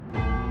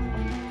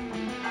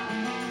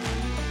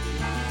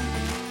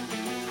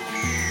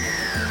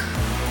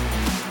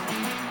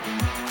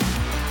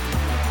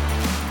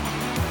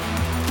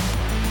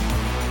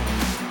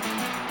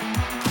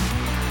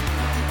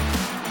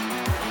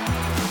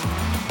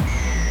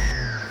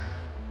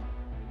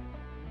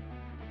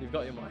You've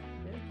got your mic.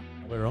 Yeah.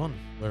 We're on.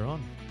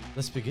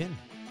 Let's begin.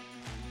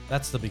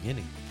 That's the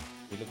beginning.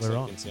 We're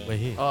on. Concerned. We're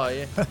here. Oh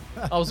yeah.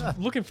 I was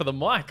looking for the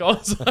mic. I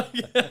was like,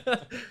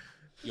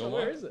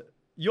 where is it?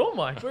 Your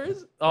mic. Where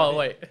is it? Oh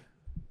wait.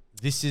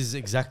 This is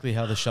exactly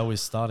how the show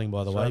is starting,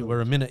 by the way. We're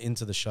a minute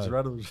into the show.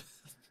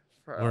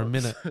 We're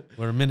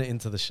a minute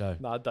into the show.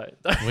 No, don't.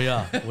 We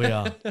are.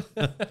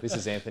 This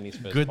is Anthony's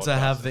first Good podcast. to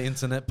have the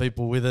internet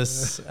people with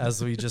us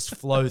as we just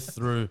flow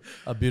through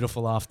a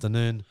beautiful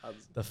afternoon.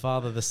 The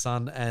Father, the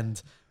Son,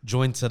 and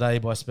joined today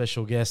by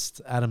special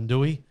guest Adam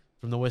Doueihi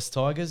from the West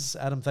Tigers.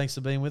 Adam, thanks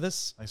for being with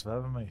us. Thanks for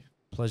having me.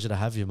 Pleasure to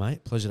have you,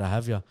 mate. Pleasure to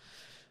have you.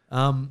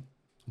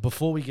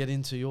 Before we get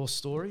into your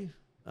story,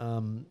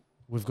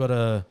 we've got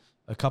a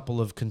couple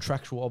of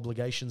contractual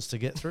obligations to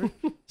get through.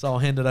 So I'll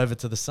hand it over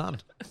to the son.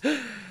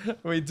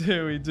 We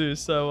do.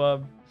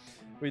 So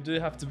we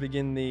do have to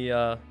begin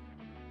the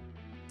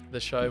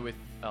show with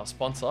our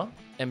sponsor,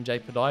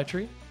 MJ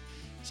Podiatry.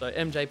 So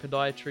MJ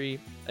Podiatry,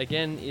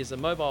 again, is a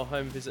mobile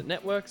home visit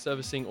network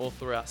servicing all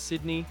throughout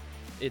Sydney.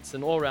 It's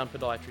an all-round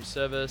podiatry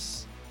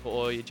service for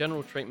all your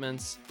general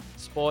treatments,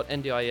 sport,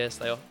 NDIS.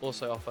 They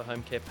also offer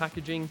home care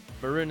packaging.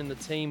 Maroon and the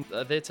team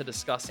are there to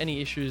discuss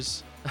any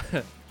issues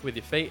with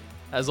your feet,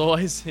 as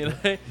always. You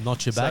know,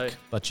 Not your back,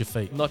 but your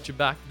feet. Not your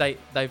back.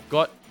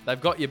 They've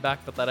got your back,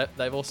 but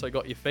they've also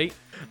got your feet.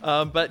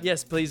 But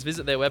yes, please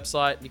visit their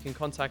website. You can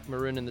contact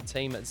Maroon and the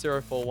team at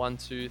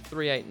 0412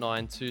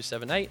 389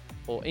 278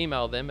 or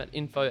email them at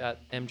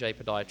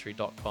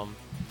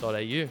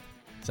info@mjpodiatry.com.au.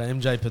 So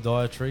MJ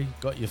Podiatry,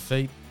 got your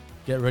feet.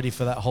 Get ready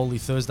for that Holy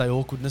Thursday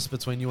awkwardness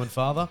between you and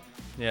Father.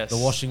 Yes. The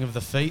washing of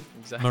the feet.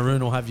 Exactly.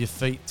 Maroon will have your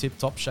feet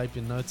tip-top shape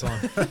in no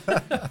time.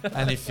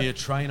 And if your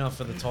trainer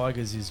for the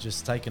Tigers is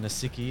just taking a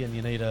sickie and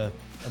you need a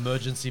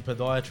emergency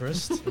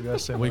podiatrist,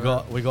 we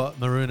got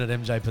Maroon at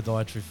MJ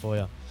Podiatry for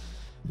you.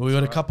 But we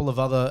got a couple of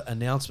other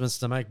announcements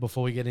to make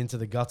before we get into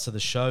the guts of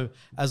the show.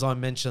 As I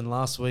mentioned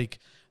last week,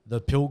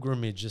 the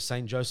pilgrimage, the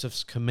St.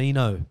 Joseph's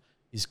Camino,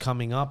 is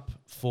coming up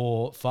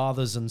for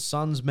fathers and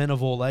sons, men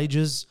of all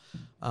ages,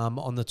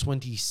 on the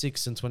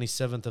 26th and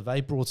 27th of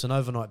April. It's an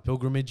overnight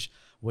pilgrimage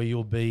where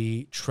you'll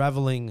be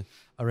traveling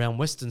around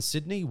Western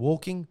Sydney,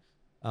 walking,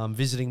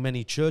 visiting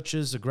many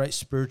churches, a great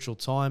spiritual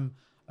time,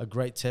 a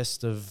great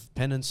test of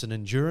penance and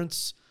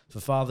endurance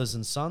for fathers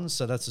and sons.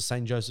 So that's the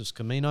St. Joseph's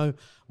Camino.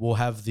 We'll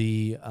have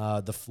the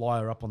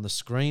flyer up on the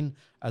screen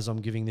as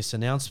I'm giving this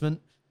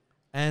announcement.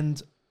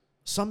 And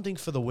something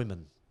for the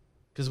women,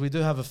 because we do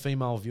have a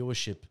female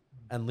viewership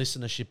and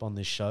listenership on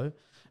this show.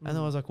 And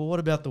I was like, well, what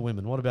about the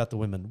women? What about the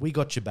women? We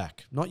got your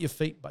back. Not your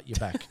feet, but your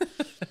back.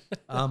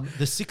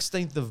 The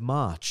 16th of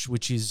March,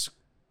 which is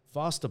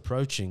fast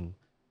approaching.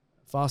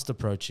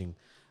 The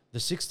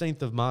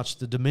 16th of March,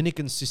 the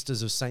Dominican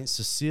Sisters of St.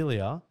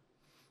 Cecilia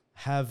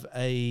have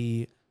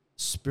a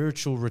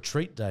spiritual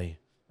retreat day.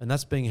 And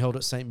that's being held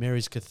at St.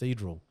 Mary's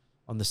Cathedral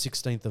on the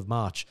 16th of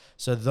March.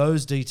 So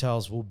those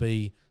details will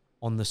be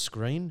on the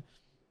screen.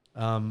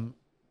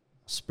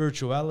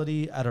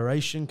 Spirituality,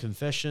 adoration,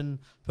 confession,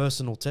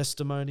 personal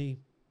testimony.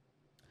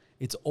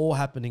 It's all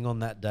happening on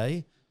that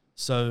day.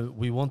 So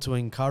we want to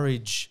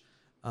encourage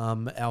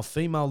our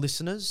female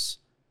listeners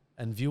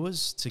and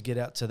viewers to get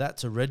out to that,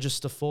 to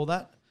register for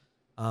that.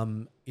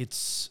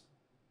 It's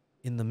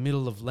in the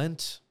middle of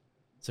Lent.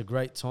 It's a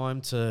great time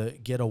to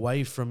get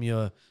away from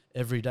your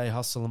everyday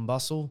hustle and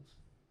bustle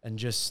and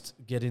just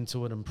get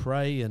into it and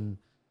pray and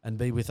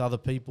be with other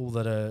people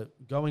that are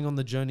going on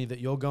the journey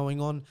that you're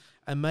going on.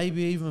 And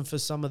maybe even for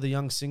some of the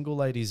young single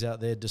ladies out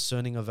there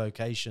discerning a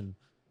vocation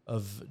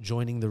of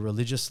joining the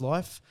religious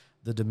life,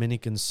 the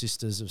Dominican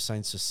Sisters of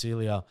St.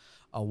 Cecilia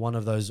are one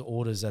of those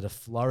orders that are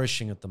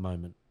flourishing at the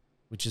moment,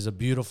 which is a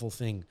beautiful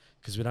thing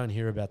because we don't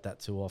hear about that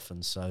too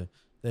often. So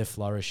they're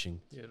flourishing.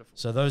 Beautiful.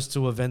 So those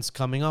two events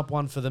coming up,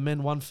 one for the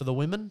men, one for the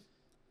women.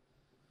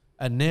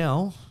 And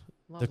now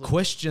Lovely. the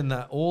question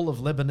that all of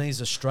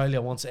Lebanese Australia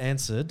wants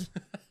answered,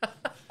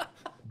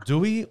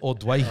 Doueihi or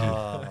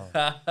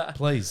Doueihi?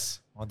 Please.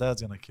 My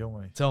dad's going to kill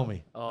me. Tell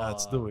me. No,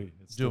 it's Doueihi.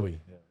 It's Doueihi.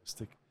 Yeah,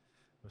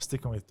 we're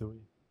sticking with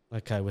Doueihi.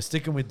 Okay, we're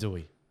sticking with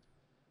Doueihi.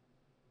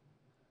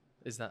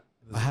 Is that?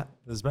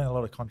 There's been a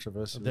lot of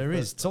controversy. There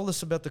is. Tell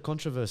us about the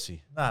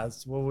controversy.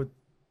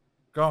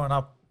 Growing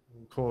up,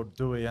 we called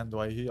Doueihi and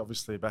Doueihi.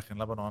 Obviously, back in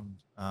Lebanon,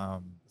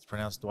 it's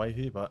pronounced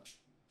Doueihi, but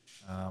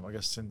I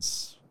guess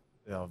since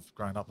I've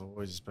grown up, I've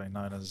always just been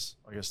known as,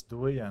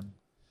 Doueihi, and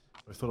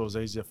we thought it was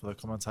easier for the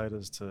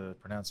commentators to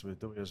pronounce it with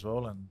Doueihi as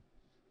well, and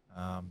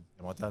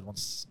my dad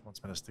wants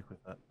me to stick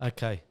with that.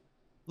 Okay.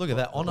 Look at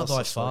that. Honour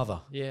thy father.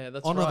 Yeah,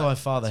 that's Honour right. thy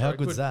father. So How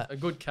good's that? A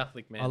good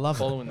Catholic man. I love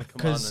following it. the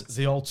Because commandments.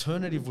 the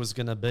alternative was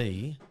going to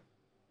be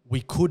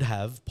we could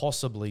have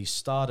possibly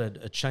started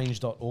a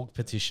change.org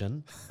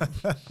petition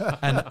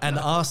and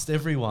asked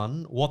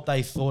everyone what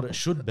they thought it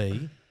should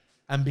be.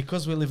 And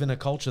because we live in a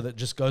culture that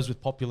just goes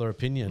with popular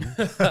opinion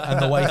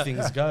and the way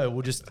things go,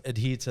 we'll just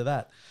adhere to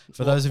that.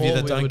 For those of you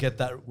that don't get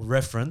that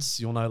reference,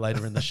 you'll know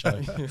later in the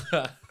show.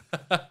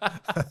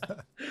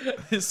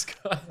 This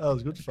guy. That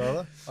was good,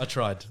 father. I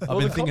tried. I've Well,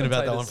 been the thinking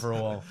about that one commentators- for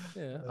a while.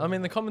 Yeah, I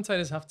mean the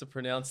commentators have to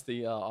pronounce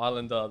the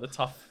Islander, the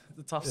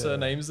tough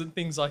surnames and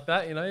things like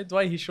that. You know,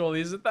 Doueihi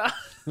surely isn't that.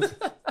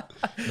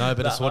 No,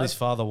 but it's Nah, what his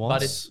father But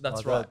wants.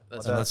 that's My right. dad- That's my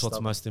And right. that's what's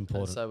stubborn. most And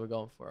important. so we're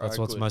going for it. That's Alright,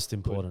 what's good, most good.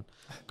 important.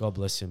 God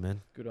bless you,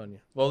 man. Good on you.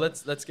 Well,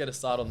 let's get a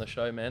start on the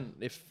show, man.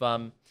 If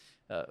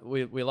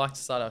we like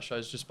to start our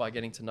shows just by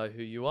getting to know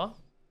who you are.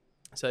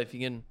 So if you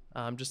can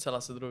just tell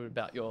us a little bit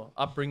about your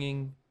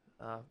upbringing,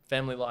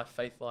 family life,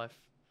 faith life.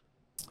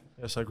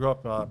 Yeah, so I grew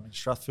up in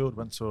Strathfield,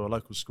 went to a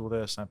local school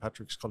there, St.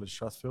 Patrick's College,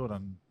 Strathfield,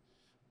 and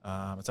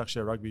it's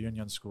actually a rugby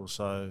union school.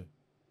 So,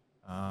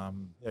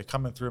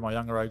 coming through my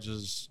younger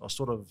ages,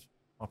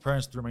 my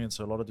parents threw me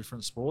into a lot of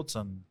different sports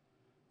and,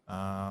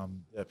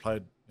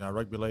 played,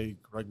 rugby league,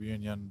 rugby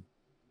union,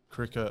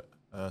 cricket,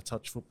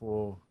 touch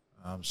football,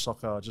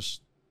 soccer,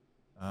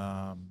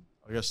 I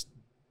guess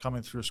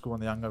coming through school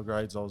in the younger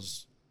grades, I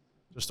was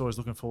just always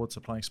looking forward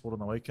to playing sport on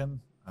the weekend.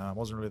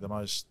 Wasn't really the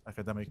most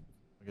academic,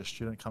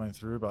 student coming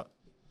through, but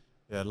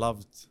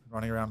loved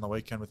running around on the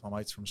weekend with my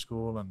mates from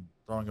school and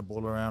throwing a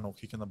ball around or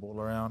kicking the ball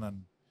around.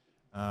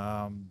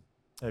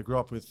 And grew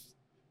up with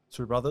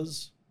two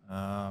brothers,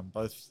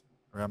 both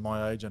around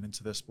my age and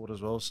into their sport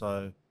as well.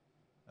 So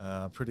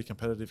pretty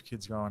competitive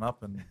kids growing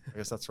up, and I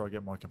guess that's where I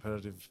get my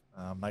competitive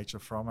nature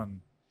from. And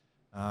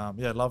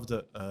loved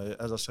it.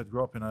 As I said,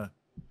 grew up in a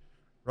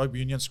rugby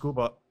union school,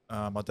 but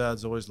my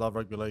dad's always loved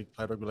rugby league,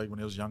 played rugby league when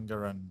he was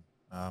younger, and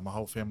my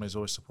whole family's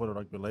always supported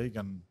rugby league.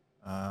 And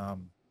I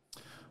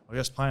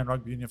guess playing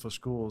rugby union for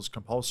school is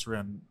compulsory,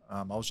 and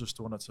I was just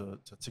doing it to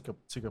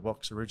tick a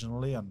box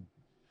originally, and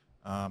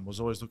was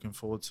always looking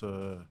forward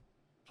to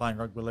playing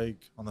rugby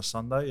league on the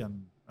Sunday,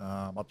 and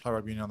I'd play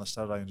rugby union on the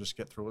Saturday and just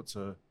get through it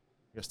to,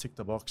 I guess, tick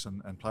the box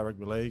and play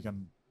rugby league.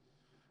 And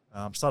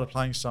started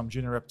playing some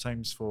junior rep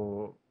teams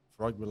for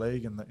rugby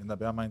league in the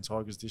Balmain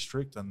Tigers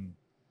district, and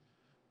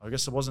I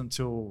guess it wasn't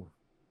until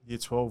year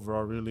 12 where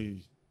I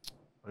really,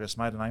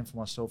 made a name for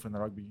myself in the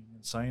rugby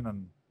union scene,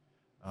 and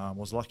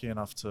was lucky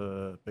enough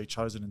to be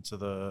chosen into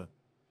the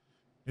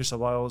New South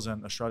Wales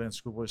and Australian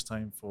schoolboys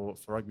team for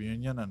rugby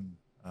union, and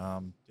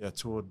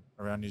toured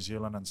around New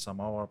Zealand and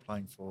Samoa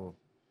playing for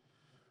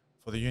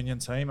the union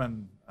team,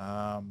 and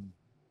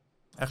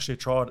actually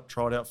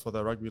tried out for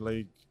the rugby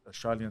league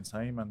Australian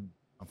team, and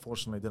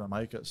unfortunately didn't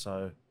make it.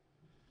 So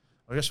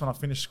I guess when I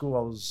finished school,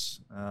 I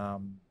was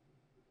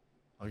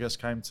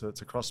came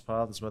to cross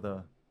paths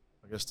whether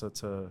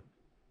to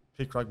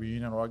pick rugby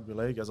union or rugby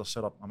league. As I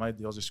said, I made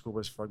the Aussie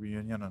Schoolboys for rugby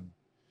union, and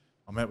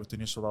I met with the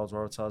New South Wales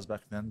Waratahs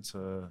back then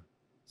to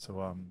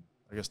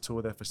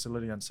tour their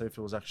facility and see if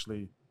it was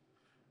actually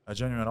a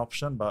genuine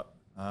option. But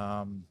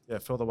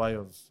fell the way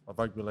of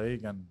rugby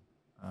league, and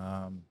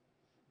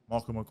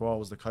Michael Maguire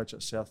was the coach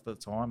at South at the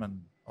time,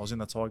 and I was in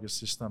the Tigers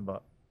system,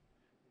 but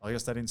I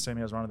guess they didn't see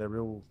me as one of their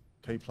real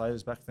key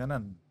players back then.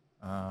 And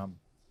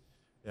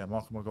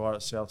Michael Maguire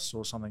at South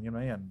saw something in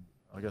me, and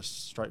I guess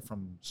straight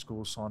from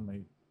school signed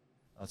me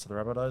to the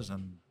Rabbitohs,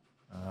 and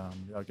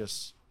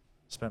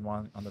spent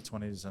my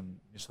under-20s and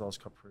New South Wales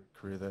Cup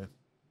career there.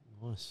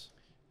 Nice.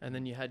 And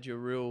then you had your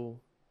real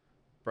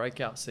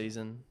breakout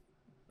season,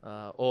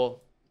 or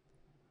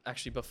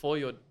actually before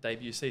your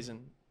debut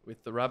season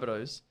with the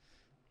Rabbitohs.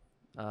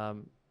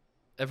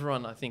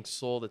 Everyone, I think,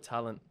 saw the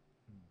talent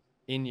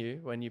in you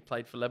when you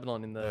played for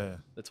Lebanon in the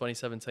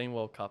 2017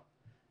 World Cup.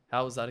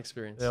 How was that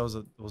experience? Yeah,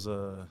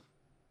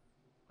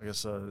 it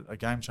was a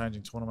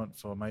game-changing tournament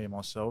for me and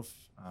myself.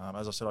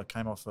 As I said, I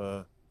came off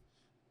a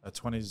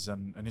 20s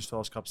and New South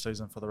Wales Cup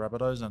season for the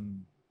Rabbitohs,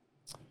 and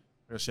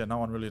I guess no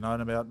one really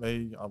known about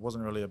me. I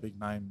wasn't really a big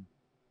name,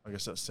 at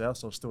South.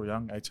 So I was still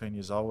young, 18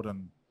 years old,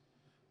 and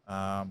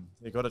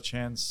got a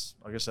chance.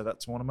 I guess at that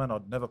tournament,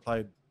 I'd never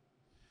played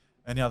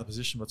any other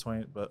position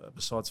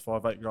besides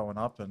 5'8" growing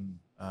up, and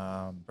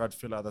Brad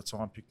Fittler at the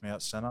time picked me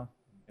out centre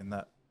in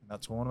that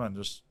tournament,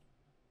 and just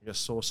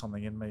saw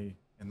something in me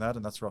in that,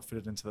 and that's where I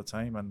fitted into the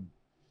team. And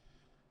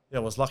I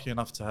was lucky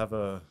enough to have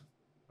a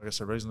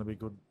reasonably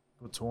good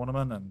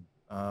tournament,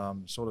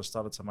 and sort of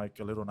started to make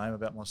a little name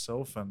about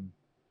myself. And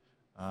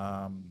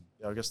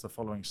the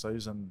following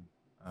season,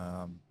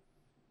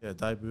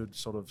 debuted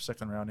sort of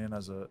second round in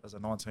as a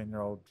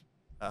 19-year-old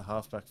at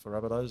halfback for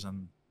Rabbitohs,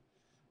 and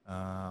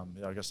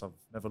I've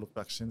never looked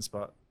back since.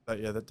 But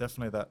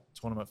definitely that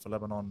tournament for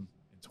Lebanon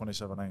in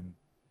 2017,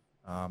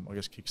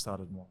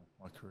 kick-started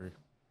my career.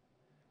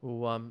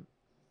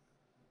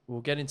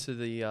 We'll get into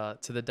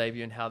the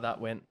debut and how that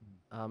went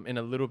in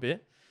a little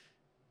bit.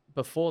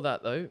 Before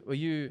that, though,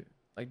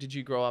 did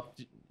you grow up?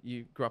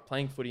 You grew up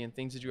playing footy and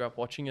things. Did you grow up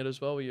watching it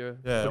as well? Were you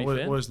a footy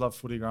fan? Always loved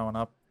footy growing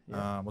up.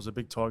 Yeah. Was a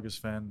big Tigers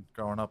fan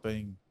growing up,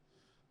 being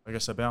a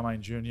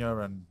Balmain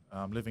junior, and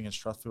living in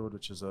Strathfield,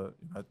 which is a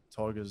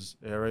Tigers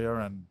area,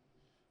 and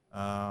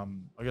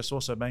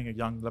also being a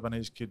young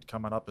Lebanese kid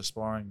coming up,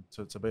 aspiring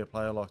to be a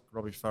player like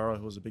Robbie Farah,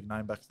 who was a big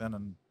name back then,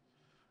 and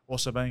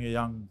also being a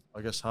young,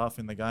 half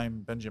in the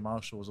game. Benji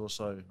Marshall was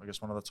also,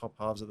 one of the top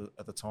halves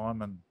at the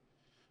time, and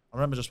I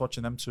remember just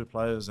watching them two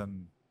players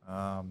and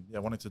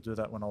wanting to do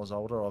that when I was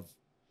older. I've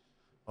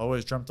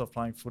always dreamt of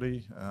playing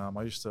footy.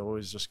 I used to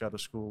always just go to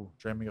school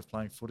dreaming of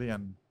playing footy,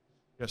 and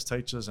I guess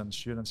teachers and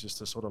students used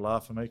to sort of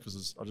laugh at me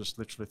because I just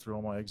literally threw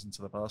all my eggs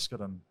into the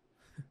basket and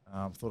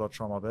thought I'd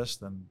try my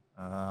best, and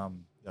I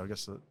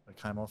guess it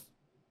came off.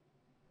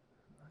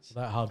 So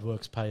that hard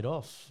work's paid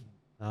off.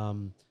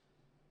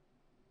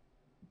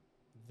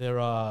 There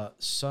are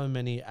so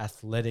many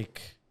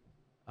athletic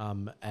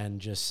and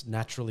just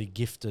naturally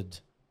gifted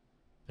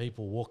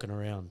people walking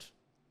around,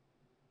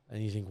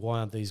 and you think, why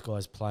aren't these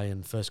guys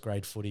playing first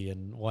grade footy?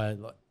 And why?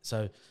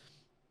 So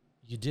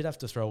you did have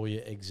to throw all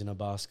your eggs in a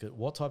basket.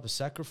 What type of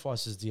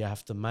sacrifices do you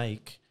have to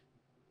make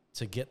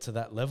to get to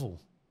that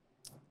level?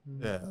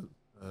 Yeah,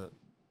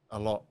 a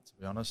lot, to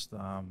be honest.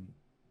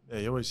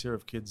 You always hear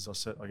of kids,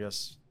 I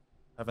guess,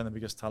 having the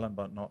biggest talent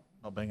but not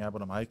being able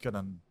to make it.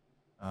 And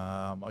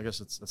I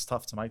guess it's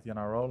tough to make the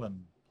NRL,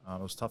 and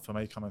it was tough for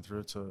me coming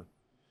through to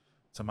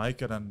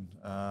make it. And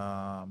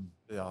I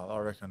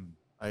reckon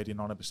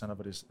 80-90% of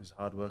it is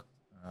hard work.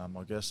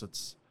 I guess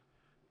it's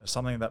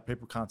something that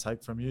people can't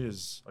take from you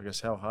is, I guess,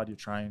 how hard you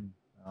train,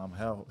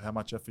 how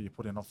much effort you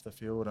put in off the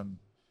field, and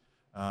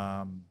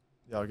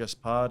I guess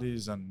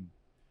parties and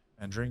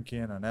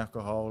drinking and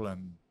alcohol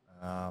and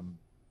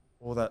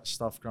all that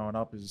stuff growing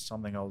up is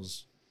something I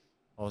was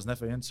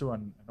never into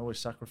and always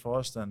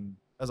sacrificed. And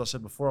as I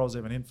said before, I was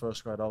even in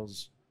first grade, I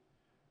was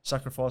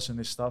sacrificing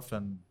this stuff.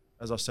 And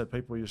as I said,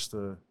 people used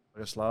to, I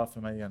guess, laugh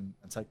at me and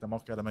take the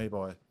mock out of me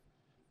by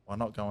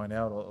not going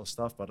out or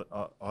stuff. But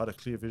I had a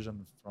clear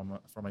vision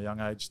from a young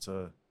age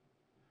to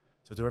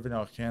do everything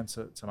I can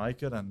to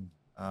make it. And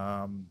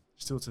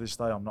still to this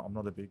day, I'm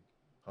not a big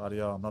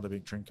partier, I'm not a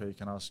big drinker. You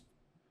can ask,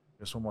 I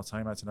guess, all my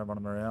teammates and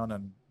everyone around.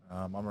 And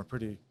I'm a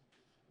pretty,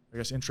 I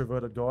guess,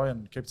 introverted guy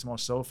and keep to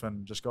myself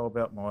and just go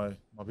about my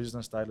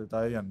business day to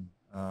day. And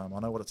I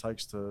know what it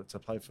takes to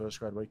play first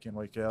grade week in,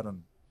 week out,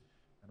 and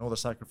all the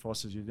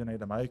sacrifices you do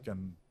need to make,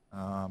 and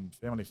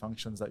family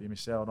functions that you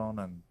miss out on,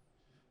 and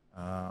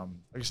I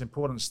guess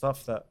important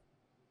stuff that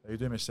you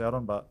do miss out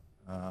on, but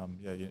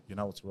you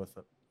know it's worth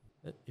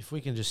it. If we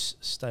can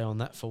just stay on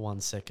that for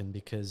 1 second,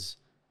 because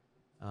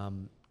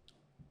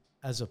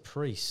as a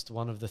priest,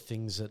 one of the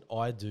things that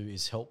I do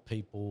is help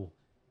people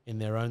in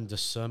their own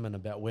discernment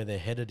about where they're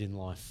headed in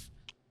life.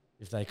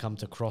 If they come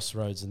to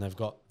crossroads and they've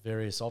got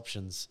various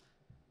options.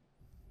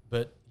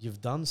 But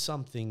you've done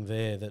something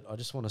there that I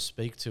just want to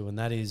speak to, and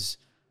that is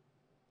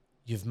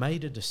you've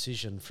made a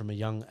decision from a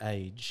young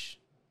age.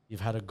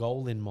 You've had a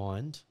goal in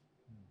mind,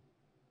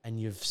 and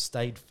you've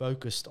stayed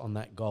focused on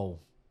that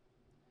goal.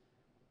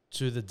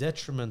 To the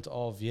detriment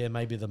of,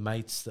 maybe the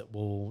mates that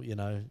will,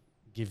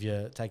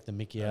 take the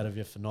mickey out of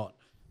you for not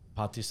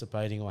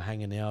participating or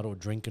hanging out or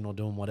drinking or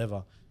doing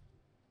whatever.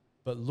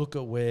 But look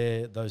at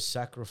where those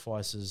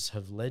sacrifices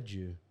have led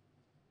you.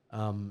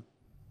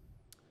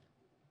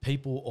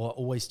 People are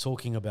always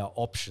talking about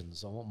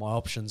options. I want my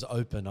options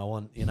open. I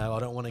want, I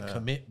don't want to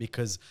commit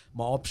because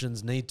my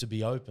options need to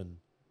be open.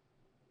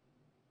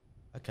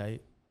 Okay,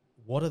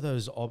 what are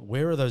those?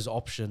 Where are those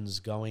options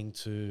going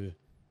to?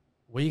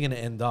 Where are you going to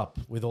end up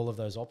with all of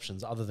those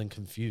options other than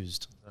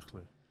confused?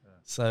 Exactly. Yeah.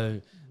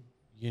 So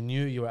you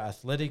knew you were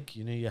athletic,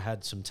 you knew you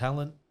had some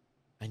talent,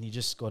 and you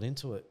just got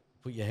into it.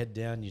 Put your head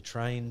down, you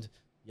trained,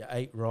 you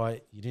ate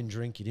right, you didn't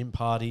drink, you didn't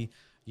party,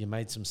 you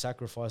made some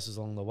sacrifices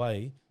along the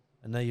way,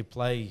 and now you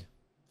play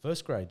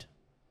first grade.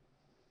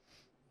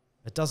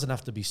 It doesn't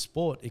have to be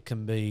sport. It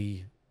can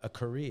be a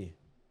career,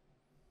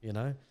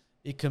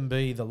 It can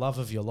be the love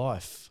of your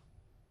life.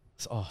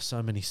 Oh,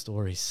 so many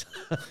stories.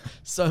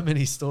 So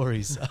many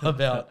stories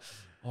about,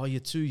 you're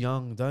too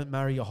young, don't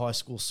marry your high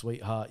school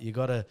sweetheart. You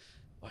got to,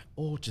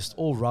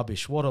 all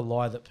rubbish. What a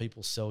lie that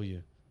people sell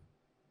you.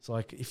 It's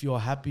like, if you're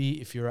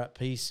happy, if you're at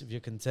peace, if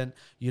you're content,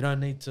 you don't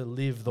need to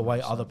live the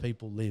way other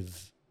people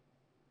live.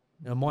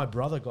 My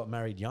brother got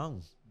married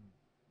young.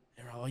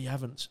 You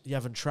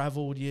haven't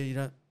traveled, you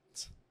don't.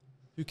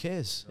 Who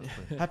cares?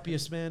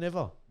 Happiest man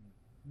ever.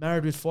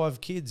 Married with 5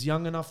 kids,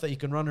 young enough that he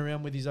can run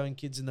around with his own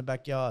kids in the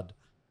backyard.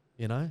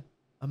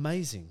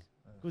 Amazing.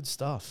 Good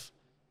stuff.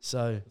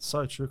 So it's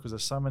so true, because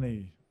there's so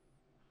many,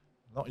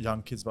 not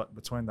young kids, but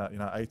between that,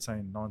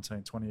 18,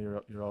 19,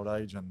 20-year-old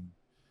age, and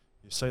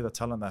you see the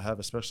talent they have,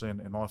 especially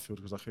in my field,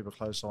 because I keep a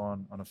close eye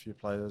on a few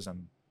players,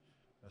 and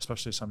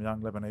especially some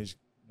young Lebanese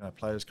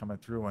players coming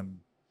through, and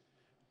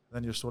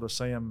then you sort of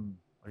see them,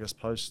 I guess,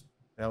 post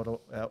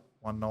out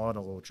one night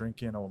or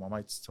drinking, or my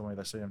mates tell me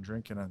they see them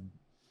drinking, and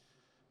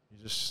you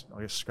just,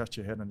 I guess, scratch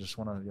your head and just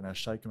want to,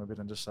 shake them a bit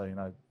and just say,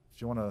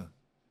 if you want to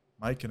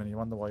make it and you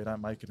wonder why you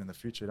don't make it in the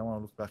future, you don't want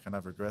to look back and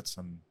have regrets.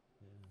 And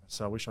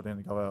so I wish I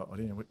didn't go out.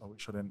 I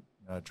wish I didn't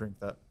drink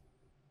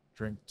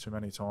too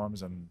many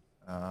times. And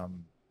I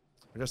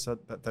guess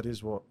that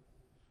is what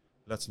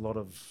lets a lot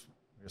of,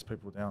 I guess,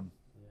 people down.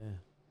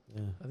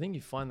 Yeah. I think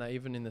you find that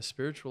even in the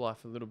spiritual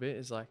life a little bit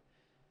is like,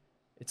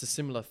 it's a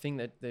similar thing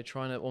that they're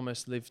trying to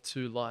almost live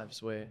 2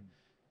 lives where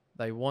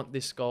they want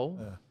this goal,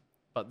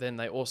 but then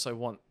they also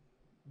want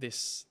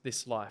this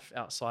life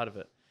outside of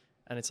it.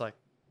 And it's like,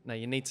 no,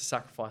 you need to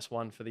sacrifice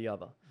one for the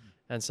other.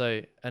 And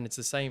it's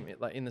the same,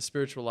 like in the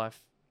spiritual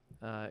life,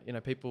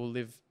 people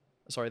live.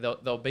 Sorry,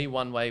 they'll be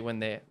one way when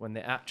they're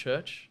at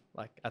church,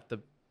 like at the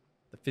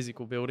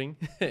physical building.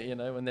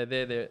 When they're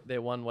there,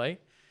 they're one way,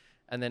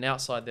 and then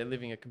outside they're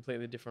living a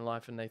completely different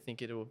life, and they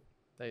think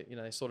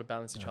they sort of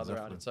balance each other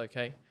out. It's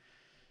okay.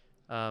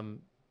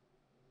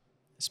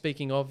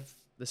 Speaking of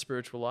the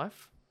spiritual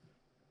life,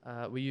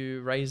 were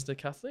you raised a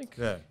Catholic?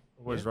 Yeah,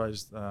 always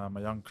raised a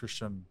young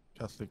Christian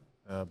Catholic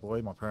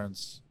boy. My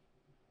parents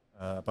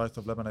both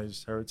of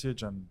Lebanese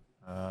heritage, and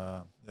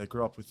they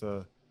grew up with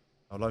a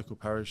local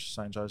parish,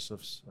 St.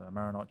 Joseph's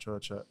Maronite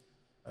Church at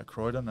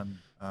Croydon,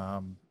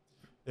 and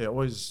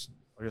always,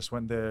 I guess,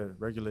 went there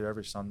regularly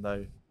every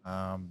Sunday.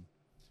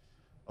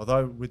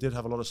 Although we did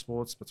have a lot of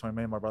sports between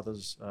me and my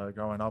brothers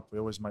growing up,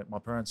 my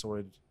parents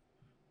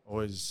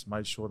always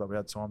made sure that we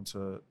had time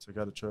to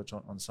go to church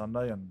on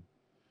Sunday, and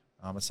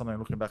it's something,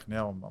 looking back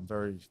now, I'm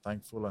very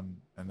thankful and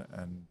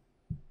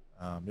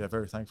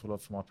very thankful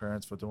for my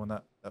parents for doing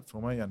that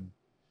for me, and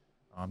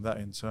that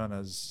in turn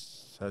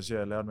has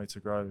allowed me to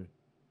grow,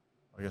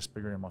 I guess,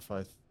 bigger in my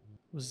faith.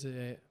 Was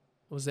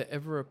there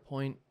ever a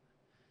point,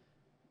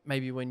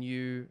 maybe when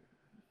you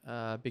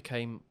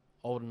became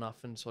old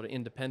enough and sort of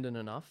independent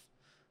enough,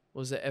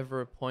 was there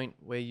ever a point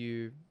where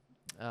you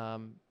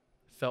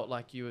felt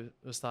like you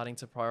were starting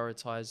to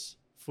prioritize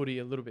footy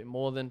a little bit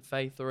more than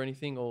faith or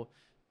anything, or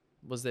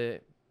was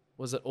it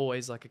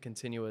always like a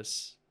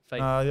continuous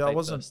faith? I faith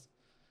wasn't. first?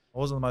 I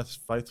wasn't the most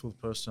faithful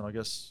person, I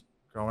guess,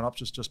 growing up.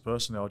 Just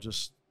personally, I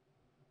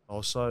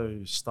was so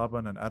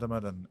stubborn and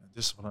adamant and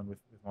disciplined with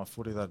my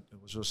footy that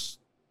it was just,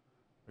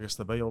 I guess,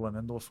 the be all and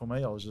end all for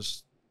me. I was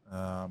just,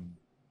 I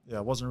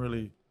wasn't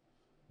really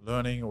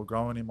learning or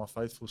growing in my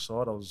faithful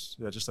side. I was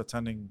just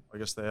attending, I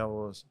guess, the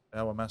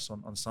hour mass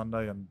on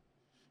Sunday and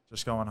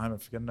just going home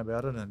and forgetting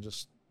about it, and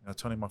just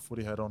turning my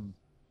footy head on,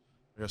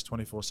 I guess,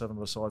 24/7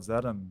 besides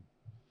that. And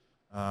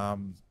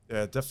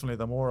definitely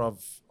the more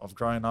I've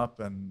grown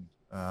up, and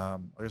I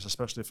guess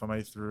especially for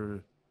me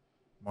through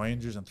my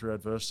injuries and through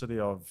adversity,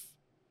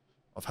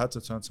 I've had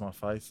to turn to my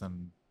faith,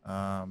 and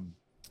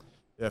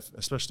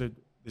especially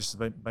this has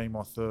been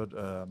my third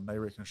knee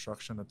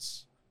reconstruction.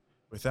 It's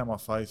without my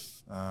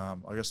faith,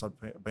 I guess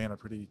I'd be in a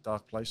pretty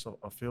dark place,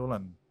 I feel,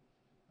 and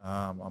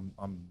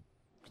I'm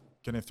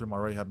getting through my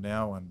rehab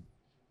now, and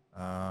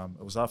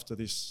it was after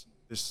this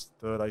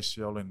third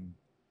ACL in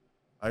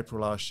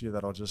April last year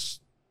that I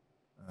just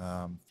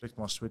flicked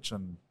my switch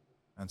and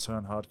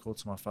turned hardcore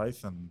to my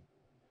faith, and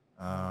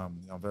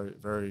I'm very,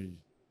 very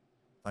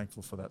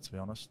thankful for that, to be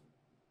honest.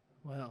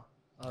 Wow.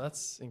 Oh,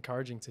 that's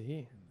encouraging to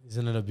hear.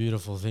 Isn't it a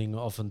beautiful thing?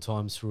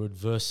 Oftentimes through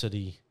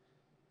adversity,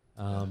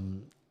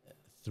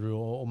 through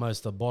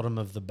almost the bottom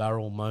of the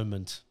barrel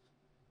moment,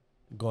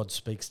 God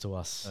speaks to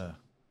us.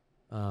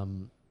 Yeah.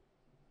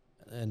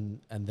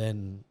 And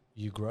then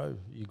you grow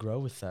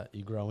with that.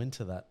 You grow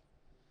into that.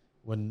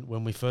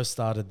 When we first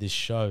started this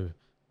show,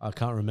 I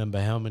can't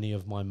remember how many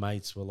of my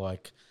mates were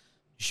like,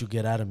 you should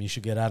get Adam.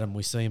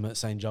 We see him at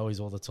St. Joey's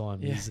all the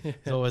time. Yeah.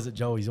 He's always at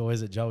Joey's,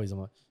 I'm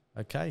like,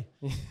 okay.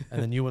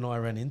 And then you and I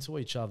ran into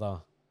each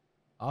other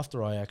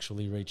after I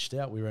actually reached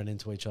out. We ran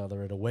into each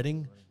other at a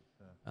wedding.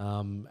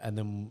 And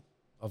then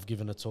I've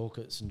given a talk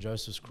at St.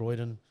 Joseph's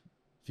Croydon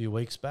a few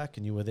weeks back,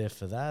 and you were there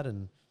for that.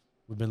 And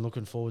we've been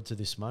looking forward to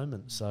this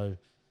moment. So,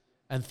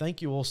 and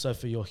thank you also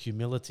for your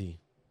humility.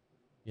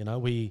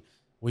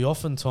 We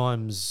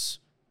oftentimes,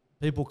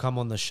 people come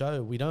on the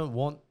show,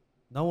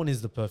 no one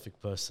is the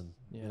perfect person.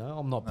 Yeah.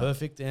 I'm not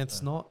perfect,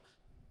 Ant's not.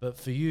 But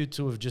for you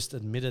to have just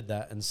admitted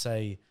that and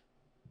say,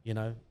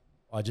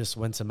 I just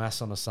went to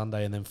mass on a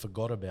Sunday and then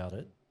forgot about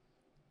it,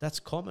 that's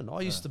common.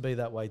 I used to be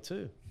that way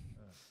too.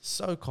 Yeah.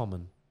 So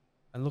common.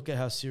 And look at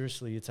how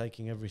seriously you're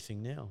taking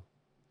everything now.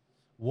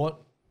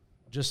 What,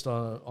 just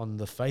on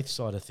the faith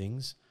side of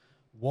things,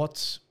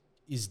 what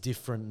is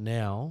different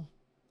now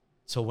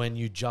to when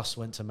you just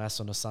went to mass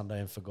on a Sunday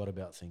and forgot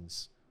about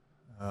things?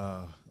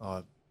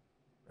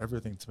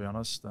 Everything, to be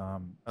honest.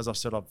 As I've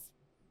said,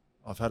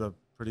 I've had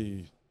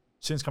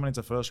since coming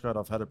into first grade,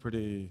 I've had a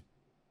pretty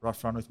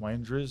rough run with my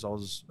injuries. I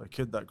was a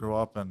kid that grew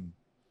up and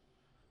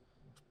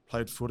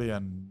played footy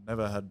and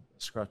never had a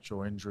scratch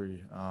or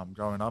injury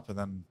growing up, and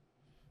then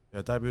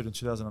debuted in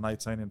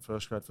 2018 in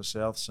first grade for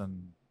Souths,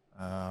 and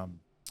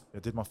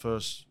did my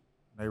first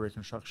knee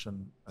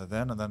reconstruction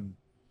then, and then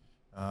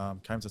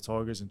came to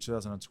Tigers in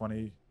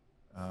 2020,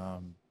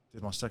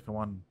 did my second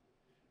one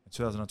in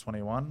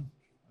 2021.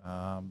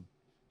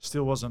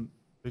 Still wasn't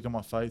big on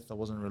my faith. I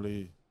wasn't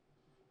really,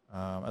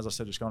 as I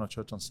said, just going to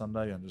church on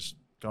Sunday and just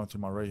going through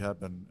my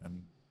rehab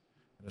and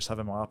just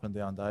having my up and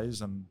down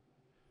days. And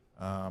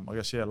I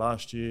guess,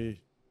 last year,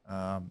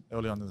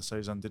 early on in the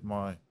season, did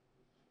my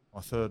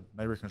third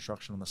knee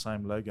reconstruction on the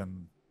same leg.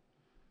 And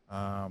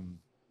I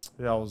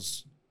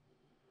was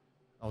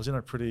in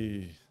a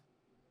pretty,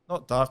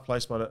 not dark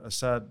place, but a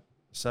sad,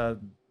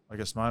 I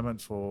guess,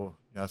 moment for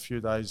a few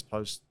days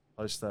post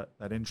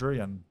that injury,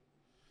 and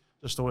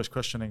just always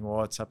questioning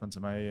why it's happened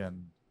to me,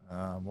 and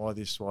why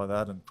this, why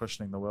that, and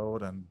questioning the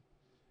world. And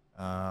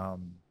I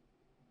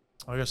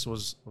guess it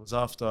was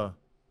after,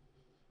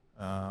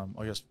 I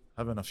guess,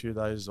 having a few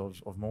days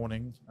of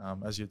mourning,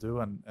 as you do,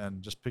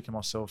 and just picking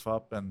myself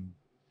up. And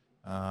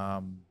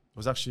it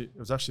was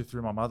actually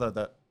through my mother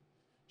that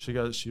she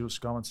was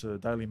going to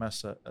daily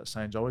mass at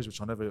St. Doueihi's,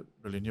 which I never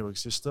really knew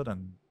existed.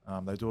 And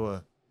they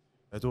do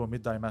a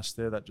midday mass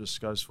there that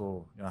just goes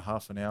for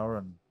half an hour,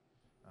 and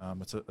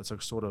it's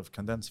a sort of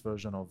condensed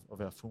version of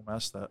our full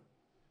mass that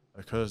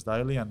occurs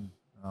daily. And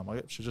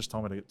she just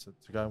told me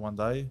to go one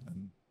day,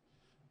 and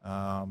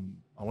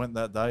I went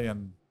that day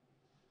and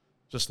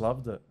just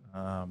loved it.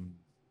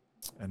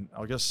 And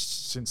I guess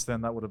since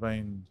then, that would have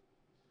been,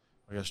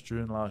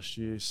 June last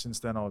year. Since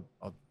then, I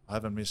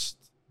haven't missed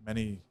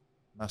many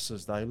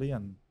masses daily.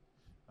 And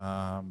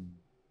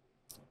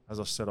as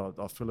I said,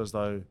 I feel as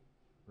though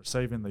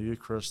receiving the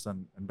Eucharist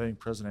and being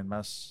present in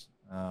Mass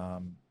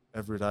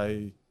every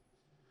day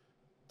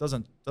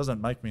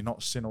doesn't make me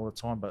not sin all the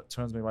time, but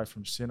turns me away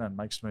from sin and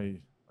makes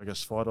me,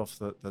 fight off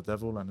the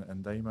devil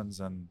and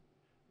demons, and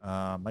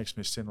makes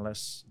me sin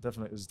less.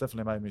 It's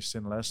definitely made me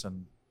sin less.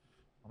 And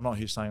I'm not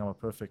here saying I'm a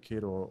perfect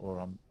kid or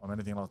I'm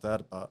anything like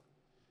that, but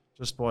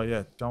just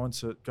by going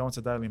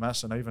to daily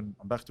mass, and even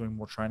I'm back doing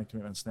more training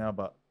commitments now.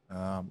 But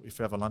if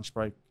we have a lunch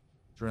break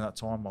during that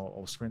time,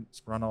 I'll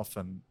run off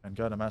and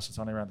go to mass. It's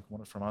only around the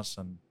corner from us,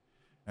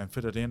 and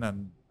fit it in.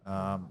 And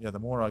the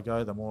more I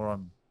go, the more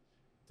I'm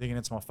digging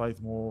into my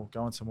faith more,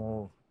 going to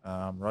more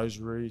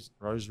rosary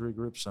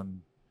groups,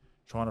 and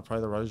trying to pray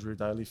the rosary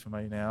daily for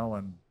me now,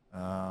 and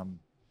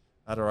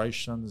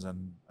adorations,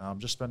 and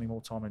just spending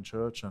more time in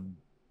church. And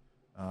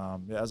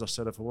as I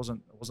said, if it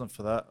wasn't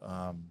for that,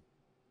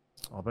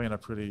 I'll be in a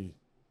pretty,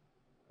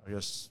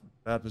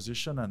 bad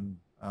position. And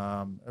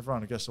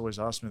everyone, always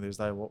asks me these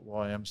days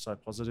why I am so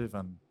positive.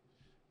 And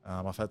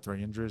I've had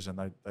 3 injuries, and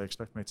they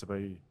expect me to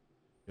be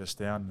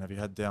down. Have you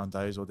had down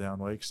days or down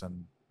weeks?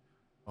 And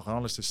I can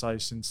honestly say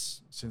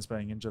since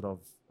being injured,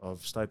 I've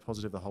stayed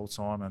positive the whole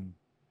time. And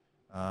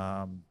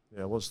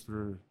it was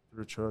through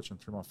church and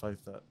through my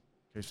faith that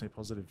keeps me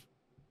positive.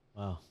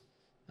 Wow.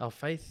 Our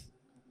faith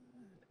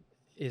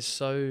seems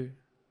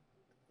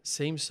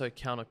so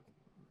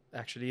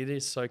actually it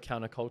is so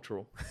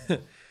countercultural.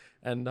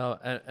 and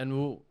I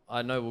know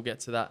we'll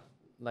get to that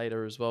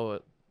later as well,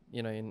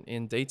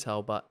 in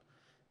detail, but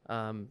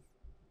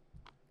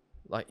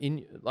like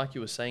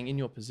you were saying, in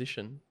your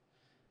position,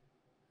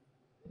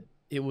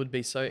 it would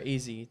be so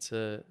easy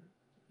to,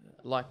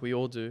 like we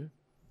all do,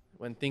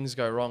 when things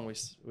go wrong,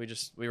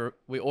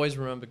 we always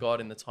remember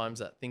God in the times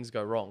that things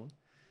go wrong,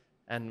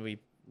 and we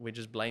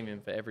just blame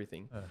him for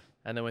everything. Yeah.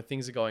 And then when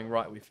things are going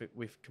right,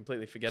 we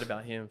completely forget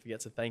about him,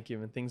 forget to thank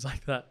him and things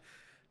like that.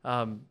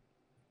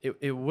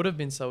 It would have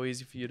been so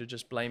easy for you to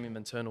just blame him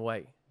and turn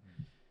away.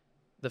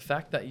 The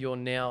fact that you're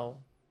now,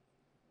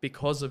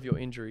 because of your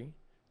injury,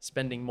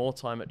 spending more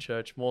time at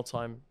church, more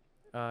time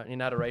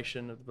in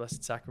adoration of the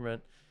Blessed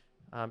Sacrament,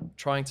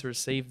 trying to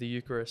receive the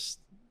Eucharist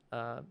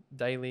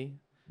daily,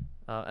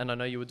 and I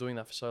know you were doing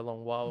that for so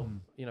long while,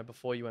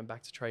 before you went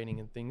back to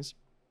training and things.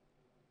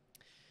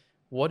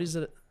 What is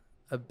it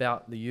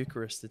about the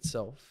Eucharist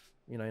itself,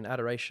 in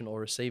adoration or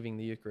receiving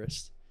the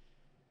Eucharist?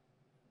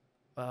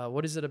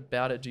 What is it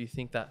about it, do you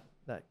think, that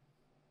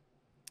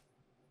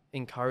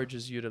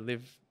encourages you to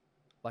live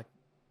like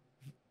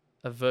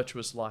a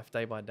virtuous life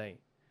day by day?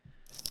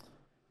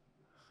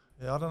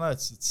 Yeah, I don't know. I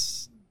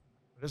guess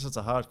it's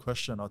a hard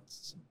question.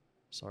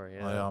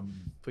 Sorry, I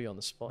put you on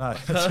the spot.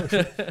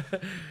 No,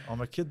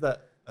 I'm a kid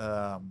that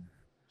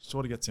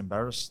sort of gets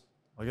embarrassed.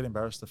 I get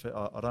embarrassed.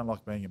 I don't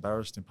like being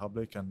embarrassed in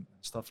public and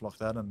stuff like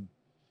that. And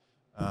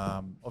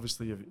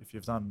obviously, if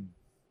you've done,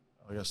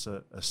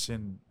 a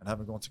sin and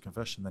haven't gone to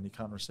confession, then you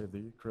can't receive the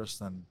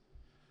Eucharist. And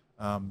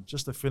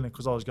just the feeling,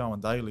 because I was going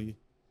daily,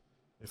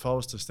 if I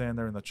was to stand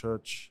there in the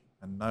church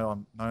and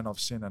known I've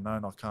sinned and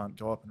known I can't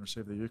go up and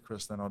receive the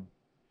Eucharist, then I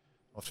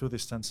feel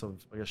this sense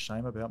of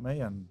shame about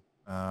me, and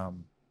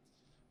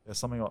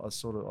something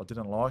I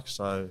didn't like.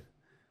 So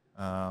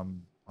I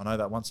know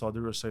that once I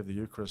do receive the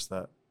Eucharist,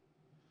 that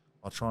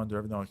I try and do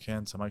everything I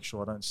can to make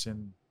sure I don't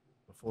sin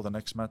before the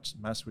next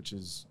mass, which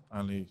is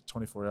only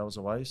 24 hours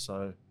away.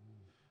 So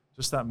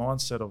just that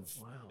mindset of,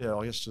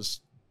 it's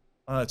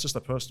just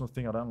a personal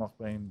thing. I don't like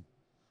being,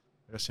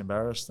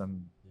 embarrassed,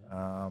 and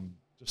I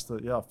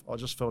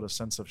just felt a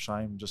sense of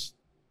shame just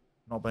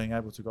not being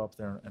able to go up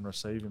there and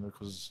receive him,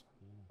 because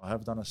I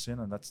have done a sin,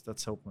 and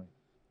that's helped me.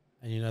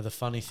 And the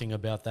funny thing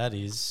about that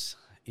is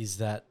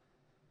that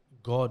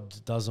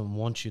God doesn't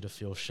want you to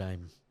feel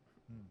shame.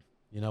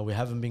 We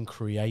haven't been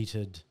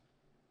created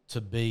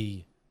to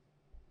be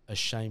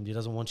ashamed. He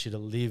doesn't want you to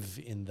live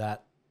in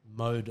that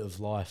mode of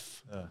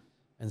life. Yeah.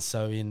 And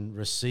so in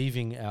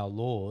receiving our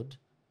Lord,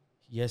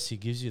 yes, he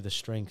gives you the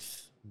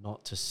strength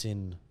not to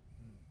sin,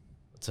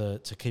 to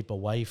keep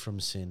away from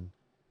sin.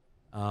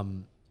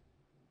 And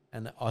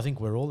I think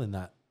we're all in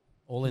that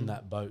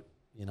boat.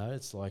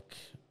 It's like,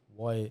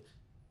 why?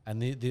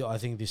 And I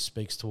think this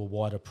speaks to a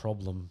wider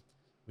problem,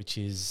 which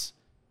is,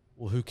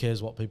 well, who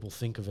cares what people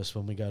think of us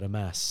when we go to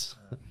Mass?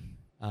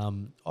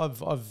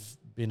 I've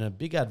been a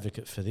big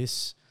advocate for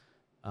this,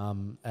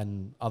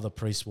 and other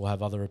priests will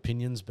have other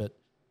opinions, but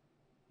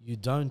you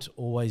don't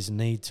always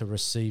need to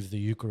receive the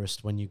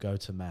Eucharist when you go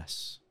to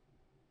Mass,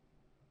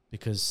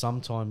 because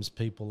sometimes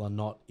people are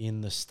not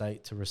in the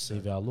state to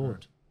receive our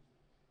Lord.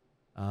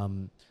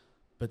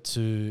 But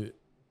to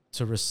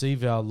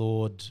receive our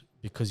Lord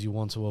because you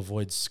want to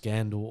avoid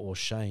scandal or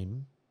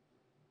shame,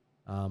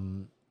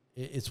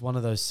 it's one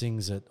of those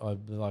things that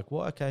I'd be like,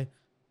 well, okay,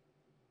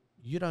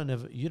 you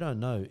don't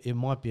know. It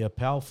might be a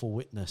powerful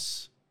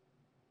witness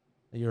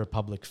that you're a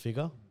public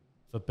figure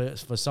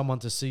for someone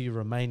to see you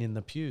remain in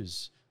the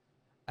pews.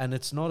 And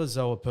it's not as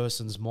though a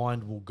person's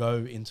mind will go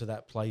into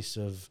that place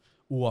of,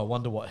 oh, I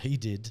wonder what he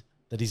did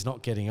that he's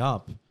not getting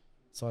up.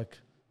 It's like,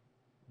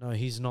 no,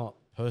 he's not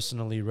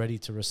personally ready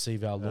to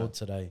receive our Lord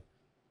today.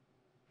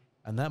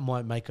 And that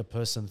might make a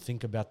person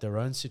think about their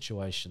own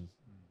situation,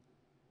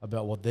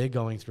 about what they're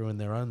going through in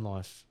their own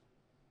life.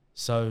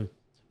 So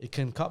it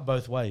can cut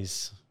both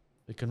ways.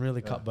 It can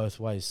really cut both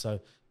ways.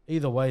 So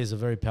either way is a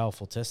very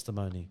powerful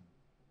testimony,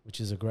 which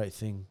is a great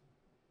thing.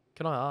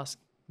 Can I ask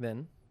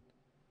then,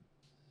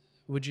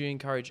 would you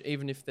encourage,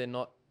 even if they're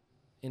not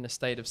in a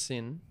state of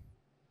sin,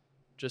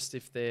 just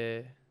if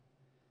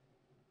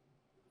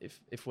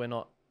we're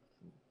not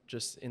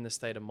just in the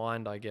state of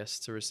mind, I guess,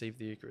 to receive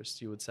the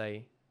Eucharist, you would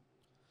say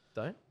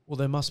don't? Well,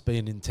 there must be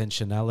an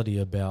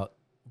intentionality about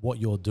what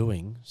you're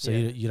doing. So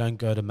you don't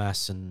go to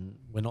Mass, and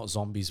we're not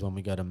zombies when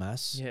we go to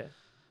Mass. Yeah.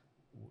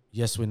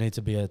 Yes, we need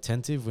to be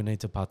attentive. We need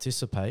to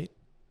participate.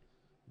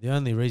 The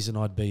only reason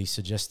I'd be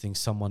suggesting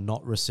someone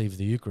not receive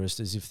the Eucharist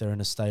is if they're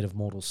in a state of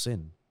mortal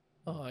sin.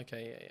 Oh,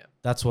 okay. Yeah.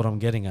 That's what I'm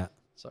getting at.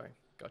 Sorry.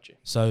 Got you.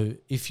 So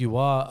if you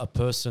are a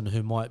person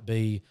who might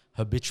be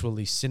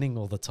habitually sinning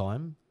all the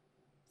time,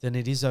 then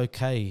it is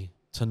okay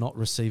to not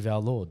receive our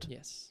Lord.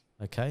 Yes.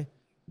 Okay?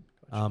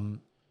 Gotcha.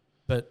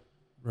 But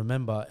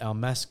remember, our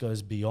Mass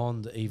goes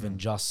beyond even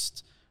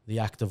just the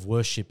act of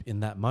worship in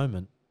that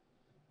moment.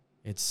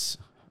 It's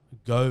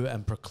go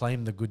and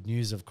proclaim the good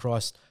news of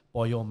Christ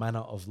by your manner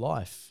of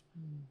life.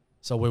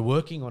 So we're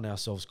working on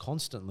ourselves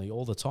constantly,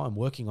 all the time,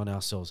 working on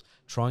ourselves,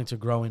 trying to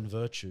grow in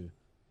virtue,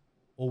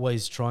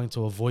 always trying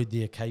to avoid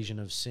the occasion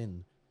of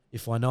sin.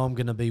 If I know I'm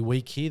going to be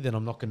weak here, then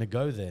I'm not going to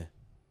go there.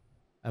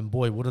 And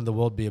boy, wouldn't the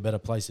world be a better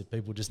place if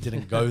people just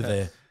didn't go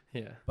there.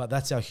 Yeah. But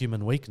that's our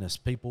human weakness.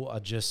 People are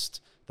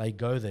just, they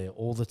go there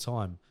all the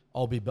time.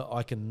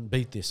 I can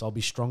beat this. I'll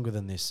be stronger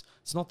than this.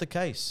 It's not the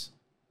case.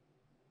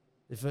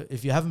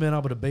 If you haven't been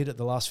able to beat it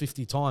the last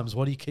 50 times,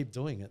 why do you keep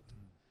doing it?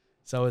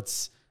 So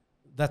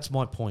that's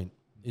my point,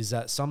 is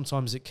that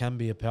sometimes it can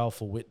be a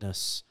powerful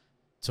witness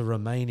to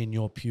remain in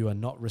your pew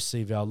and not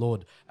receive our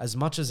Lord. As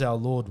much as our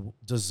Lord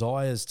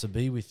desires to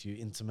be with you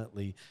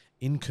intimately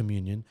in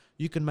communion,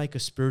 you can make a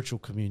spiritual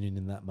communion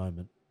in that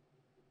moment.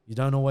 You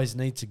don't always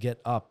need to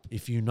get up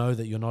if you know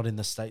that you're not in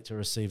the state to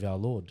receive our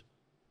Lord.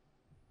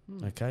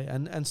 Okay?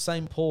 And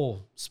St.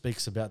 Paul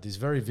speaks about this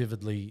very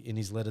vividly in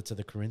his letter to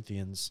the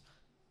Corinthians.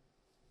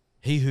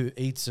 He who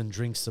eats and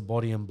drinks the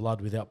body and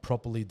blood without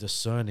properly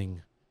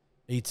discerning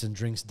eats and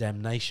drinks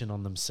damnation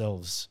on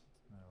themselves.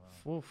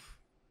 Oof.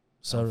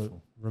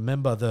 So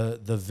remember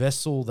the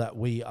vessel that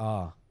we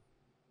are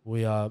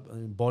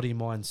body,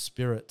 mind,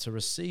 spirit. To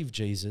receive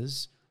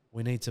Jesus,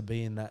 we need to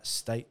be in that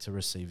state to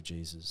receive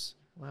Jesus.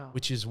 Wow.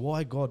 Which is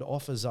why God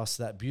offers us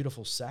that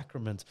beautiful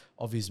sacrament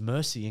of his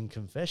mercy in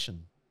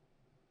confession.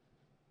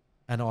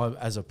 And I,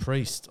 as a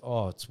priest,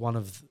 it's one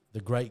of the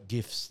great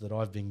gifts that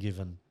I've been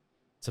given,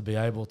 to be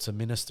able to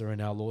minister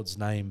in our Lord's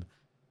name,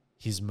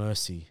 his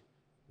mercy.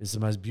 Is the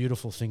most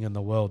beautiful thing in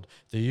the world.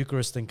 The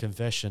Eucharist and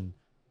confession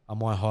are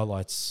my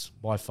highlights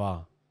by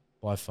far.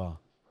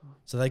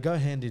 So they go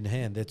hand in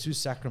hand. They're two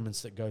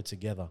sacraments that go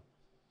together.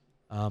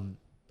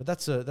 But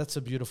that's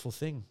a beautiful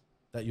thing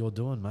that you're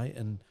doing, mate.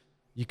 And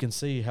you can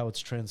see how it's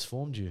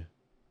transformed you.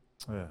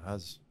 Yeah, it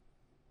has.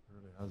 It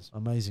really has.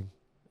 Amazing.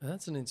 And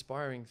that's an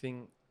inspiring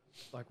thing.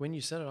 Like when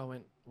you said it, I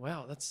went,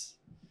 wow, that's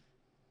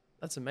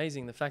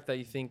amazing. The fact that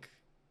you think,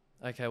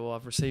 okay, well,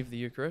 I've received the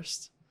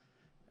Eucharist,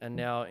 and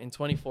now in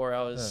 24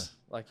 hours,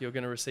 like you're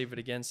going to receive it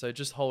again. So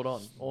just hold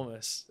on,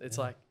 almost. It's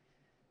like,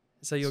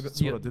 so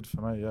That's what it did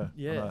for me, yeah.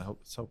 Yeah.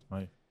 It's helped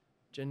me.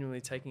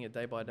 Genuinely taking it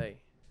day by day.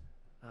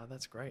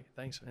 That's great.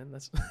 Thanks, man.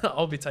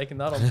 I'll be taking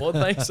that on board.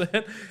 Thanks,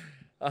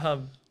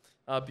 man.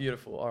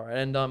 Beautiful. All right.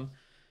 And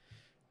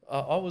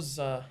I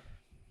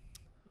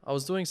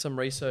was doing some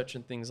research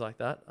and things like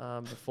that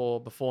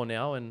before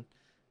now, and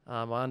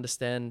I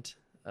understand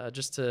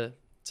just to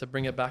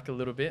bring it back a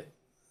little bit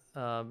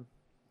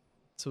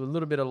to a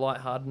little bit of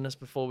lightheartedness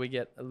before we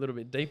get a little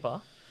bit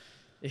deeper,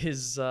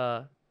 is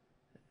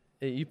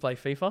you play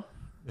FIFA?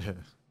 Yeah.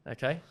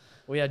 Okay.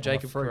 We had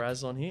Jacob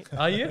Carraz on here.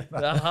 Are you?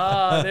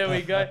 Aha, there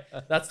we go.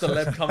 That's the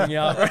Leb coming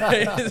out,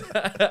 right?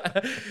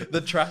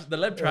 the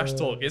Leb trash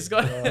talk. It's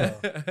got.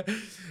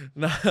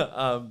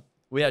 No,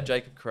 we had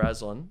Jacob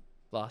Carraz on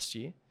last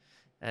year,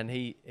 and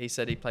he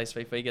said he plays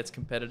FIFA. He gets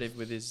competitive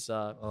with his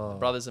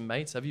brothers and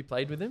mates. Have you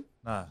played with him?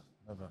 Nah,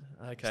 never.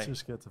 Okay. He's too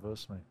scared to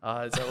verse me.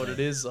 Is that what it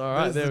is? All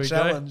right, there we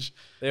challenge.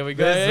 go. There we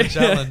go. There's the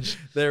challenge.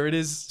 There it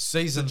is.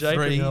 Season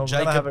Jacob, 3,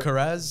 Jacob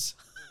Carraz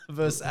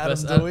versus Adam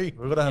Doueihi.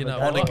 We've got to have You know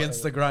on what?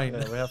 against the grain.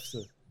 Yeah, we have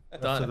to.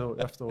 Done. You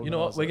have to You know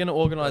what? organise We're it. going to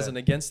organise Yeah. an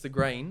against the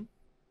grain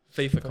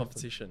FIFA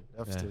competition You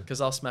have Yeah. to.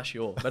 because I'll smash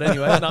you all. But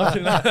anyway, no, I'm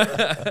kidding.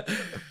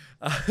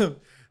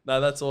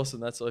 No, that's awesome.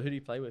 That's all. Who do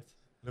you play with?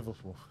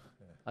 Liverpool.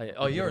 Yeah. Oh, yeah.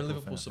 Oh, you're a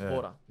Liverpool Liverpool fan,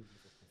 supporter. Yeah. Big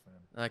Liverpool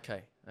fan.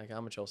 Okay. Okay.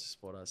 I'm a Chelsea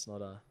supporter. It's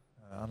not a.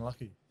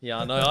 Unlucky. Yeah,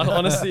 I know.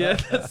 Honestly, yeah.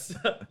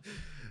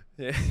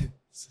 Yeah.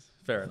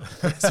 Fair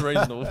enough. It's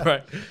reasonable,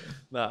 right?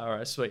 No, all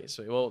right. Sweet.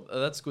 Well,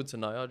 that's good to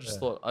know. I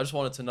just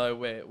wanted to know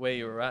where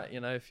you were at. You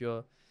know, if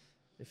you're.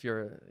 I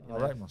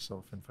rate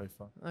myself in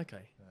FIFA.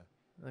 Okay.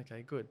 Yeah.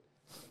 Okay. Good.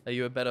 Are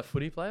you a better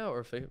footy player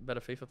or a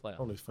better FIFA player?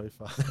 Probably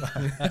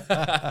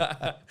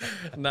FIFA.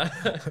 No,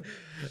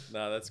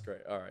 that's great.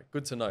 All right,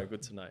 good to know.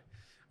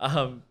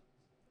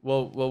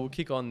 Well, we'll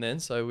kick on then.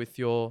 So with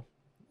your,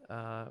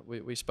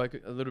 we spoke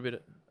a little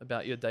bit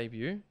about your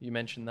debut. You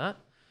mentioned that.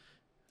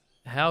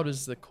 How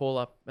does the call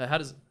up? How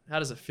does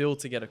it feel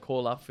to get a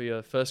call up for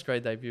your first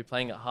grade debut,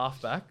 playing at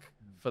halfback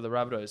for the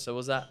Rabbitohs? So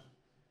was that?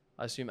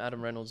 I assume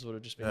Adam Reynolds would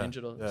have just been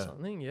injured or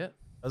something. Yeah.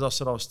 As I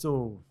said, I was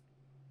still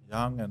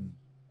young and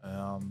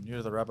new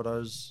to the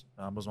Rabbitohs.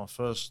 Was my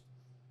first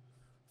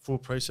full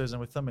preseason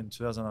with them in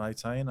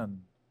 2018,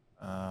 and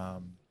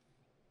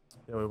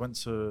we went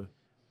to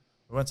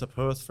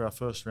Perth for our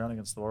first round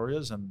against the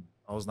Warriors, and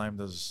I was named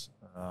as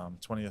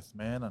 20th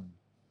man, and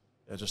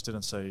just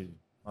didn't see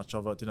much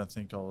of it. Didn't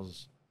think I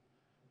was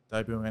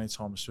debuting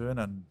anytime soon,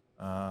 and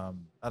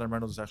Adam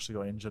Reynolds actually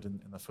got injured in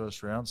the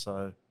first round,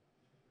 so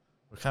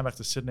we came back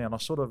to Sydney, and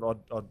I'd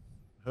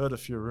heard a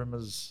few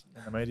rumours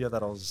in the media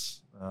that I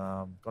was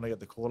going to get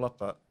the call up,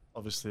 but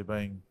obviously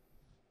I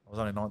was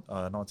only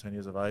 19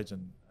 years of age,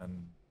 and I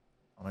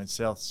mean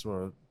Souths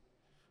were a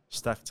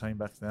stacked team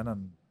back then,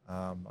 and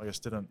I guess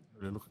didn't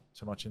really look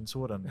too much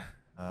into it, and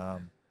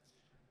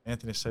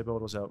Anthony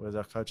Seabold was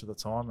our coach at the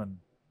time, and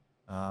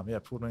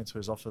pulled me into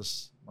his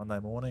office Monday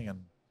morning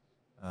and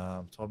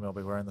told me I'll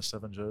be wearing the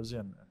 7 jersey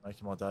and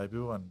making my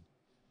debut, and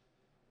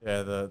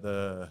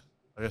I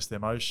guess the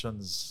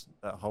emotions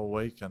that whole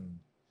week, and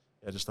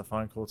just a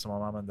phone call to my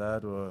mum and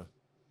dad were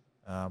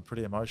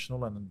pretty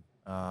emotional, and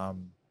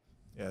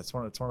it's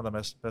one of the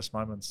best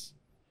moments,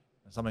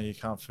 and something you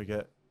can't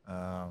forget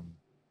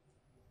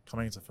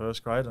coming into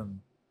first grade, and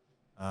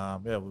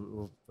we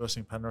were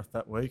versing Penrith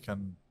that week,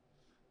 and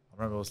I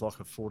remember it was like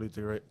a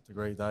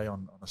 40-degree day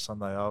on a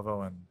Sunday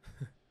arvo, and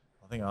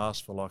I think I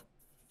asked for like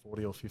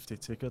 40 or 50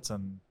 tickets,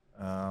 and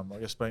I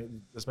guess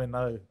there's been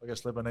no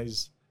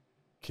Lebanese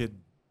kid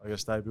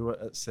debut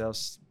at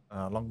South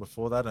long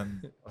before that,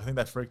 and I think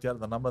they freaked out at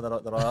the number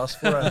that I asked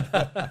for. And,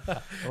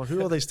 well,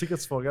 who are these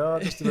tickets for? Go,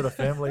 just a bit of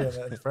family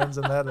and friends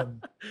and that,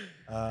 and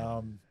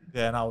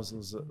it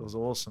was an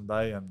awesome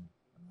day and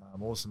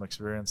awesome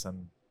experience,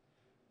 and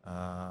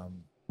I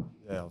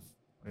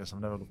guess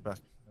I've never looked back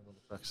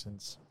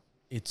since.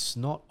 It's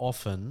not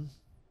often,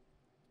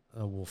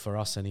 well, for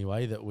us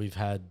anyway, that we've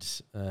had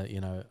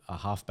a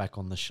halfback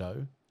on the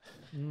show.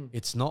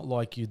 It's not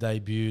like you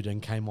debuted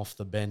and came off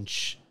the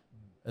bench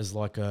as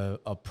like a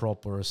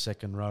prop or a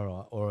second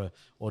rower or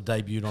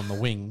debuted on the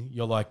wing.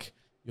 You're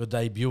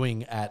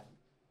debuting at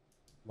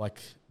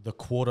like the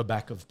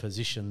quarterback of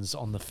positions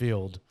on the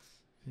field.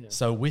 Yeah.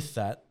 So with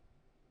that,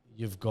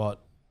 you're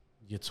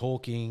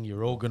talking,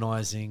 you're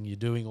organising, you're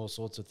doing all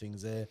sorts of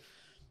things there.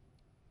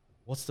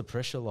 What's the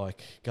pressure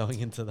like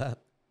going into that?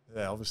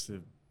 Yeah, obviously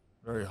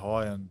very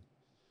high, and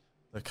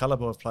the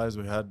calibre of players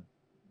we had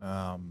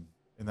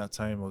in that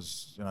team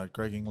was,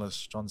 Greg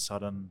Inglis, John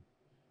Sutton,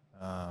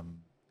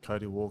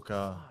 Cody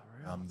Walker,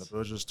 the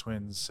Burgess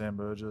twins, Sam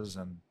Burgess,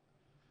 and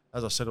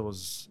as I said, it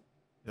was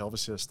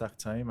obviously a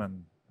stacked team,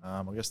 and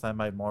I guess they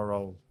made my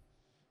role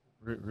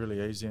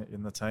really easy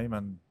in the team.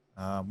 And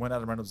when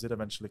Adam Reynolds did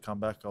eventually come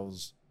back, I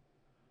was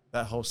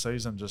that whole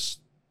season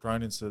just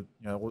thrown into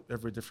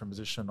every different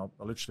position. I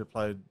literally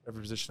played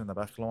every position in the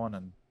back line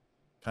and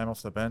came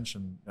off the bench,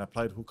 and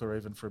played hooker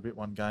even for a bit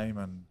one game,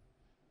 and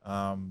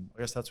I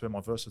guess that's where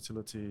my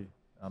versatility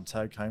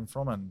tag came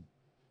from. And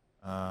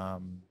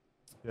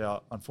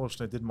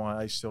unfortunately did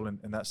my ACL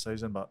in that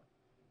season, but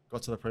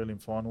got to the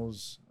prelim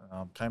finals,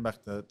 came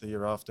back the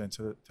year after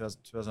into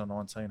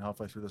 2019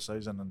 halfway through the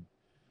season,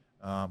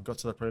 and got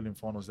to the prelim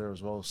finals there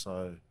as well.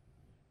 So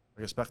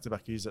I guess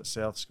back-to-back years at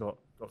Souths got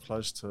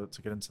close to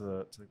get into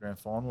the grand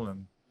final,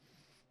 and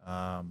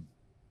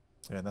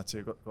and that's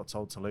it. Got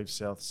told to leave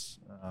Souths.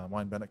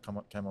 Wayne Bennett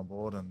came on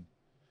board, and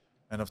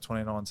end of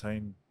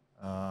 2019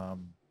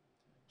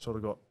 sort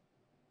of got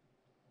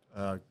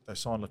they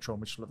signed Latrell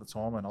Mitchell at the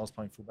time, and I was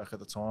playing fullback at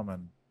the time,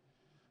 and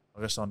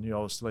I guess I knew I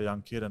was still a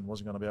young kid and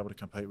wasn't going to be able to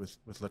compete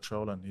with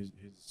Latrell and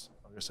his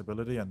I guess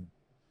ability. And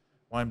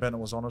Wayne Bennett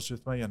was honest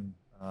with me and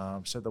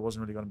said there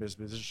wasn't really going to be a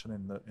position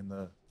in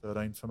the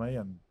 13 for me,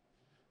 and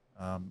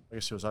I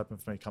guess he was open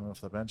for me coming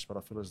off the bench, but I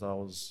feel as though I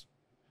was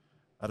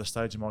at a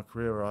stage in my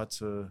career where I had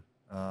to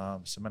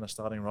cement a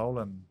starting role.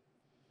 And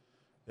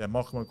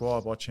Michael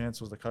Maguire by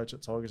chance was the coach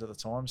at Tigers at the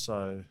time,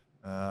 so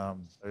I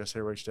guess he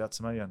reached out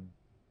to me and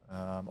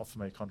offered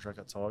me a contract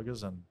at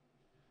Tigers. And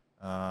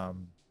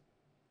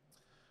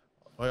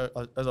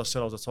as I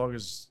said, I was a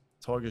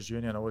Tigers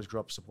junior and I always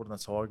grew up supporting the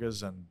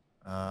Tigers, and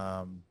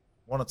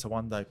wanted to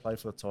one day play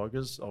for the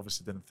Tigers.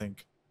 Obviously didn't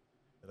think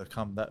it'd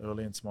come that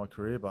early into my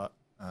career, but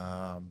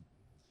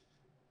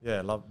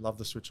yeah, love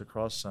the switch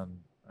across. And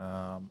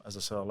as I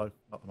said,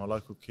 I'm a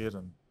local kid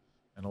and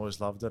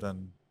always loved it.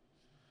 And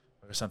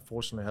I guess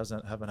unfortunately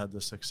haven't had the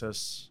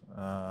success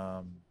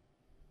I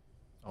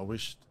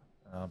wished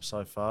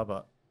so far,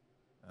 but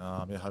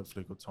yeah,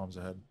 hopefully good times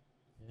ahead.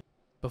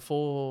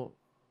 Before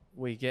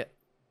we get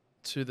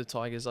to the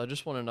Tigers, I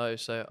just want to know.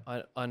 So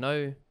I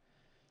know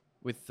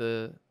with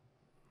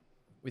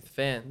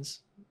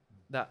fans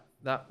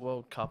that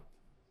World Cup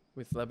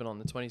with Lebanon,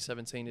 the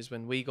 2017, is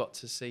when we got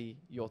to see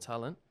your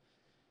talent.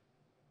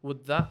 Was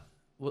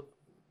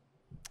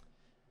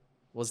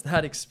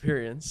that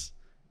experience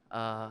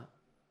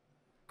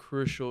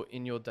crucial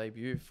in your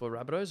debut for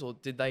Rabbitohs, or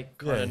did they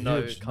kind of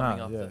know coming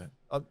up? Yeah,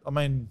 I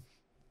mean,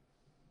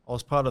 I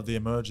was part of the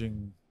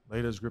emerging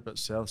leaders group at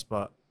Souths,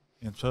 but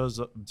in terms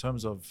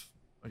of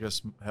I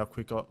guess how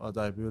quick I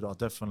debuted, I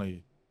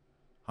definitely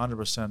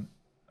 100%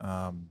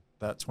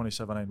 that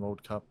 2017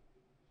 World Cup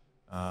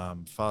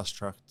fast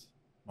tracked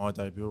my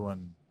debut,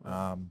 and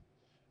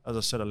as I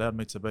said, allowed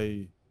me to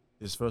be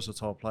this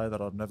versatile player that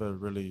I'd never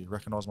really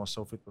recognised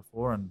myself with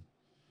before. And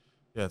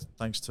yeah,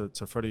 thanks to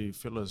Freddie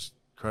Fittler's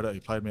credit, he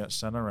played me at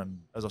centre, and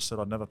as I said,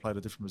 I'd never played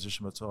a different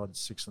position besides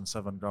 6 and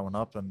 7 growing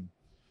up, and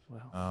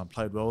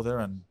played well there.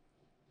 And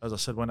as I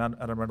said, when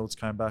Adam Reynolds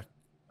came back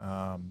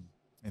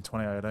in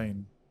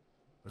 2018,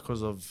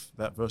 because of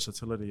that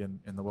versatility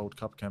in the World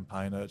Cup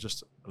campaign, it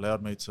just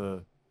allowed me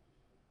to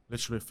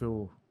literally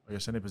fill, I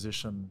guess, any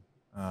position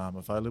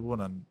available,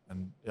 and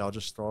yeah, I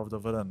just thrived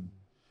of it. And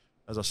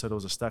as I said, it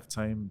was a stacked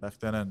team back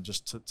then, and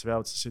just to be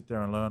able to sit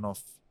there and learn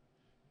off,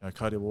 you know,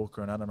 Cody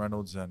Walker and Adam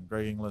Reynolds and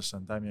Greg Inglis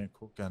and Damien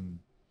Cook, and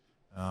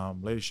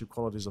leadership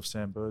qualities of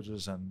Sam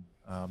Burgess, and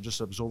just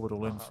absorb it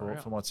all in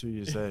for my 2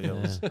 years there.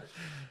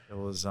 It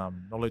was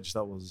knowledge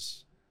that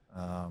was,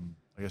 I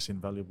guess,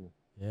 invaluable.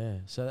 Yeah,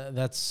 so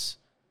that's.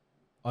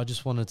 I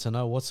just wanted to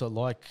know, what's it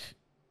like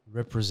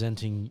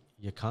representing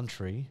your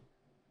country,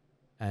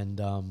 and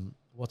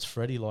what's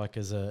Freddie like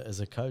as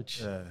a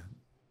coach?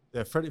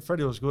 Yeah,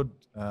 Freddie was good.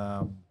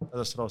 As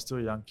I said, I was still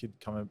a young kid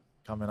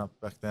coming up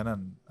back then,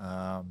 and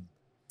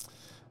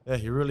yeah,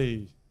 he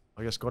really,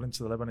 I guess, got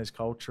into the Lebanese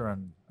culture,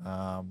 and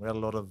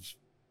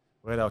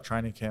we had our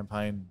training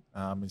campaign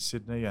in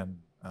Sydney, and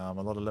a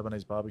lot of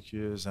Lebanese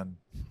barbecues and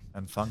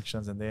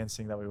functions and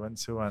dancing that we went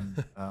to,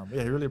 and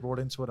yeah, he really brought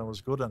into it and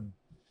was good. And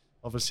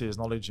obviously his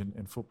knowledge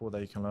in football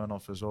that you can learn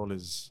off as well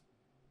is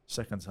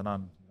second to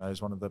none. You know,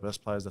 he's one of the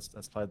best players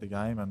that's played the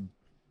game, and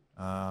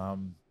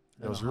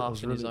it was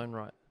half in his own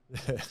right.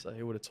 Yeah. So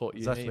he would have taught you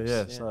exactly. heaps.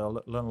 Yeah. So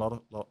I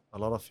learned a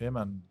lot of him,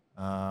 and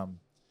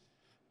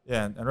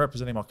yeah, and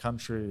representing my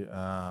country.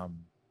 Yeah,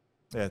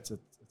 it's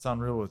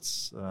unreal.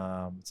 It's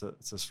a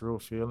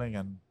surreal feeling,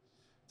 and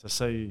to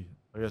see,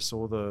 I guess,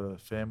 all the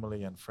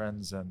family and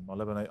friends and my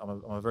Lebanese.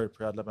 I'm a very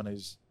proud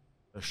Lebanese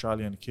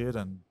Australian kid,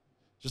 and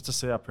just to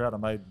see how proud I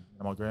made, you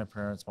know, my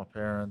grandparents, my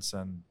parents,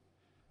 and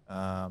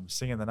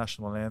singing the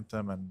national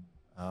anthem,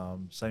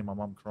 and seeing my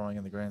mum crying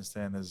in the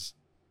grandstand is,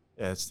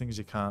 yeah, it's things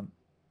you can't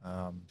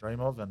dream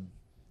of. And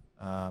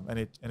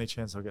any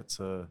chance I get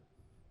to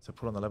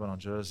put on the Lebanon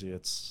jersey,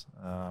 it's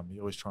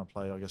you always try and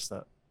play, I guess,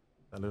 that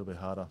a little bit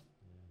harder.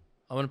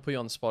 I'm going to put you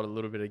on the spot a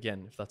little bit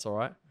again, if that's all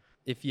right.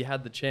 If you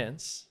had the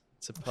chance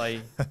to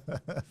play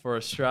for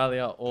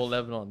Australia or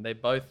Lebanon, they're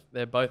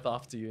both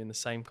after you in the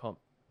same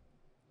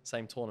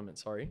tournament.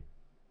 Sorry,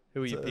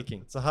 who are you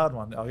picking? It's a hard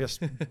one, I guess.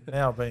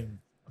 Now being,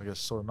 I guess,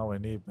 sort of nowhere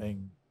near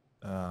being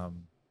a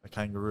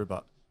Kangaroo,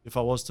 but if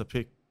I was to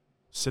pick,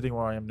 sitting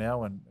where I am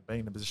now and being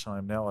in the position I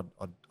am now,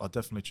 I'd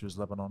definitely choose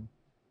Lebanon.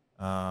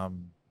 I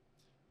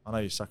know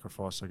you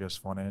sacrifice, I guess,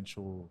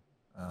 financial.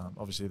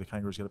 Obviously, the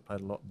Kangaroos get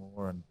paid a lot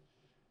more and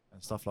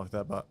stuff like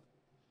that. But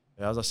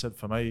yeah, as I said,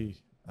 for me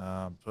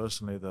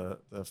personally, the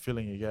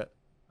feeling you get,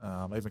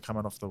 even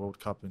coming off the World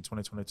Cup in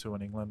 2022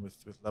 in England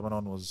with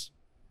Lebanon, was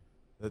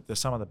they're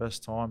some of the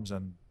best times.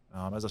 And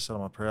as I said,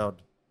 I'm a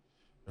proud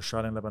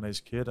Australian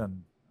Lebanese kid,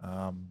 and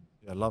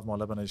yeah, love my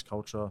Lebanese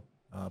culture.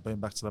 Been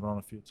back to Lebanon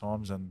a few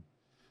times, and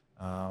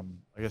I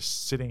guess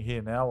sitting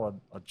here now,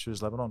 I'd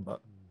choose Lebanon,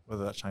 but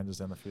whether that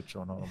changes in the future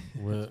or not,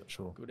 I'm not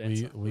sure. Good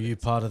answer. Were you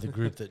part of the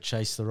group that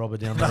chased the robber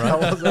down the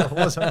road? No, it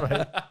wasn't me.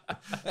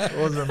 It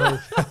wasn't me.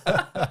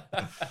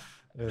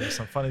 Yeah, there's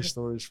some funny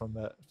stories from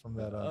that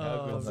tournament.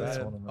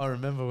 I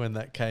remember when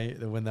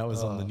that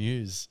was on the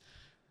news.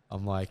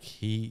 I'm like,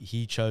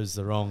 he chose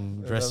the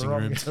wrong dressing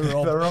room to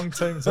rob. The wrong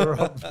team to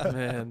rob.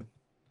 Man.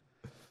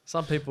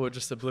 Some people are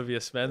just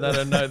oblivious, man. They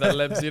don't know that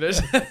Lebs did it.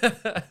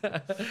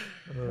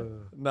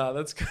 No,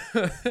 that's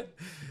good.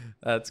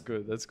 That's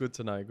good. That's good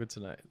to know. Good to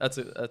know.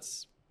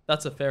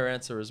 That's a fair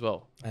answer as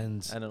well,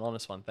 and an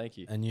honest one. Thank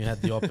you. And you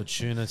had the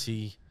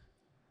opportunity.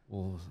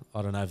 Well,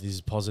 I don't know if this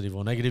is positive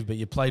or negative, but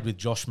you played with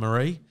Josh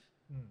Marie.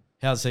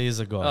 How's he as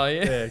a guy? Oh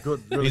yeah, yeah,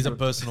 good. Really He's good. a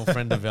personal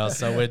friend of ours,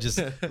 so we're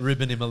just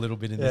ribbing him a little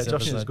bit in this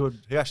Josh episode. is good.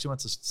 He actually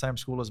went to the same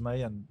school as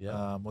me, and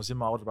was in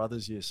my older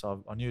brother's year,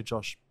 so I knew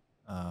Josh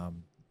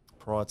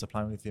prior to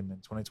playing with him in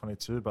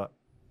 2022. But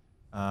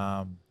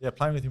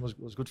playing with him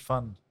was good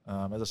fun.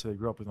 As I said, I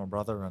grew up with my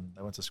brother and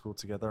they went to school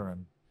together.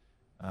 And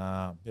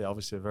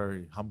obviously a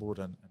very humbled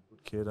and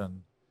good kid.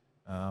 And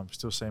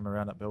still see him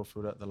around at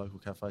Belfield at the local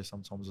cafe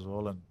sometimes as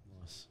well. And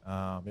Nice.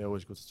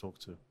 always good to talk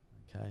to.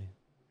 Okay.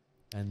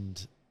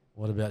 And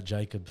what about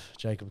Jacob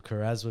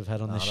Carraz we've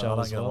had on this I show don't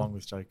as get well? along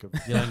with Jacob.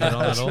 You don't get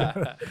on at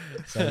all?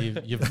 So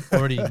you've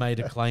already made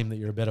a claim that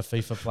you're a better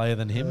FIFA player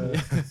than him.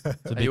 To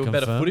Are be you a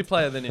better confirmed. footy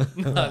player than him?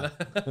 No,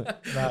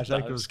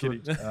 Jacob was just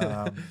good.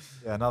 kidding.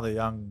 Another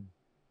young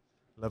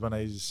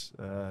Lebanese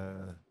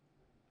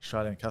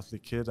Australian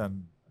Catholic kid,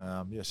 and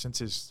since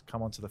he's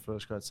come onto the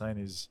first grade scene,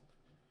 he's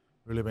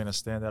really been a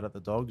standout at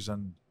the Dogs,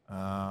 and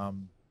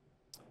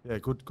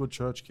good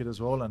church kid as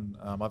well. And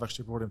I've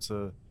actually brought him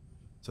to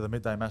the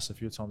midday mass a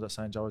few times at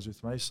St. Joe's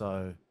with me.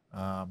 So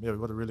we've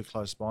got a really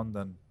close bond,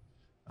 and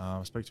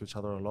speak to each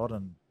other a lot.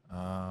 And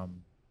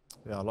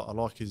I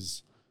like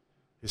his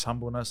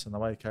humbleness and the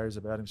way he carries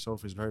about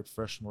himself. He's very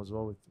professional as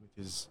well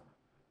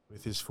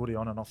with his footy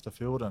on and off the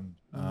field. And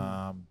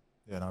a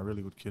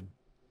really good kid.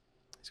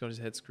 He's got his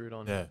head screwed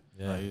on. Yeah.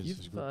 No,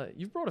 he's good.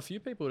 You've brought a few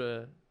people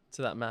to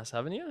that mass,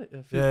 haven't you?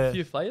 Yeah. A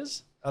few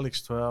players.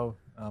 Alex Twell,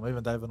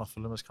 even David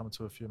Ofaluma's coming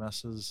to a few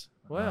masses.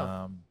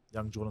 Wow.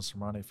 Young Jordan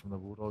Samrani from the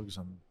Bulldogs,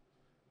 and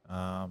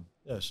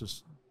it's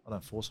just I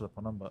don't force it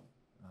upon them, but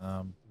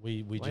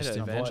we Way just to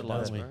invite,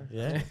 evangelise, don't we? bro.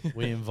 Yeah,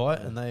 we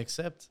invite and they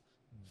accept.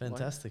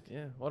 Fantastic.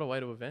 Yeah, what a way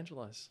to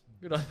evangelize.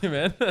 Good on you,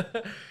 man.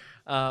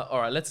 All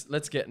right,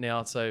 let's get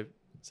now. So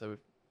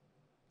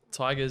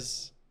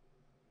Tigers,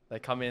 they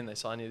come in, they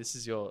sign you. This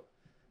is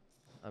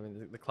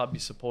the club you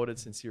supported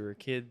since you were a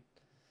kid.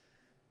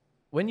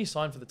 When you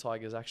signed for the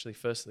Tigers, actually,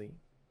 firstly,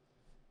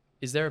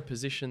 is there a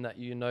position that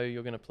you know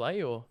you're going to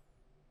play, or?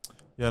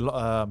 Yeah,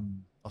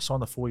 I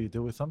signed a 4-year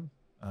deal with them,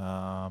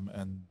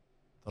 and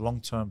the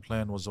long-term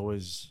plan was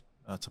always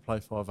to play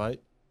 5'8".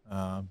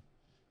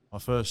 My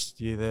first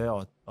year there,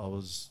 I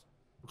was,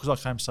 because I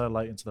came so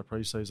late into the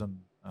preseason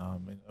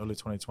in early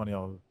 2020,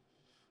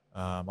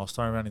 I was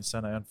throwing around in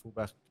centre and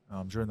fullback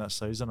during that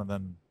season, and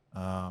then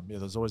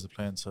there's always the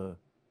plan to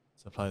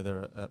play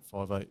there at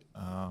 5'8",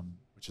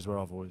 which is where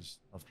I've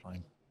loved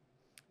playing.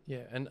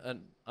 Yeah, and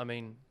I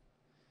mean,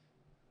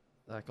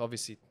 like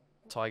obviously,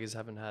 Tigers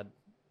haven't had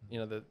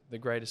the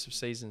greatest of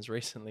seasons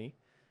recently.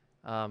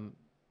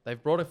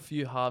 They've brought a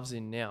few halves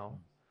in now.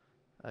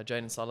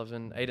 Jaden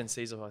Sullivan, Aiden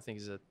Caesar, I think,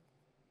 is a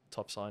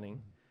top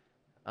signing.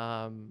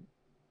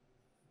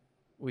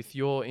 With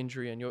your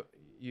injury and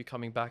you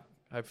coming back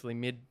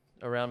hopefully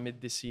around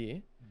mid this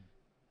year,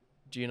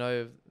 do you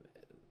know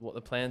what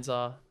the plans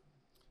are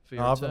for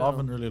your return? I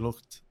haven't really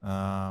looked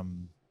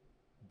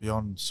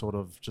beyond sort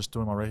of just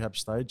doing my rehab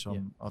stage.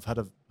 I've had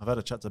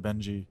a chat to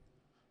Benji,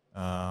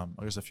 I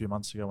guess a few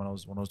months ago when I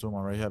was doing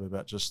my rehab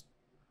about just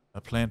a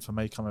plan for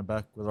me coming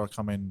back, whether I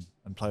come in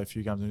and play a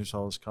few games in the New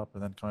South Wales Cup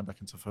and then coming back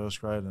into first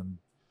grade. And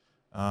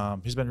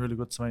he's been really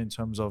good to me in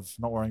terms of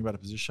not worrying about a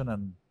position.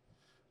 And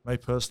me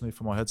personally,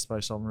 for my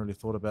headspace, I haven't really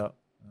thought about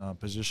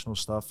positional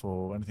stuff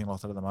or anything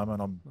like that at the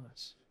moment.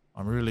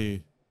 I'm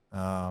really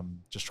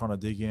just trying to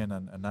dig in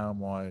and nail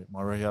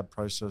my rehab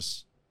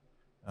process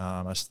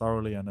as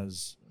thoroughly and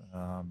as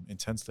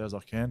intensely as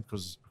I can,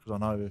 because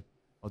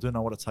I do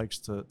know what it takes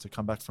to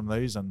come back from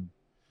these. And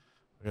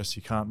I guess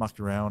you can't muck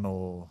around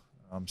or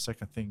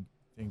second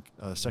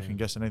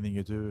guess anything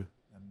you do,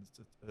 and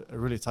it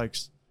really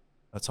takes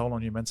a toll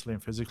on you mentally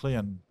and physically.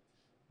 And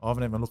I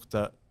haven't even looked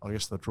at, I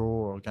guess, the draw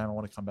or a game I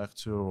want to come back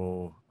to,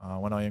 or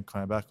when I am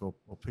coming back, or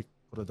put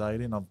a date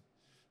in. I'm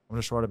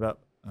just worried about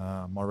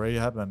my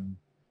rehab, and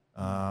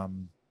I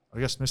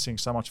guess missing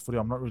so much footy,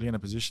 I'm not really in a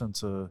position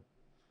to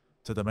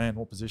demand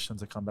what position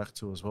to come back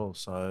to as well.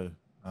 So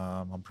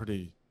I'm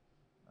pretty,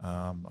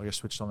 I guess,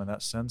 switched on in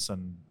that sense.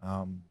 And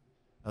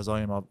as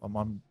I am,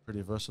 I'm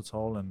pretty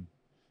versatile, and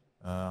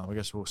I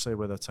guess we'll see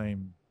how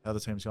the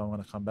team's going when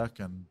I come back,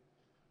 and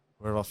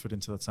where I fit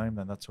into the team,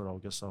 then that's where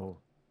I'll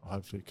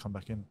hopefully come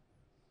back in.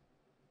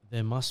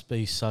 There must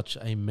be such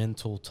a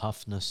mental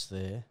toughness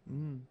there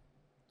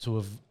to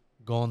have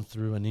gone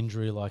through an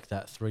injury like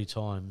that 3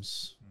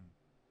 times.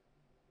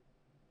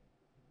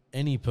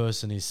 Any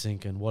person is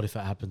thinking, what if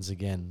it happens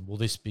again? Will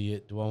this be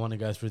it? Do I want to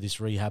go through this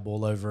rehab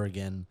all over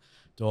again?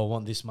 Do I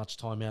want this much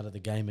time out of the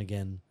game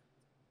again?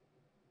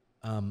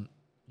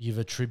 You've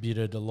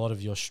attributed a lot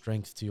of your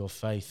strength to your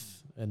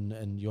faith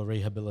and your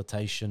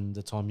rehabilitation,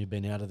 the time you've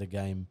been out of the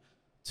game,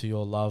 to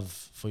your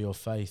love for your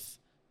faith.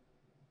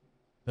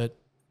 But,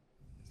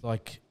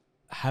 like,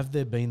 have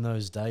there been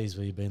those days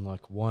where you've been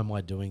like, why am I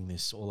doing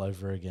this all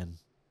over again?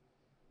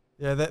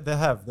 Yeah, they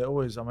have. They're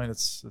always, I mean,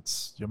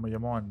 it's your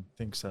mind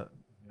thinks at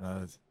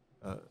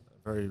a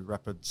very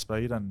rapid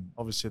speed, and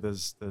obviously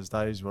there's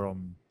days where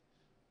I'm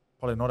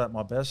probably not at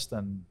my best,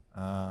 and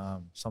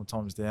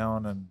sometimes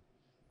down and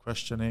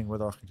questioning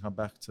whether I can come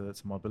back to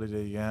my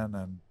ability again,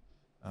 and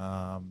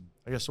I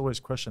guess always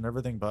question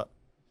everything. But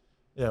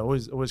yeah,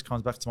 always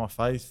comes back to my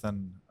faith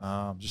and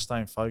just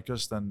staying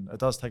focused. And it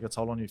does take a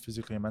toll on you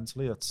physically and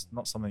mentally. It's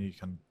not something you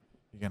can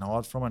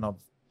hide from. And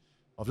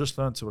I've just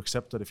learned to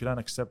accept it. If you don't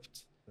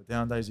accept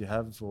down days you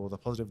have or the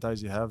positive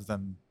days you have,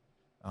 then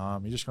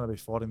you're just going to be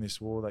fighting this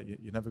war that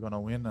you're never going to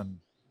win. And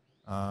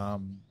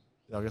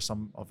I guess I've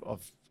got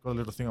a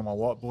little thing on my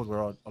whiteboard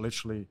where I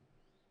literally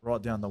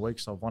write down the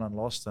weeks I've won and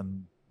lost,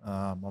 and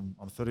I'm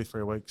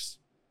 33 weeks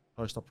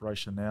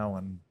post-operation now,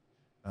 and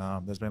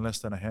there's been less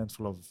than a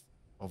handful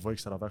of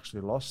weeks that I've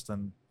actually lost,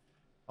 and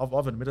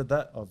I've admitted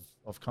that.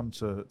 I've come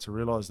to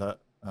realise that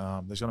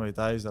there's going to be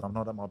days that I'm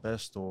not at my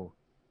best or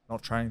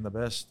not training the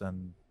best,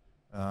 and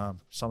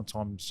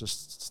sometimes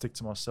just stick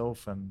to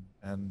myself,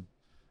 and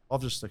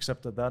I've just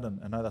accepted that and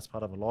know that's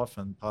part of a life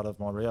and part of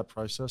my rehab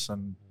process,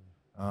 and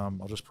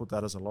I'll just put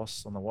that as a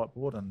loss on the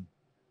whiteboard and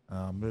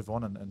move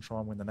on and try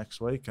and win the next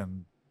week.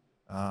 And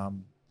I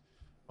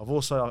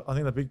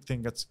think the big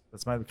thing that's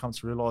made me come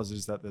to realise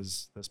is that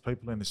there's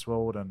people in this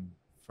world and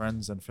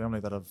friends and family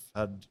that have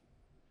had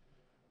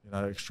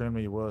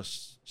extremely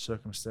worse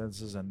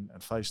circumstances and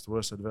faced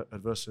worse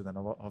adversity than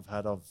I've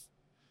had.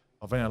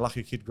 I've been a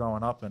lucky kid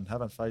growing up and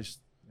haven't faced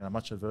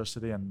much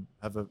adversity, and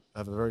have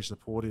a very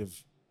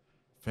supportive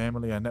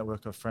family and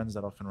network of friends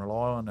that I can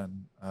rely on.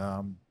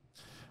 And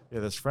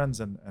there's friends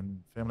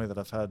and family that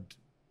have had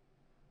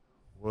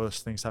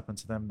worse things happen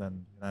to them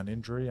than an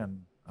injury,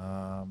 and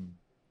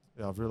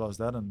I've realised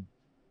that, and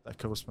that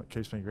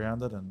keeps me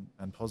grounded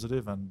and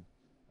positive, and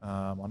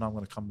I know I'm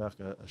going to come back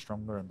a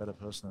stronger and better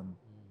person.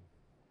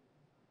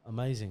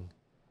 Amazing.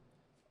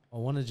 I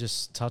want to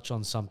just touch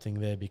on something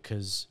there,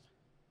 because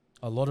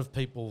a lot of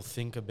people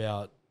think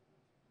about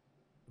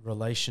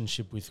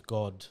relationship with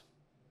God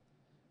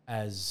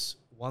as,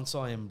 once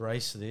I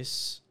embrace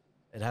this,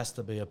 it has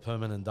to be a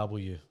permanent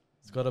W.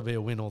 It's got to be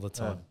a win all the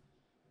time.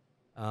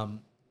 Yeah.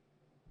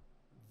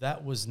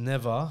 That was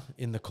never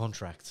in the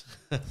contract,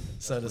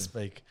 so to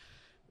speak.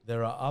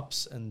 There are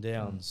ups and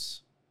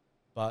downs,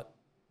 but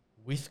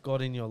with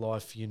God in your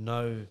life, you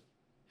know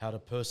how to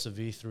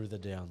persevere through the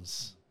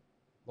downs.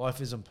 Life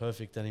isn't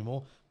perfect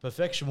anymore.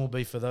 Perfection will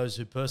be for those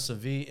who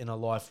persevere in a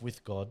life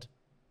with God,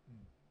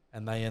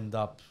 and they end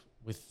up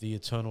with the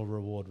eternal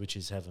reward, which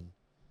is heaven.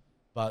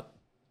 But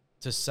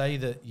to say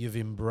that you've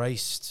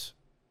embraced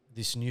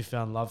this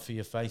newfound love for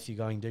your faith, you're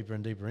going deeper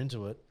and deeper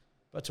into it,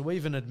 but to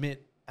even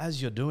admit, as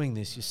you're doing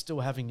this, you're still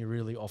having your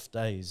really off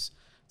days.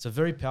 It's a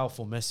very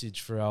powerful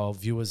message for our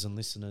viewers and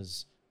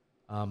listeners,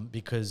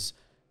 because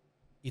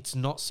it's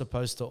not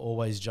supposed to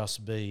always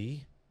just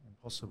be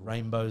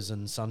rainbows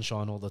and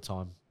sunshine all the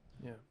time.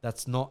 Yeah.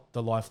 That's not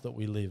the life that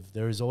we live.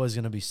 There is always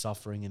going to be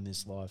suffering in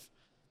this life.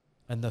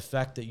 And the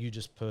fact that you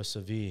just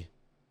persevere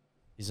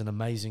is an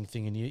amazing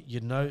thing. And you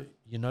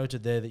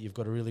noted there that you've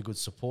got a really good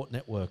support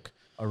network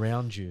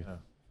around you.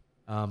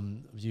 Yeah.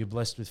 You're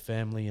blessed with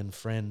family and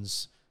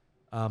friends.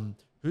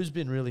 Who's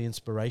been really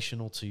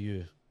inspirational to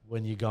you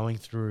when you're going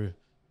through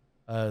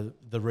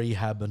the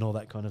rehab and all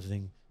that kind of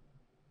thing?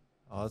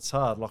 Oh, it's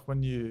hard. Like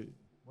when you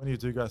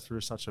do go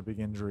through such a big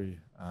injury,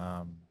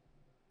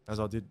 as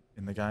I did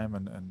in the game,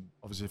 and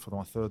obviously for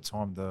my third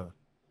time, the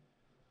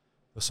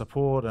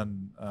support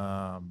and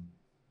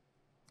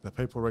the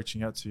people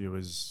reaching out to you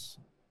is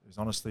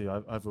honestly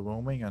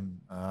overwhelming.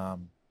 And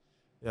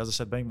as I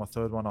said, being my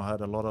third one, I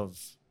had a lot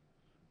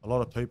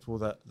of people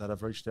that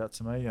have reached out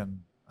to me,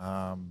 and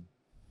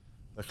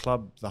the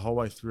club the whole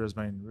way through has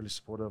been really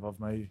supportive of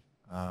me.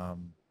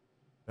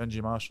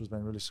 Benji Marshall's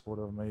been really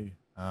supportive of me.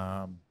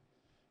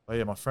 But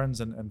yeah, my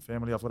friends and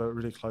family, I've got a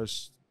really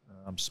close,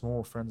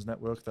 small friends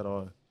network that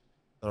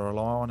I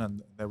rely on,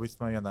 and they're with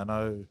me, and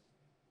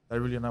they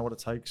really know what it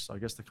takes, I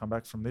guess, to come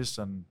back from this.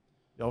 And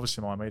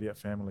obviously my immediate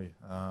family,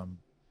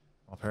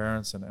 my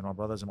parents and my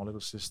brothers and my little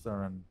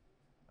sister, and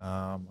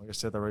like I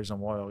said, the reason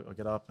why I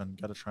get up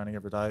and go to training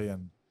every day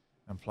and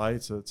play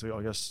to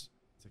I guess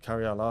to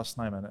carry our last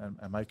name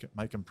and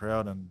make them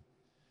proud. And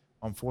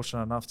I'm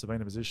fortunate enough to be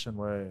in a position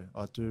where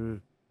I do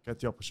get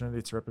the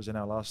opportunity to represent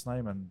our last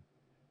name and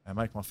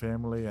make my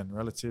family and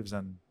relatives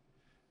and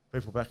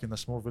people back in the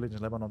small village in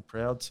Lebanon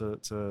proud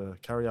to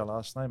carry our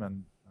last name.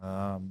 And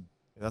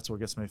that's what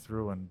gets me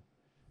through, and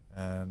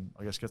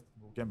I guess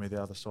will get me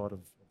the other side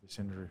of this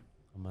injury.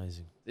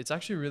 Amazing. It's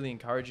actually really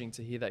encouraging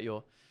to hear that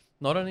you're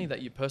not only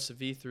that you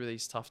persevere through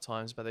these tough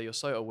times, but that you're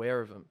so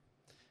aware of them.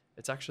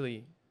 It's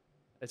actually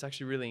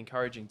really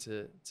encouraging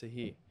to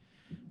hear.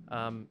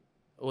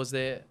 Was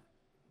there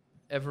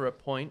ever a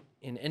point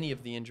in any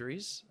of the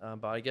injuries,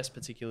 but I guess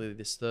particularly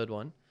this third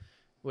one,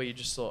 where you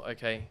just thought,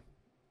 okay,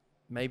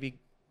 maybe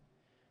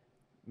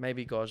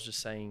God's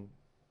just saying,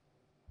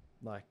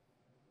 like,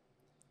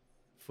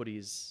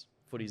 footy's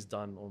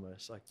done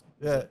almost? Like,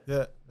 yeah,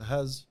 it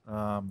has.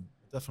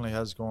 It definitely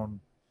has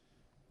gone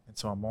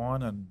into my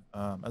mind, and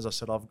as I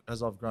said,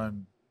 as I've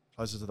grown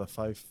closer to the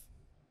faith,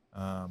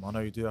 I know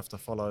you do have to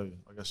follow,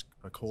 I guess,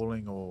 a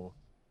calling or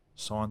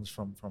signs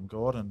from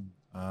God, and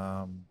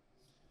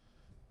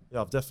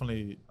I've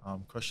definitely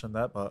questioned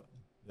that, but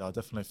I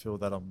definitely feel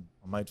that I'm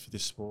made for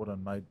this sport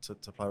and made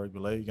to play rugby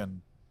league,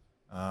 and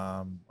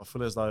I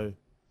feel as though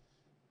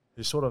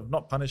he's sort of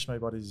not punished me,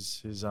 but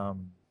he's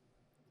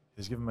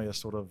given me a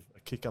sort of a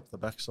kick up the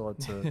backside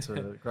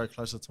to grow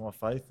closer to my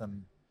faith.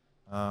 And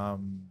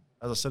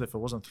as I said, if it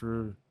wasn't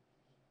through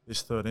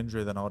this third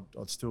injury, then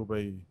I'd still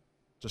be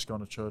just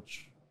going to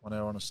church 1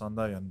 hour on a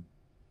Sunday and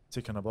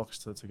ticking a box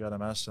to go to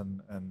mass,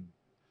 and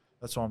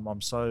that's why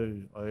I'm so,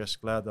 I guess,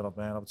 glad that I've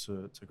been able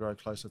to grow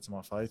closer to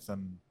my faith.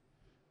 And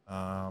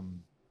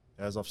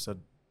as I've said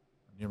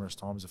numerous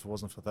times, if it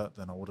wasn't for that,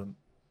 then I wouldn't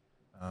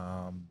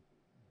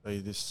be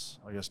this,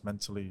 I guess,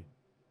 mentally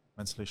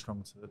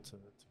strong to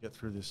get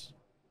through this.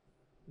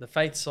 The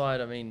faith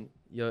side, I mean,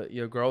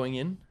 you're growing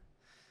in.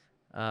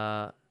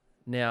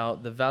 Now,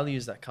 the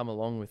values that come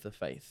along with the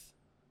faith,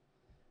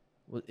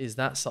 is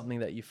that something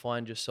that you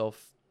find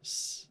yourself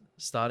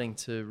starting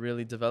to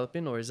really develop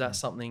in, or is that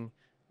something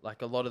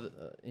like a lot of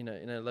the, in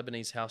a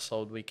Lebanese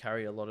household, we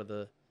carry a lot of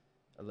a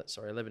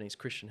Lebanese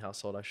Christian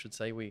household, I should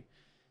say, we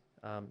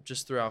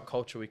just through our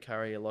culture, we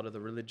carry a lot of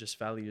the religious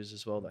values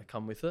as well that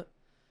come with it.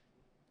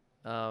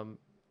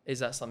 Is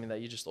that something that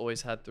you just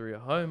always had through your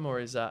home, or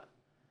is that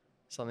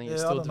something you're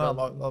still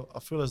developing? Like, I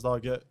feel as though I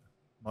get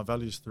my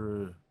values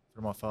through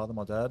my father,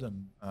 my dad,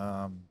 and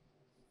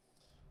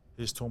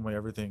he's taught me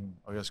everything,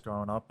 I guess,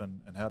 growing up,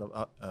 and how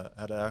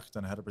to act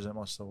and how to present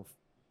myself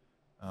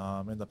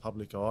in the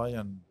public eye.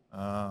 And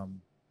I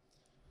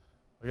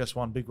guess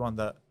one big one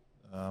that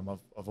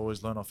I've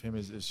always learned off him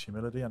is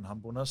humility and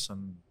humbleness,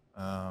 and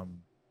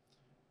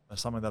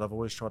that's something that I've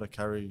always tried to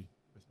carry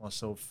with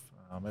myself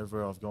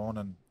everywhere I've gone.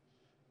 And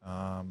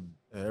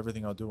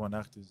everything I do and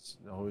act is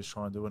I always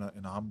try and do it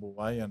in a humble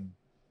way. And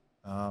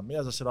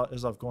as I said,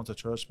 as I've gone to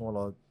church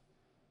more,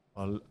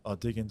 I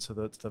dig into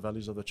the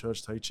values of the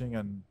church teaching,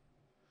 and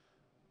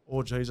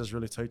all Jesus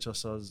really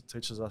teaches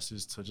us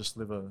is to just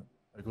live a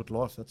good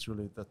life. That's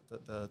really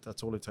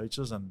that's all he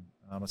teaches, and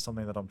it's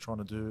something that I'm trying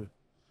to do.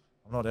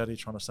 I'm not out here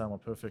trying to say I'm a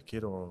perfect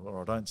kid,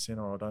 or I don't sin,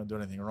 or I don't do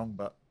anything wrong,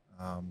 but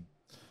I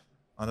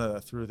know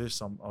that through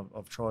this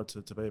I've tried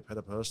to be a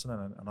better person,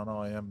 and I know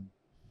I am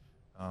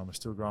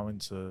still growing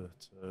to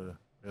I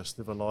guess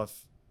live a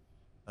life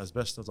as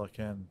best as I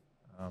can,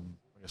 I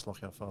guess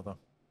like our Father.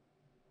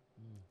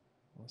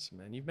 Awesome,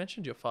 man. You've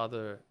mentioned your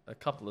father a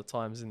couple of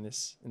times in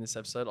this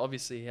episode.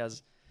 Obviously, he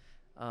has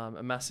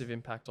a massive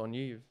impact on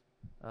you.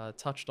 You've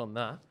touched on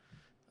that.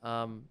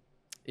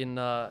 In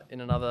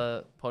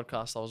another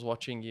podcast I was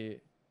watching,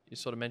 you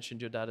sort of mentioned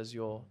your dad as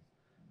your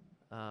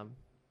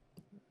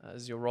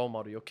role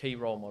model, your key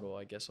role model,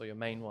 I guess, or your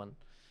main one.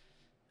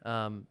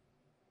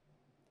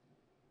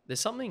 There's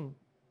something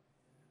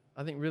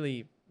I think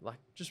really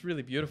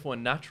really beautiful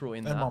and natural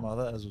in that. And my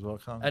mother as well,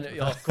 can't. And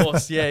of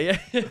course, yeah.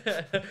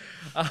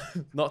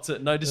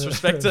 No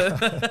disrespect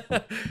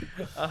to,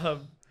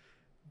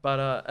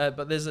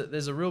 but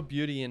there's a real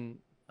beauty in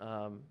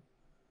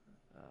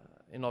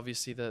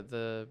obviously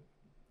the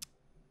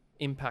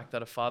impact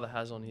that a father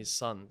has on his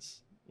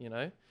sons, you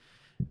know,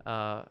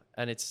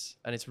 and it's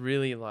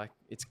really like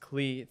it's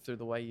clear through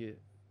the way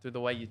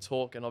you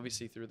talk, and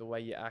obviously through the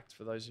way you act,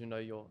 for those who know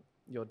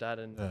your dad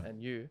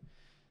and you,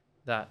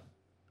 that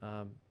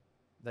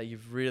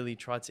you've really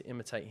tried to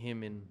imitate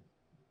him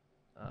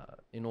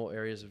in all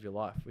areas of your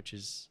life, which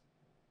is,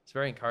 it's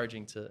very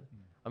encouraging to.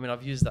 I mean,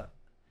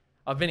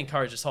 I've been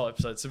encouraged this whole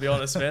episode, to be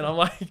honest, man. I'm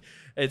like,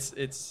 it's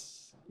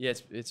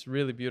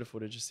really beautiful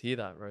to just hear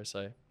that, bro.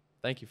 So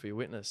thank you for your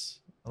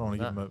witness. I don't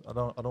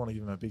want to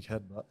give him a big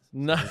head, but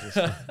no.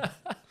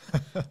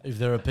 If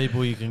there are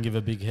people you can give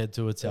a big head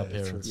to, it's our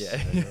parents. Yeah.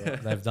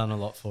 They've done a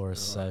lot for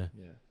us, so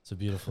it's a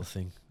beautiful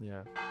thing.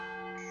 Yeah.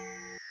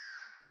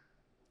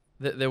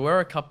 There were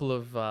a couple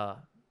of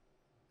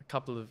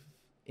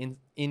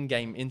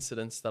in-game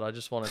incidents that I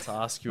just wanted to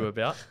ask you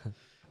about.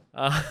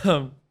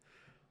 I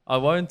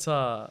won't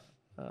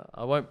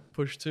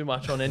push too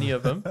much on any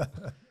of them.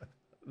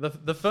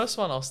 The first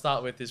one I'll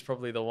start with is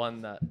probably the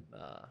one that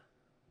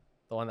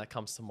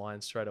comes to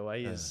mind straight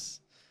away. Is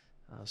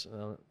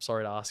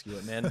sorry to ask you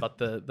it, man, but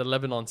the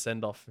Lebanon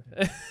send-off.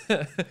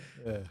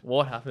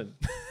 What happened?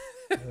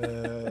 I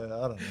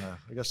don't know.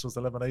 I guess it was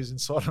the Lebanese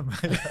inside of me.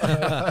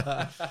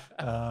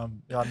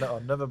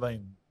 I've never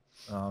been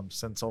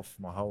sent off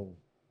my whole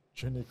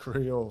junior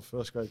career or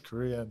first grade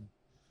career,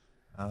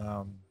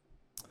 and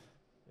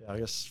I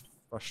guess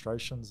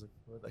frustrations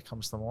that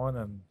comes to mind,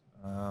 and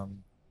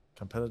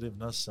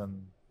competitiveness,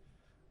 and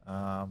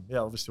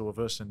obviously we were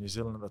versus New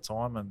Zealand at the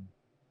time, and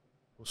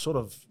we're sort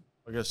of,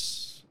 I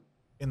guess,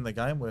 in the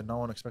game where no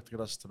one expected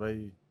us to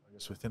be, I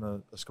guess, within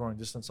a scoring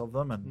distance of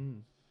them,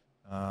 and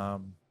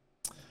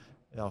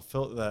I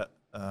felt that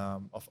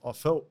I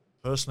felt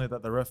personally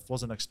that the ref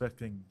wasn't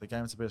expecting the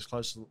game to be as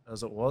close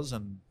as it was,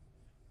 and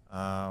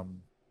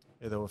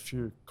there were a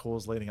few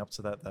calls leading up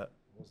to that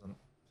wasn't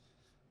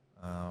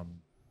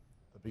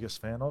the biggest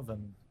fan of,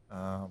 and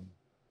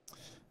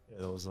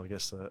there was, I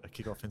guess, a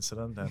kick-off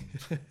incident, and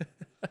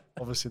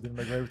obviously didn't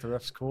agree with the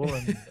ref's call,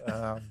 and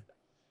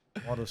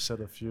might have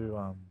said a few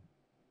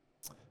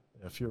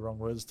wrong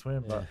words to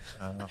him, but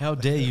how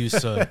dare you,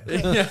 sir?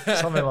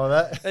 Something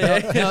like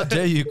that. How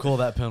dare you call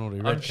that penalty?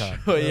 Red card.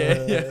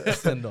 Sure,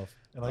 Send off.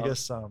 And I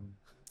guess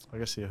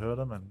he heard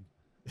him, and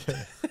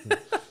it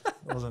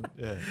wasn't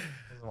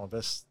my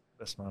best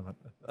moment.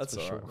 That's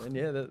for all sure. right,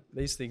 man. Yeah,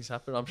 these things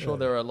happen. I'm sure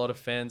there are a lot of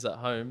fans at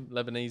home,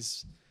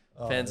 Lebanese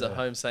Fans at yeah.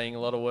 home saying a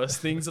lot of worse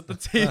things at the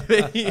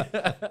TV.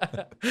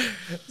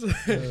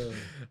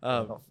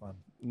 Not fun.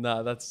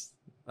 No, that's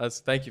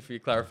thank you for your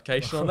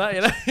clarification on that.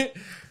 You know,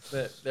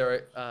 that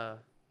there are.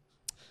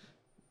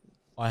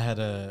 I had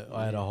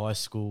a high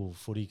school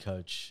footy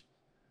coach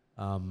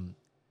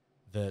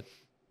that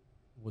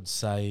would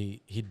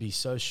say he'd be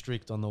so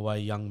strict on the way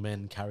young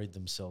men carried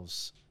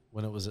themselves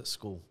when it was at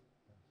school.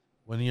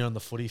 When you're on the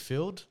footy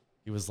field,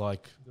 he was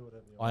like,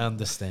 I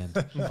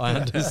understand. I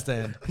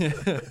understand.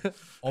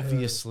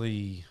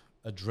 Obviously,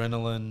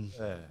 adrenaline,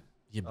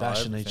 you're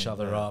bashing each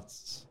other up.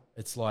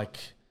 It's like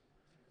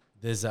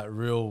there's that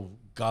real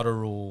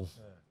guttural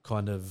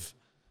kind of,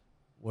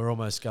 we're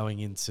almost going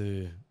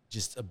into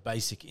just a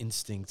basic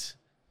instinct.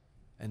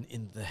 And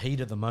in the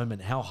heat of the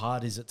moment, how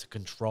hard is it to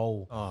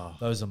control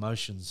those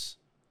emotions?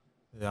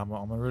 Yeah, I'm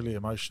a really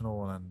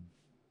emotional and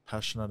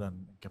passionate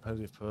and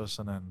competitive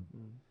person. And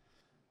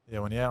yeah,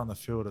 when you're out on the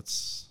field,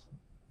 it's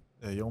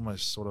you're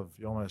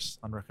almost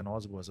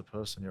unrecognizable as a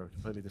person. You're a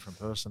completely different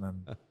person.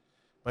 And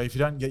but if you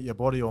don't get your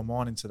body or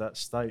mind into that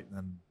state,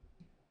 then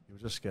you'll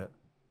just get,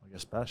 I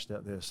guess, bashed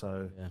out there.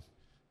 So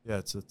yeah,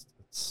 it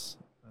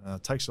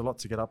takes a lot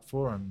to get up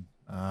for, and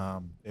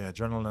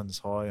adrenaline's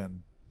high,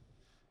 and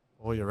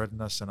all your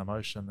readiness and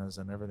emotion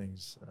and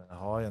everything's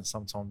high, and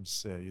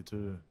sometimes you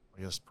do,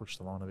 I guess, push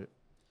the line a bit.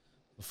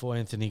 Before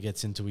Anthony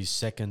gets into his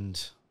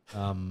second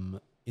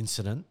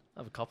incident,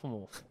 I have a couple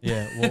more.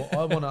 Yeah, well,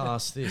 I want to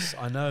ask this.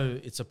 I know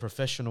it's a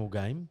professional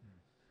game.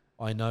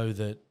 I know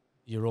that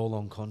you're all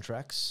on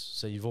contracts,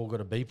 so you've all got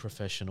to be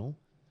professional.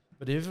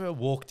 But have you ever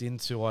walked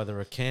into either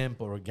a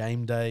camp or a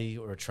game day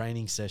or a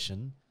training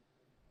session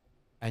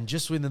and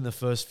just within the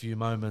first few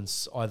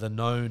moments either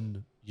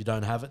known you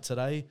don't have it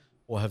today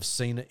or have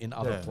seen it in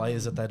other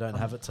players that they don't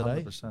have it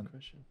today?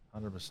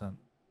 100%.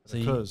 So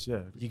because,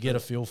 you get a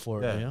feel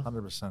for it, yeah, do you?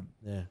 100%.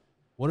 Yeah.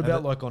 What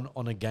about like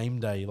on a game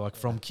day, like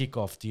from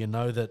kickoff? Do you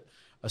know that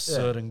a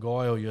certain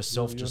guy or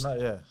yourself just...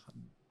 know,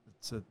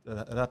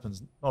 it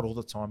happens, not all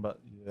the time,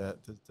 but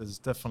there's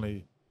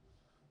definitely,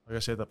 like I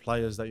said, the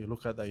players that you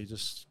look at that you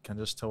can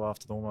just tell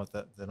after the warm-up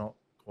that they're not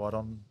quite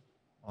on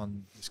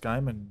this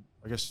game. And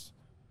I guess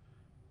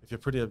if you're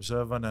pretty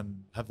observant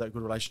and have that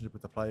good relationship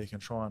with the player, you can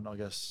try and, I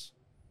guess,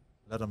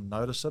 let them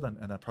notice it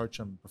and approach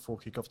them before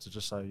kickoff to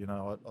just say,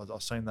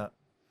 I've seen that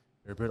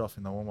you're a bit off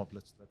in the warm-up.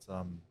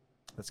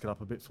 Let's get up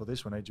a bit for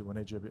this. We need you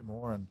a bit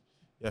more. And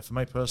yeah, for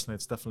me personally,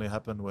 it's definitely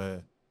happened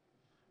where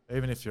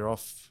even if you're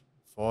off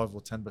 5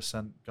 or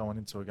 10% going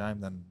into a game,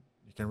 then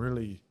you can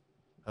really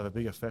have a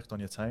big effect on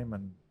your team.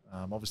 And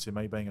obviously,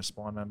 me being a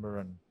spine member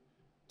and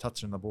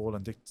touching the ball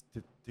and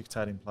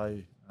dictating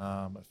play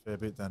a fair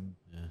bit, then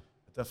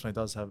it definitely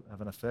does have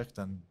an effect.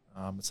 And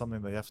it's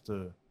something that you have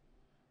to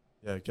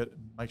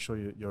make sure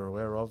you're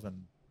aware of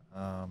and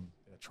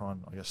try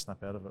and, I guess,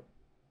 snap out of it.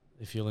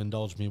 If you'll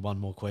indulge me one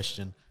more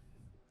question.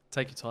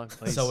 Take your time,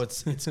 please. So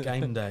it's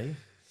game day,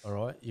 all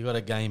right? You got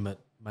a game at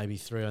maybe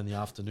 3 in the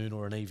afternoon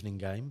or an evening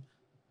game.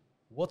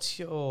 What's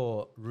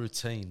your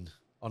routine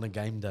on a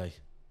game day?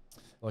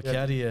 Like,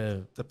 how do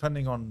you...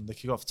 Depending on the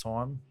kickoff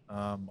time,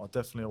 I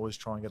definitely always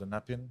try and get a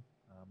nap in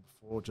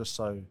before, just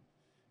so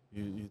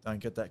you don't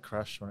get that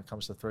crash when it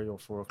comes to 3 or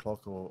 4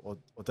 o'clock, or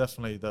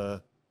definitely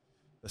the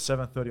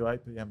 7:30 or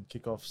 8 p.m.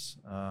 kickoffs.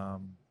 I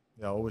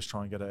always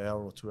try and get an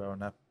hour or 2 hour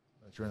nap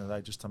during the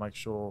day just to make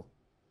sure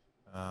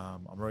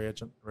I'm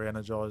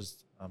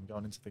re-energized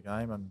going into the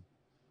game. And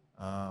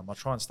I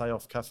try and stay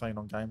off caffeine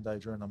on game day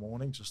during the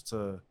morning just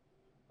to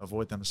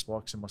avoid them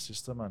spikes in my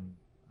system, and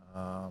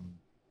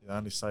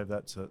only save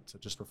that to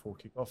just before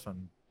kickoff.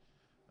 And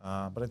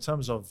but in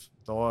terms of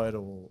diet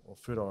or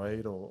food I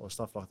eat or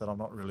stuff like that, I'm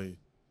not really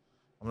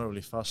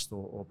fussed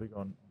or big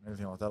on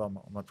anything like that. I'm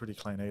a pretty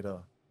clean eater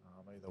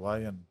either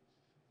way. And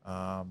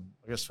I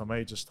guess for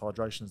me, just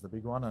hydration is the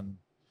big one. And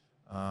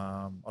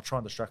I try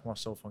and distract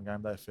myself on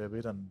game day a fair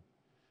bit and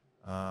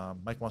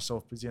make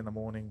myself busy in the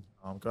morning,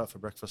 go out for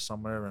breakfast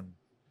somewhere, and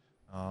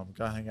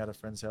go hang out at a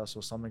friend's house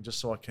or something, just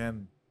so I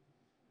can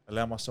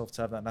allow myself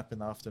to have that nap in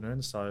the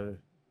afternoon. So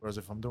whereas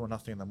if I'm doing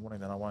nothing in the morning,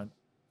 then I won't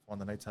find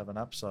the need to have a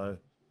nap. So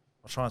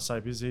I try and stay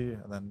busy,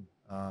 and then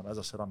as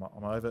I said, I'm an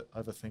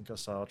overthinker,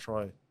 so I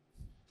try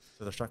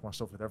to distract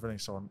myself with everything,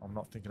 so I'm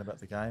not thinking about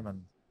the game.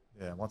 And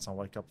once I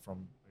wake up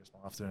from, I guess,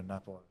 my afternoon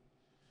nap,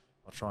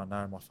 I try and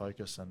narrow my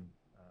focus and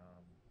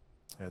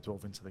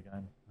delve into the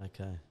game.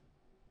 Okay.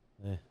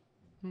 Yeah.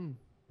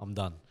 I'm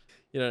done.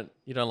 You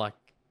don't like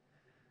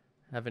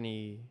have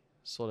any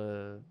sort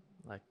of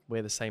like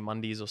wear the same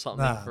undies or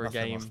something for a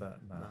game? Like that,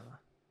 nah.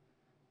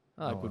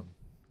 Oh,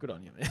 good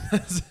on you,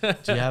 man.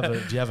 Do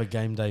you have a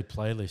game day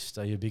playlist?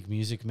 Are you a big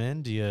music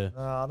man? Do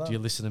you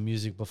listen to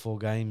music before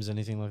games,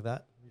 anything like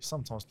that? You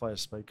sometimes play a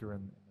speaker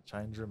in the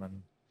change room,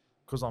 and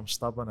because I'm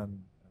stubborn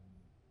and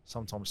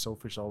sometimes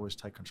selfish, I always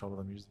take control of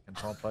the music and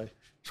try and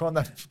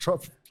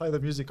play the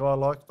music I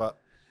like. But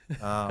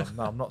no,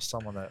 I'm not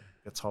someone that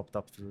gets hyped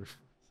up through.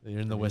 So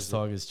you're in the West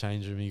Tigers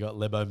change room. You got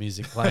Lebo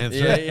music playing through.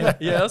 Yeah.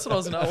 That's what I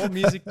was going to. What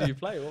music do you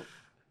play?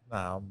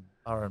 Nah,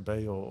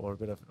 R&B or a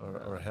bit of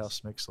or a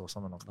house mix or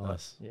something like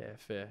Nice. Yeah,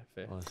 fair.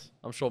 Nice.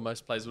 I'm sure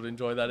most players would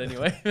enjoy that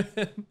anyway.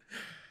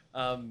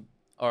 All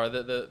right,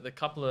 the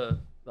couple of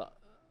the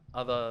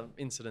other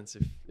incidents,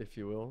 if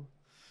you will.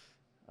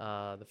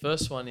 The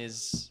first one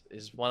is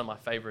one of my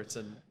favorites,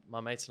 and my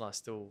mates and I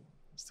still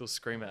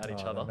scream it at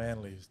each other. The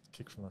Manly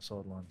kick from the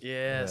sideline.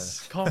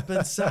 Yes,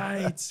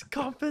 compensate.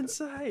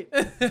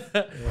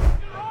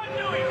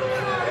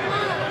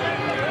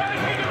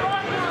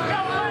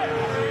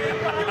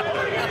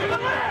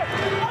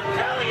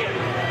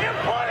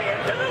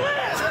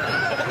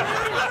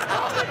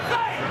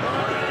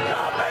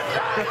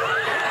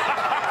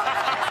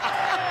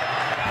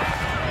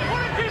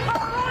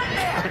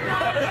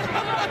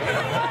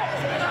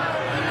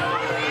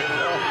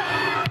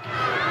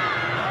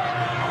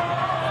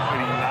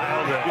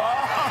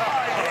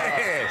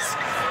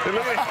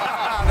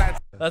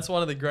 That's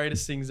one of the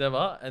greatest things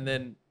ever. And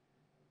then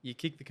you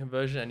kick the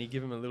conversion and you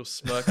give him a little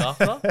smirk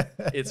after.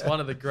 It's one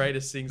of the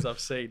greatest things I've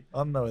seen. I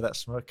don't know where that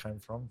smirk came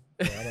from.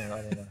 Yeah,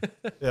 I don't know.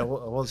 Yeah,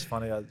 well, it was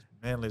funny.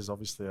 Manly is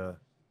obviously a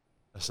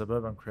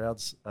suburban ground,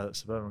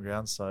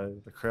 so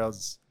the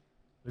crowd's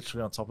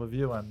literally on top of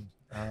you. And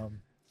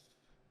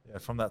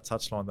from that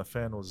touchline, the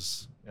fan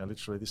was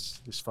literally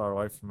this far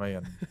away from me,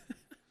 and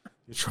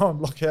you try and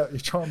block out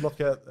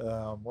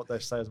what they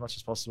say as much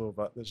as possible.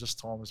 But there's just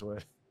times where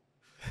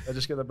they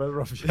just get the better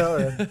of you,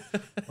 and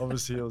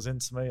obviously it was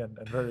into me and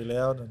very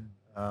loud, and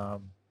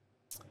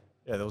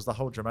there was the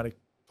whole dramatic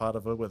part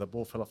of it where the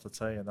ball fell off the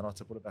tee and then I had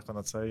to put it back on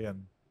the tee,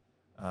 and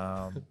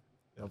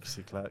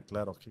obviously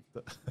glad I kicked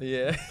it.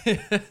 Yeah,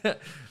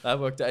 that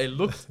worked out. It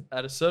looked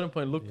at a certain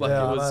point like it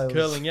was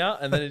curling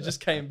out, and then it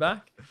just came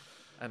back,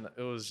 and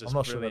it was just. I'm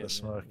not brilliant.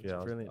 Sure about the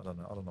smirk. Brilliant. I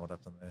don't know what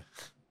happened there.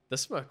 The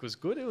smirk was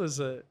good. It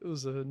was a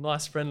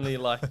nice, friendly,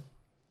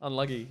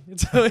 unlucky.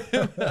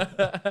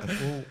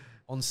 Well,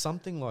 on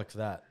something like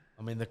that,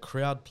 I mean, the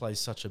crowd plays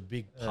such a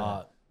big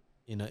part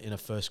in a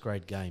first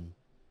grade game.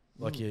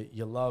 Like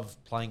you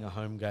love playing a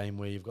home game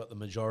where you've got the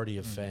majority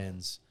of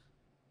fans,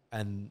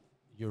 and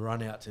you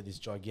run out to this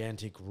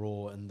gigantic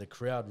roar, and the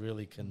crowd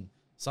really can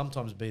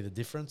sometimes be the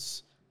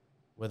difference.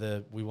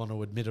 Whether we want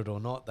to admit it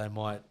or not, they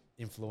might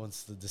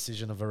influence the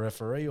decision of a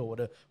referee or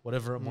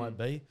whatever it might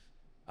be.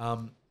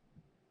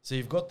 So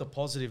you've got the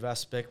positive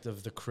aspect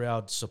of the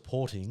crowd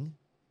supporting,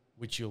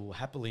 which you'll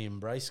happily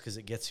embrace because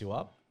it gets you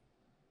up.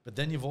 But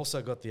then you've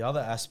also got the other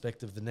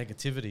aspect of the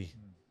negativity.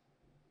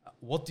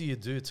 What do you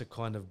do to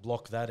kind of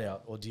block that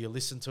out? Or do you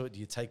listen to it?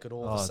 Do you take it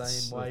all the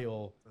same way?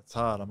 Or it's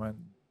hard. I mean,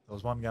 there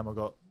was one game I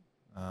got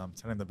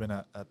 10 in the bin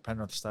at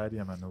Penrith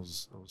Stadium, and it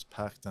was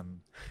packed,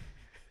 and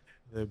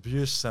the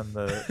abuse and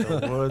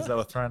the words that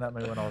were thrown at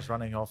me when I was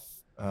running off,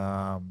 it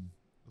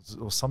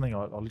was something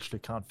I literally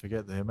can't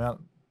forget. The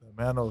amount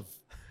of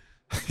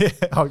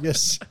I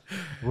guess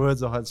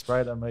words I had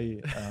sprayed at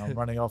me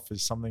running off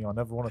is something I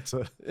never wanted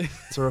to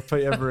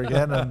repeat ever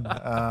again. And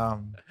I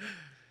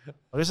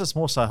guess it's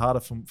more so harder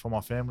for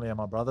my family and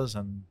my brothers.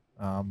 And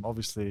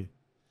obviously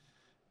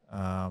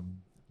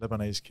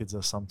Lebanese kids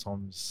are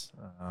sometimes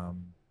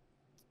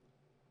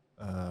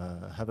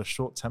have a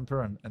short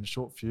temper and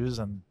short fuse,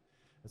 and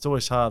it's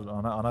always hard.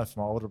 I know for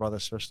my older brother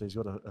especially, he's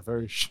got a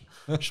very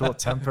short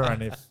temper,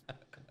 and if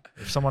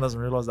someone doesn't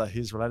realise that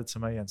he's related to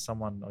me and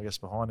someone, I guess,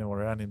 behind him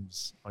or around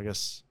him's, I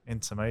guess,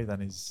 into me,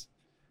 then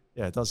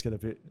it does get a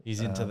bit...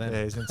 He's into them.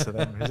 Yeah, he's into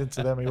them. He's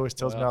into them. He always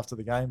tells me after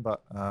the game,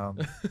 but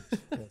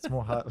it's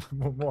more hard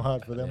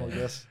for them, I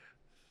guess.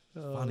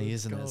 Funny,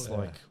 isn't it? It's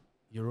like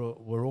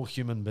we're all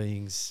human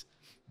beings,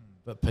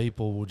 but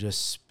people will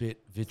just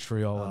spit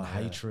vitriol and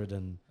hatred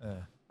and...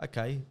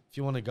 Okay, if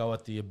you want to go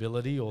at the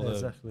ability or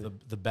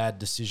the bad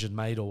decision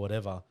made or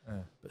whatever,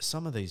 but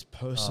some of these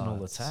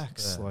personal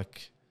attacks,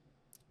 like...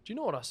 Do you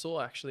know what I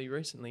saw actually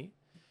recently?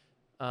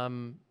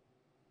 New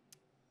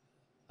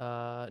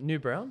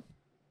Brown,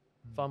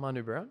 Farmer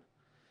New Brown,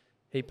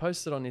 he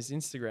posted on his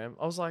Instagram.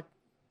 I was like,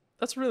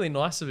 that's really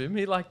nice of him.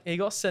 He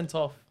got sent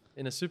off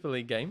in a Super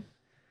League game,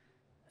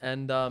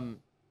 and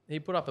he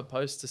put up a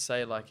post to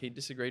say he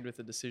disagreed with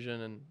the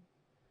decision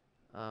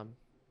and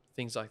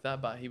things like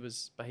that. But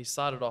he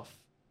started off.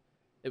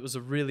 It was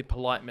a really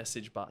polite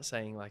message, but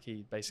saying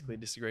he basically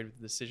disagreed with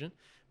the decision.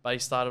 But he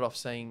started off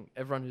saying,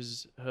 everyone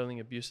who's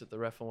hurling abuse at the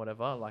ref or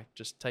whatever,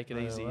 just take it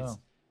easy. Wow.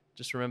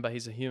 Just remember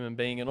he's a human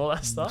being and all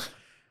that stuff.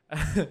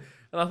 And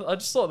I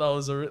just thought that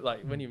was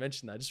when you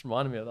mentioned that, it just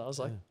reminded me of that. I was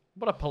like,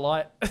 what a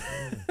polite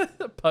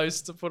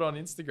post to put on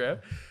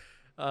Instagram.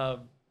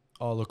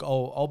 Look,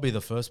 I'll be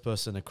the first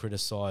person to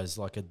criticize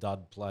a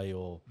dud play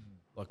or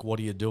what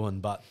are you doing?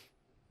 But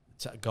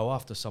to go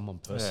after someone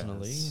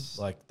personally,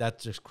 that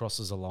just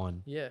crosses a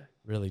line. Yeah.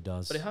 Really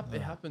does. But it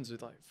happens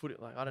with footy.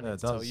 I don't need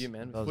to tell you,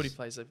 man. With footy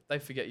players, they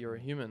forget you're a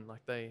human.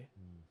 They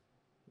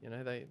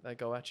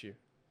go at you.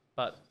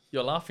 But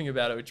you're laughing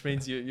about it, which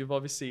means you've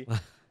obviously...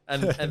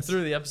 And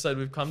through the episode,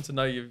 we've come to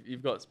know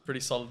you've got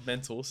pretty solid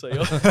mental, so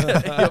you're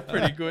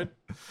pretty good.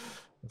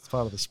 It's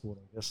part of the sport,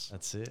 I guess.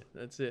 That's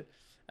it.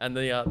 And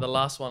the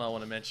last one I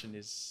want to mention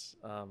is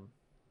a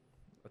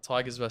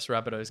Tigers versus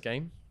Rabbitohs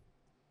game.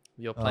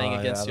 You're playing Oh, yeah,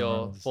 against Adam your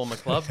Reynolds. former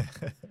club,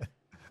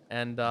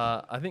 and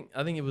I think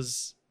it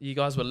was you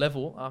guys were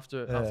level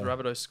after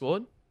Rabbitohs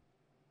scored,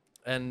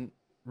 and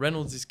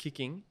Reynolds is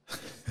kicking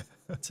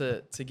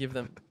to give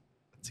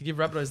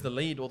Rabbitohs the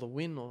lead or the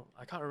win, or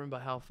I can't remember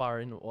how far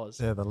in it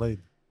was. Yeah, the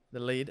lead. The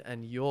lead,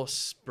 and you're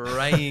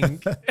spraying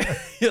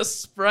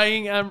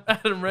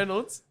Adam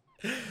Reynolds,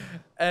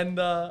 and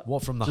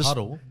What, from the Just-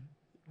 huddle?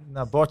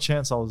 No, by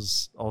chance I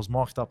was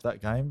mic'd up that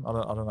game. I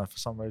don't know, for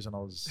some reason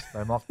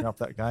they mic'd me up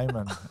that game,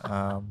 and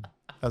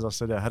as I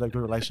said, I had a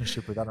good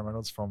relationship with Adam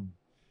Reynolds from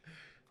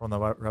the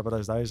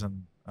Rabbitohs days,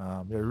 and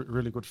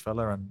really good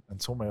fella, and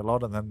taught me a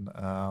lot. And then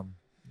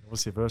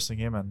obviously versing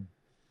him and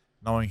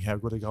knowing how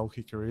good a goal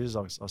kicker he is,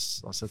 I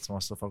said to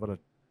myself, I've got to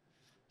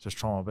just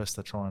try my best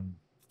to try and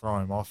throw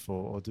him off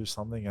or do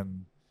something.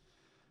 And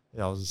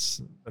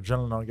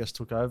adrenaline, I guess,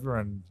 took over,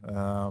 and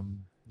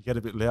you get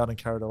a bit loud and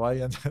carried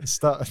away and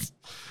start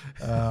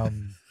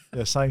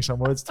saying some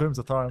words to him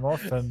to throw him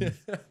off. And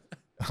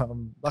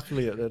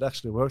luckily it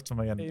actually worked for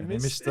me, and he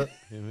missed it.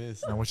 He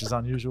missed. Which is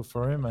unusual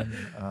for him. And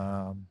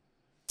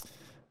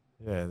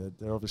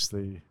they're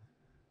obviously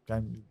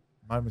game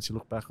moments you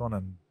look back on,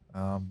 and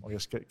I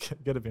guess get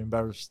a bit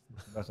embarrassed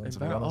back on, to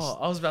be honest. Oh,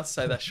 I was about to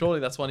say that. Surely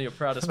that's one of your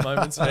proudest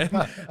moments, man.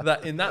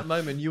 That in that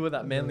moment you were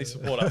that Manly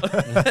supporter,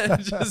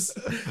 just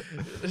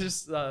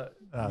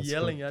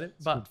yelling good. at him.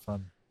 It's But good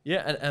fun.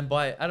 yeah, and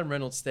by Adam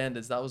Reynolds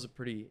standards, that was a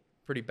pretty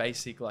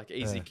basic, like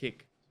easy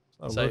kick.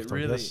 So it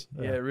really,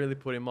 really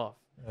put him off.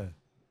 Yeah.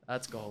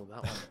 That's gold.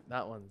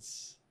 That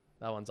one's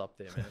up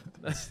there, man.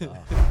 That's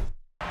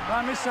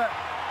Don't miss it.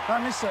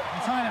 Don't miss it.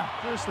 I'm telling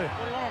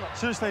you.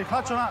 Seriously,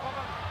 clutch on up.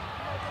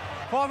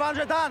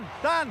 500, done.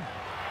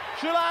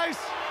 Shoelace.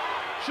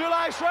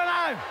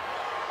 Reno.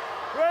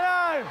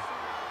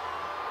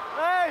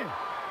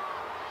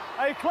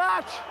 Hey,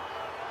 clutch.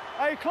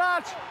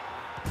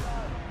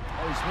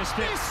 He's missed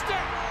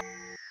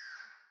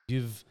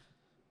it.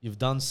 You've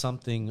done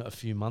something a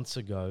few months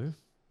ago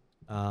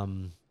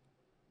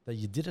that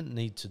you didn't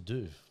need to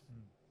do.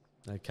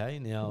 Okay,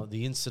 now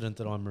the incident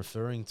that I'm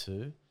referring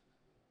to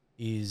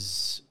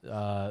is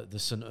the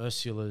St.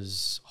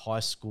 Ursula's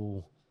high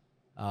school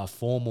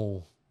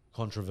formal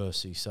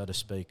controversy, so to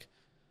speak.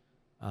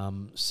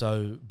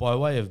 So by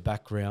way of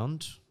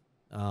background,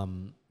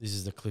 this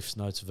is the Cliff's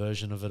Notes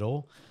version of it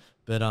all,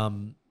 but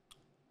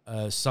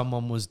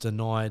someone was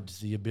denied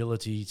the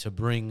ability to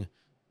bring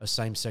a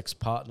same-sex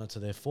partner to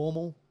their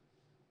formal.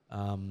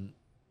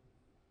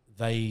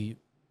 They,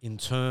 in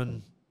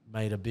turn,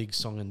 made a big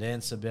song and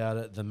dance about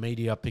it. The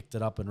media picked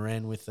it up and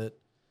ran with it.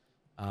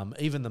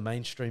 Even the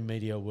mainstream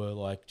media were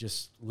like,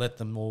 just let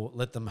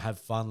them have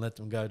fun, let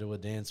them go to a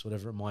dance,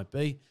 whatever it might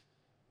be.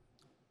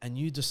 And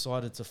you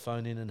decided to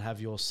phone in and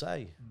have your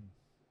say.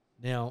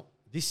 Now,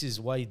 this is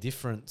way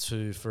different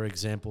to, for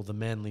example, the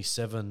Manly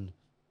 7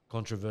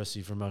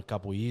 controversy from a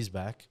couple of years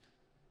back,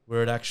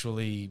 where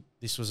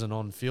this was an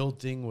on-field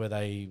thing where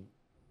they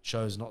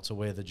chose not to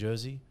wear the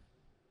jersey.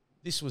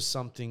 This was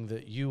something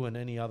that you and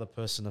any other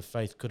person of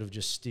faith could have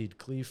just steered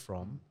clear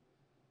from,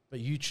 but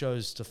you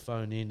chose to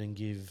phone in and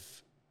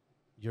give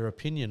your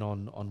opinion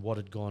on what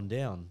had gone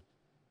down.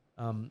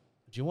 Do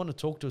you want to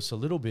talk to us a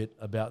little bit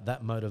about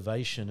that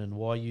motivation and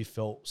why you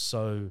felt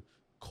so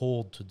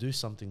called to do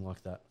something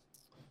like that?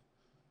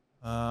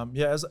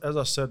 As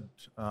I said,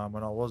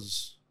 when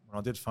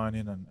I did phone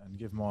in and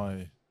give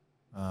my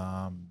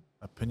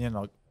opinion,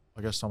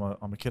 I guess I'm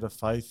a kid of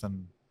faith,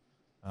 and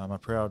I'm a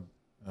proud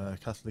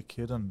Catholic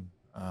kid, and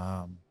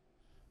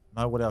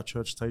know what our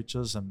church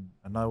teaches, and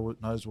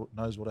knows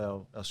what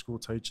our school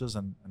teaches,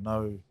 and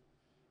know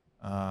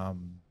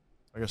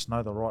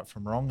know the right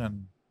from wrong.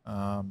 And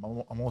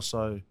I'm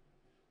also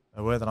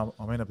aware that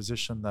I'm in a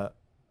position that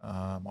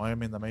I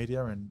am in the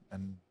media, and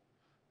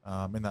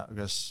in that, I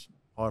guess,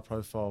 high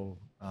profile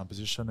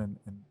position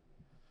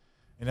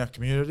in our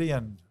community.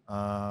 And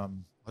I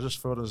just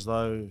felt as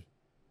though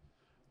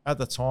at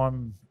the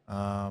time,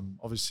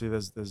 obviously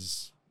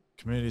there's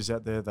communities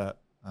out there that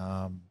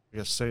I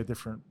guess see a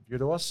different view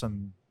to us,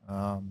 and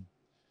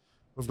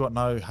we've got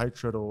no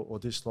hatred or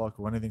dislike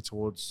or anything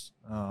towards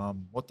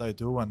what they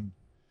do and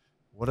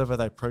whatever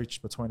they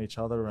preach between each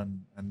other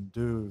and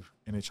do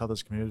in each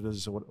other's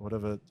communities or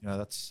whatever.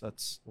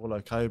 That's all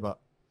okay, but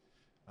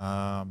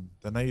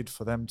the need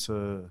for them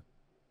to,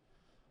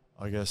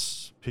 I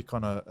guess, pick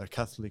on a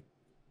Catholic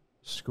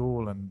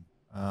school and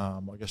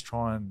I guess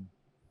try and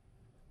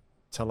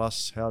tell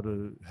us how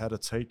to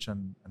teach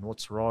and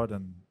what's right,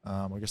 and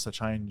I guess to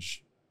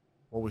change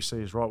what we see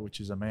is right, which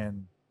is a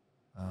man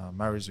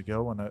marries a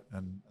girl,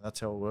 and that's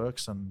how it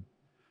works. And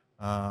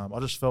I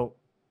just felt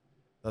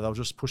that they were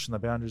just pushing the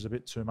boundaries a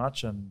bit too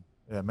much, and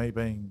me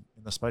being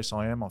in the space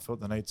I am, I felt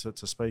the need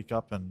to speak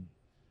up and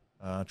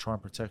try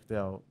and protect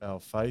our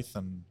faith,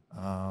 and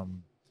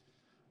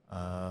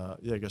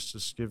I guess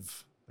just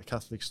give the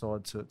Catholic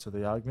side to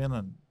the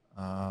argument.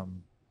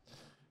 And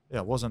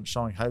it wasn't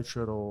showing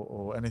hatred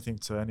or anything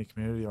to any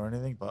community or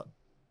anything, but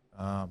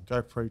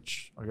go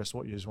preach, I guess,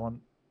 what you want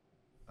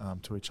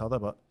to each other,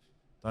 but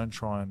don't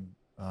try and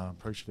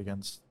preach it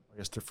against, I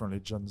guess, different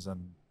religions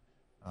and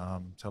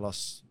tell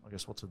us, I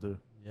guess, what to do.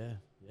 Yeah.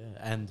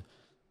 And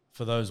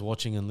for those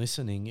watching and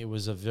listening, it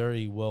was a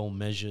very well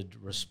measured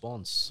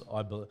response.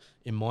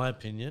 In my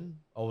opinion,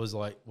 I was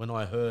like, when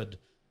I heard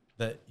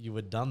that you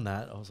had done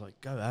that, I was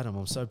like, go Adam,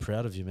 I'm so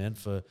proud of you, man.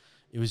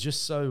 It was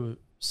just so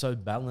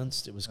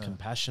balanced. It was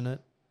compassionate,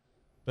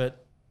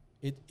 but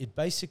it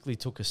basically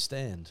took a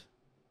stand.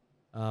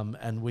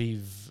 And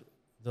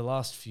the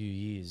last few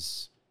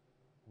years,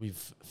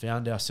 we've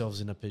found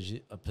ourselves in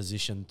a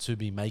position to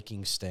be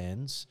making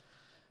stands.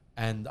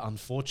 And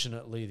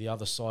unfortunately, the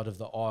other side of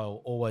the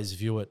aisle always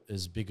view it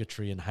as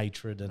bigotry and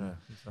hatred. And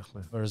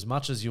exactly. for as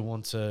much as you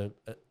want to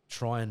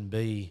try and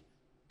be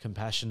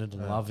compassionate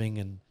and loving,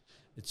 and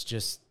it's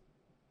just,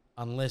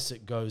 unless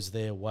it goes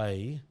their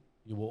way,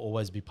 you will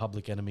always be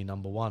public enemy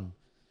number one.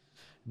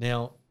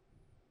 Now,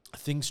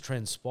 things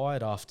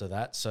transpired after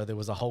that. So there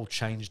was a whole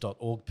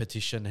change.org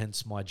petition,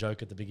 hence my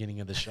joke at the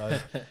beginning of the show.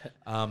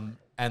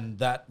 And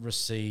that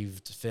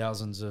received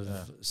thousands of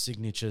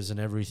signatures and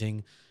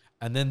everything.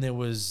 And then there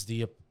was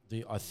the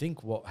I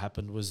think what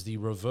happened was the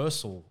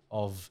reversal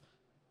of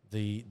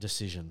the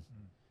decision.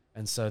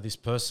 And so this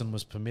person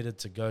was permitted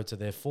to go to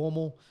their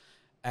formal.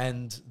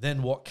 And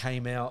then what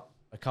came out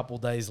a couple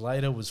of days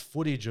later was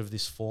footage of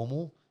this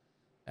formal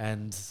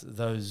and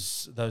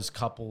those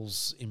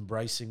couples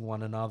embracing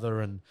one another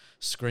and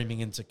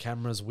screaming into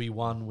cameras, "We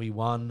won, we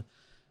won."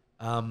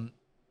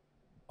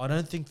 I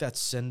don't think that's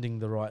sending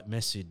the right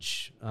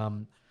message.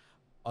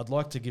 I'd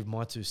like to give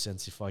my 2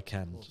 cents if I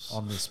can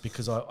on this,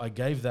 because I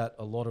gave that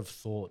a lot of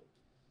thought.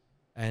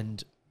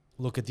 And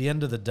look, at the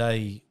end of the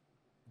day,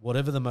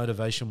 whatever the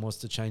motivation was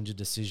to change a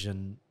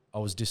decision, I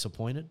was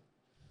disappointed.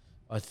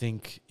 I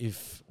think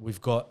if we've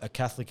got a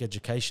Catholic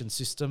education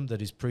system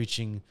that is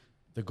preaching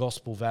the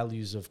gospel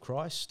values of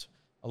Christ,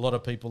 a lot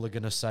of people are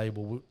going to say,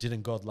 well,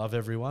 didn't God love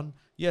everyone?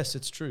 Yes,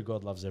 it's true,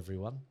 God loves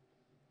everyone.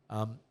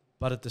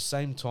 But at the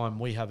same time,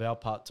 we have our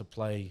part to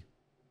play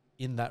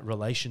in that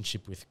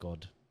relationship with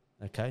God.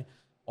 Okay,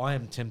 I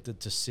am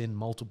tempted to sin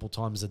multiple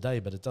times a day,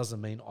 but it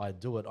doesn't mean I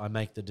do it. I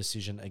make the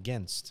decision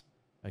against.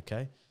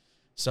 Okay,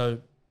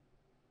 so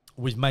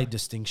we've made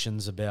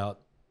distinctions about,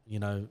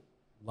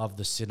 love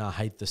the sinner,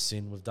 hate the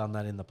sin. We've done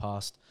that in the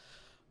past.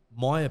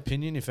 My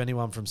opinion, if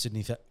anyone from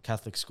Sydney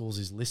Catholic Schools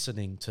is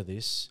listening to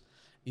this,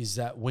 is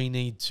that we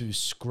need to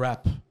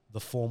scrap the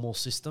formal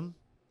system.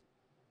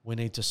 We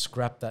need to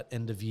scrap that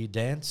end-of-year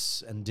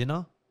dance and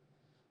dinner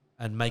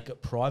and make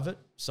it private.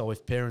 So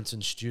if parents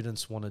and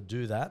students want to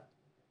do that,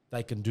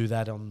 they can do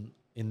that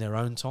in their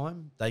own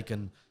time. They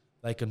can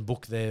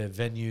book their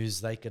venues.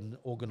 They can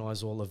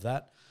organise all of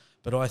that.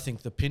 But I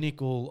think the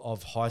pinnacle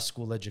of high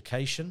school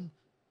education,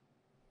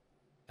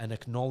 an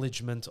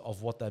acknowledgement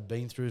of what they've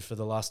been through for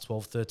the last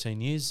 12, 13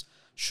 years,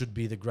 should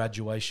be the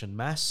graduation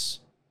mass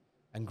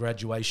and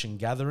graduation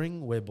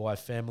gathering, whereby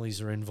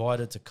families are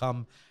invited to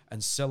come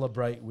and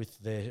celebrate with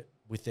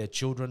their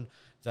children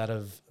that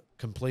have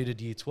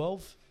completed year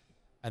 12.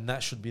 And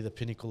that should be the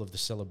pinnacle of the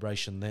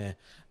celebration there.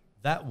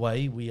 That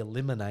way we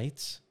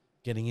eliminate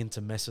getting into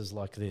messes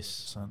like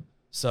this.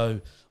 So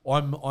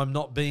I'm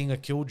not being a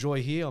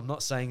killjoy here. I'm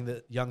not saying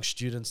that young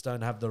students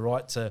don't have the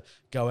right to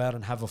go out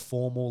and have a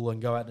formal and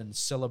go out and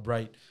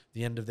celebrate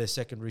the end of their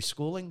secondary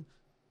schooling.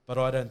 But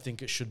I don't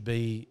think it should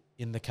be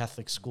in the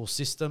Catholic school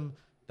system.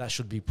 That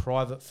should be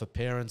private for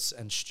parents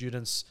and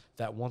students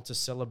that want to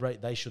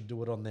celebrate. They should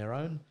do it on their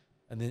own.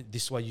 And then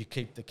this way you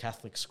keep the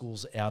Catholic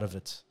schools out of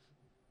it.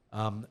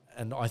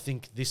 And I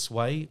think this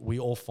way we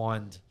all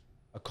find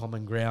a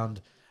common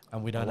ground,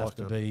 and we don't have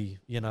to be,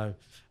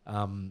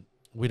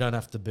 we don't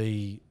have to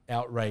be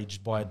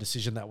outraged by a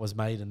decision that was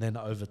made and then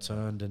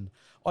overturned. And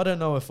I don't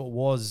know if it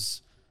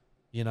was,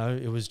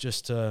 it was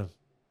just the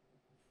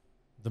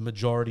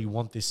majority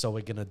want this, so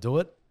we're going to do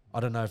it. I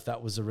don't know if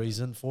that was the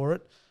reason for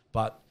it.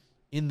 But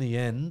in the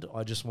end,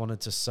 I just wanted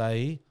to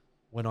say,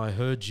 when I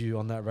heard you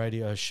on that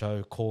radio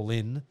show call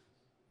in,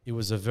 it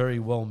was a very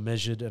well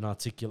measured and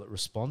articulate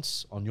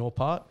response on your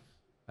part,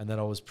 and that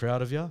I was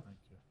proud of you. Thank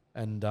you.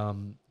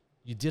 And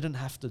you didn't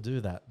have to do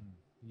that.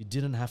 You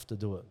didn't have to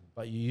do it,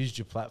 but you used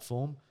your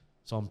platform.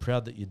 So I'm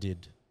proud that you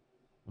did.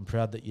 I'm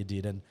proud that you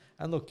did. And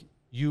look,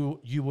 you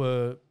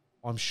were,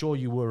 I'm sure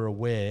you were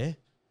aware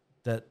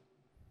that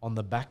on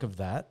the back of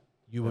that,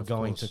 you were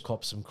going to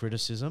cop some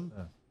criticism.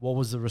 Yeah. What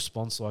was the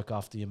response like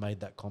after you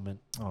made that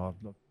comment? Oh,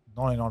 look,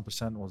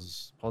 99%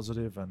 was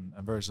positive and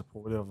very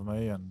supportive of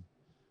me. And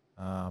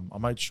I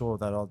made sure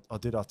that I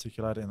did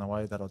articulate it in a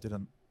way that I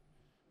didn't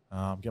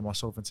get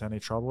myself into any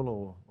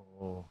trouble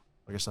or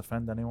I guess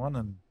offend anyone.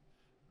 And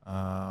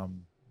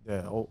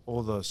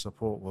all the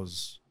support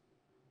was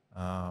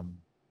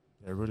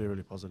really,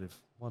 really positive.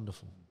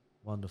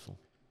 Wonderful.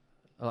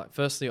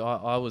 Firstly,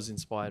 I was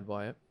inspired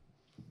by it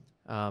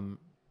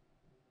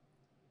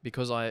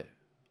because I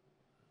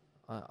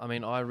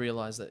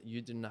realized that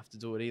you didn't have to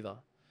do it either.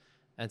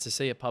 And to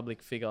see a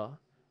public figure,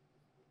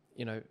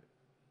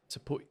 to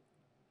put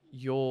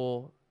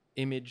your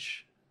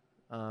image,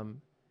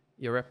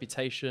 your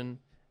reputation,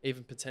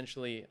 even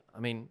potentially,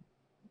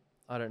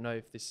 I don't know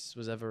if this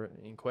was ever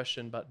in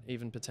question, but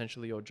even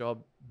potentially your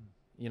job,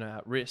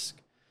 at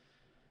risk,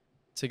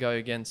 to go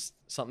against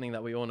something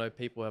that we all know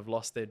people have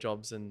lost their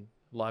jobs and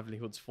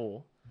livelihoods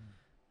for,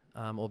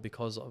 or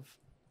because of.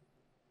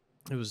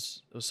 It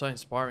was so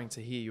inspiring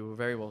to hear. You were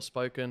very well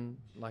spoken,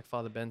 like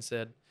Father Ben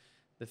said.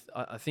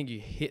 I think you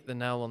hit the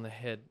nail on the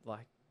head,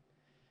 like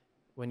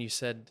when you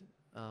said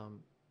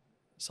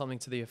something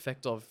to the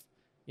effect of,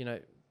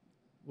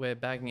 we're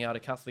bagging out a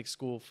Catholic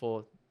school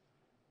for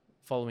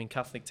following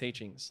Catholic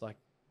teachings. Like,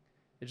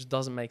 it just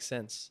doesn't make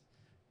sense.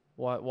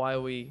 Why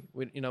are we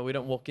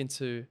don't walk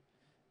into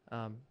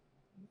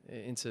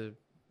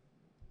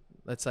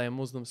let's say a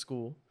Muslim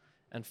school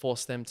and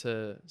force them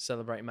to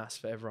celebrate Mass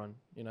for everyone,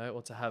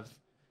 or to have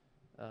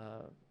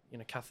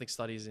Catholic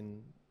studies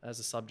as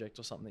a subject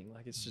or something.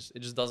 Like, it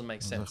just doesn't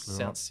make sense. Exactly It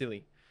sounds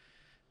silly.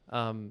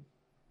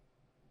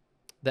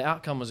 The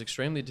outcome was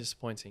extremely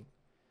disappointing.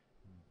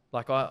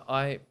 Like,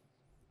 I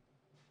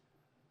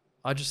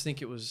just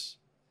think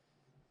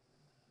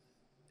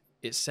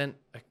it sent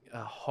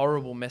a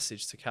horrible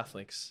message to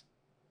Catholics,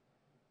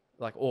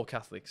 like all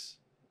Catholics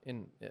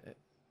in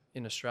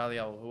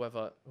Australia,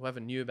 or whoever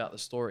knew about the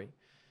story,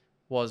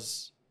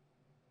 was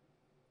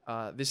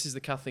this is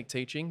the Catholic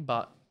teaching,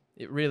 but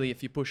it really,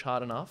 if you push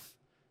hard enough,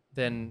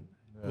 then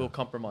we'll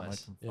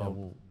compromise. Yeah,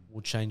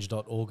 we'll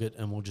change.org it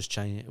and we'll just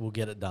change it. We'll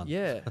get it done.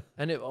 Yeah,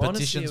 and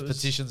petitions,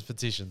 honestly,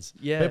 petitions.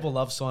 Yeah, people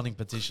love signing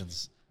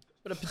petitions.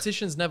 But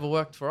petitions never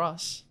worked for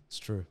us. It's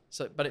true.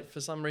 So, but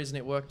for some reason,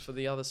 it worked for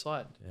the other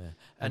side. Yeah,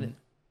 and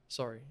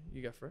sorry,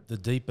 you go for it. The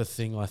deeper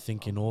thing, I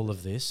think, in all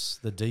of this,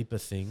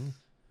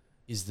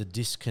 is the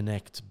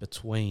disconnect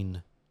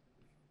between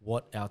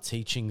what our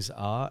teachings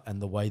are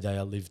and the way they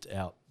are lived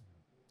out.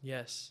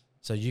 Yes.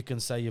 So you can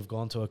say you've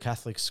gone to a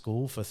Catholic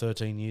school for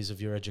 13 years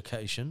of your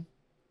education,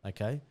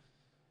 okay?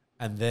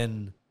 And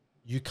then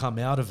you come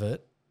out of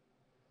it.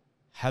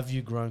 Have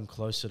you grown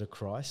closer to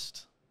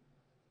Christ?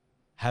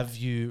 Have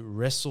you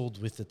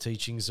wrestled with the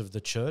teachings of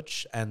the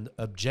church? And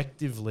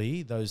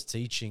objectively, those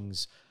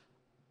teachings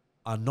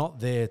are not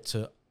there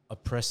to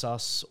oppress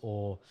us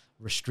or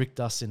restrict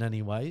us in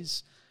any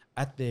ways.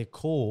 At their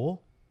core,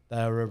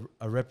 they are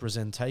a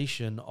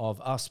representation of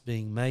us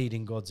being made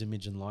in God's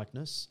image and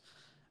likeness,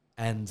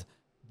 and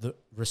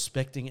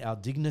respecting our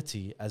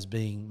dignity as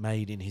being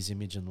made in his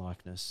image and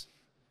likeness.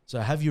 So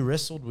have you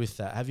wrestled with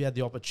that? Have you had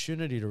the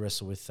opportunity to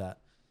wrestle with that?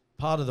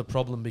 Part of the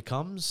problem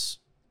becomes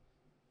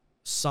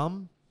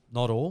some,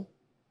 not all,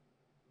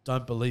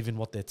 don't believe in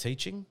what they're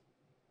teaching.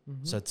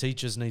 Mm-hmm. So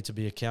teachers need to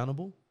be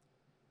accountable.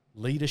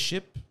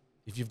 Leadership,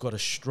 if you've got a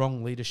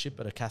strong leadership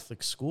at a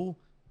Catholic school,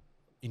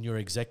 in your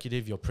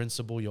executive, your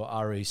principal, your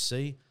REC,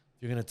 if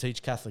you're going to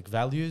teach Catholic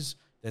values,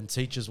 then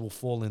teachers will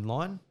fall in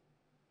line.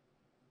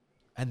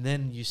 And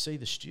then you see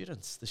the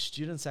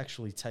students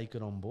actually take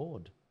it on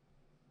board.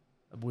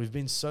 We've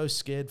been so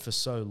scared for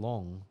so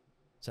long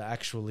to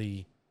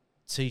actually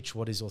teach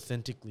what is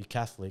authentically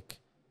Catholic.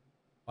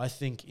 I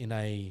think in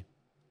a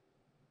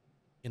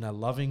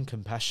loving,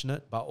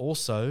 compassionate, but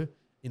also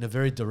in a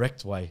very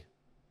direct way.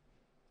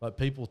 Like,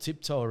 people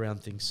tiptoe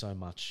around things so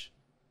much.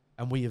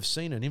 And we have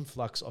seen an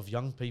influx of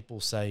young people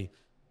say,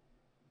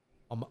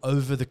 I'm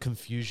over the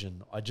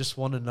confusion. I just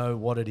want to know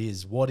what it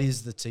is. What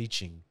is the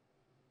teaching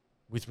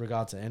with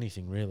regard to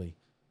anything, really?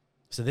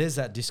 So there's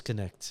that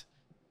disconnect.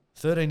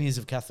 13 years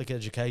of Catholic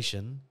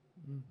education,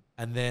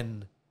 and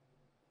then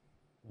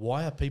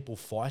why are people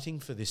fighting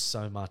for this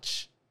so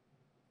much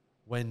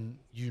when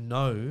you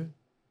know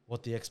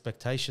what the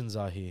expectations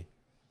are here?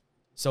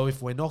 So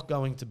if we're not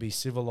going to be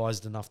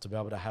civilized enough to be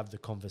able to have the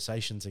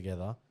conversation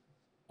together,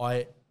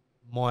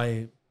 my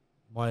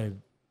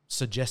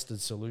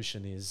suggested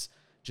solution is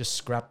just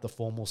scrap the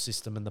formal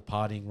system and the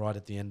partying right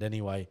at the end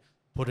anyway,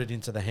 put it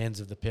into the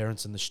hands of the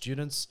parents and the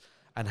students,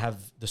 and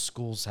have the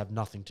schools have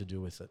nothing to do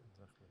with it.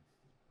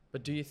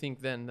 But do you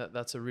think then that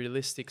that's a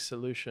realistic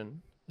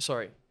solution?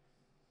 Sorry.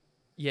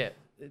 Yeah.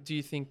 Do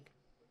you think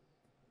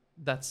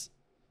that's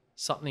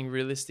something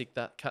realistic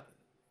that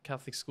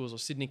Catholic schools or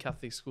Sydney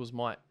Catholic schools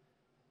might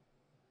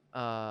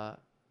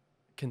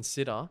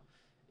consider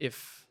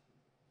if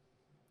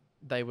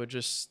they were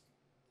just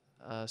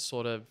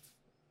sort of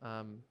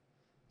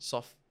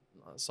soft?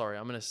 Sorry,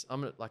 I'm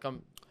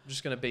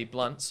just gonna be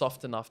blunt,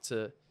 soft enough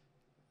to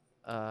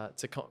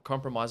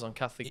compromise on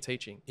Catholic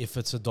teaching. If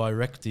it's a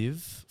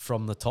directive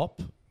from the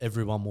top,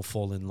 everyone will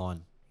fall in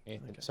line.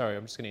 Anthony, sorry,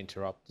 I'm just going to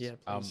interrupt. Yeah,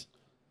 please.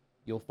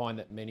 You'll find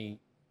that many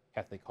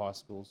Catholic high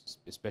schools,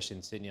 especially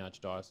in Sydney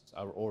Archdiocese,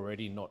 are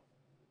already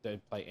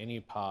don't play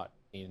any part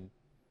in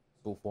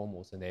school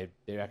formals, and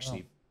they're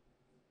actually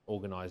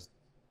organised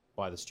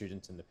by the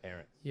students and the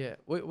parents. Yeah,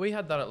 we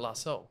had that at La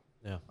Salle.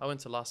 Yeah, I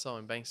went to La Salle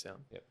in Bankstown.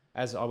 Yep.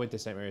 As I went to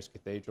St. Mary's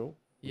Cathedral,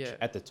 which Yeah.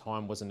 at the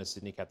time wasn't a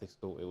Sydney Catholic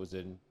school, it was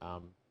an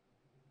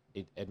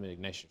Edmund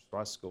Ignatius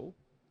Rice School,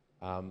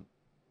 but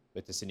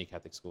it's a Sydney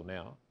Catholic school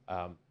now,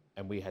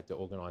 and we had to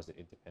organise it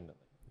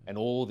independently. And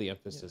all the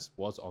emphasis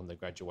was on the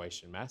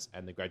graduation mass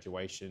and the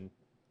graduation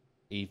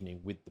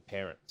evening with the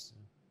parents.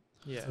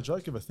 Yeah. It's a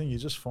joke of a thing. You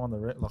just find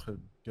like a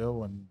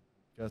girl and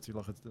go to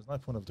there's no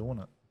point of doing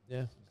it.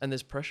 yeah. And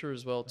there's pressure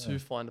as well to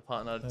find a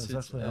partner. Yeah,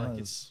 exactly. Like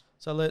it's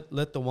So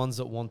let the ones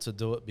that want to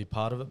do it be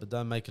part of it, but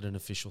don't make it an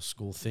official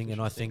school thing.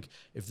 And I think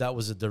if that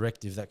was a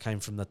directive that came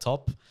from the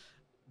top,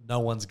 no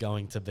one's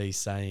going to be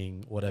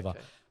saying whatever. Okay,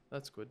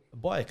 that's good.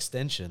 By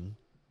extension,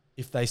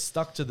 if they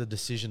stuck to the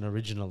decision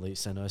originally,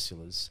 St.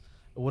 Ursula's,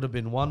 it would have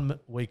been 1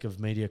 week of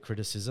media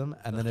criticism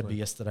and then it'd be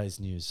yesterday's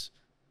news.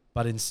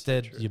 But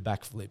instead, you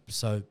backflip.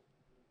 So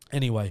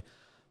anyway,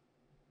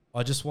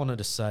 I just wanted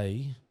to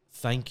say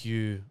thank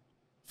you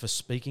for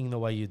speaking the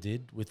way you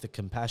did with the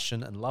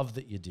compassion and love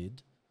that you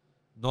did.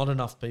 Not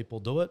enough people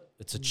do it.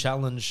 It's a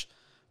challenge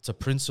to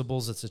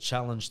principals. It's a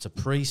challenge to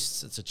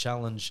priests. It's a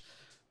challenge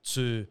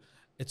to...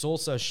 It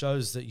also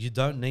shows that you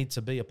don't need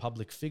to be a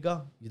public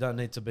figure. You don't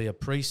need to be a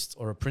priest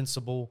or a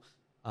principal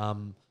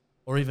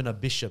or even a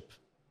bishop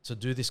to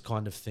do this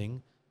kind of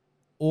thing.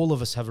 All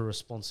of us have a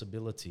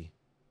responsibility.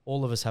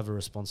 All of us have a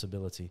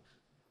responsibility.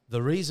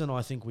 The reason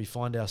I think we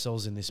find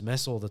ourselves in this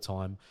mess all the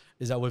time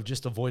is that we've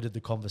just avoided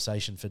the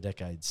conversation for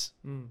decades.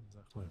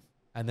 Exactly.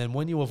 And then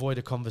when you avoid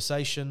a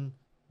conversation,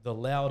 the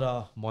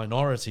louder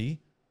minority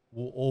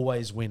will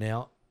always win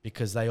out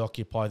because they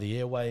occupy the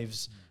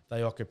airwaves,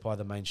 they occupy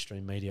the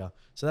mainstream media.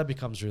 So that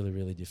becomes really,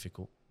 really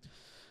difficult.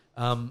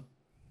 I'm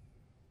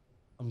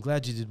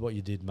glad you did what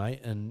you did,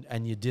 mate,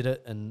 and you did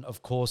it. And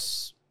of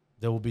course,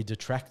 there will be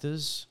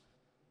detractors,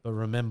 but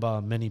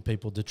remember, many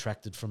people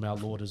detracted from our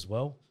Lord as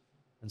well.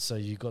 And so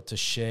you got to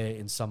share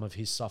in some of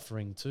his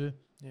suffering too.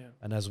 Yeah.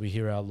 And as we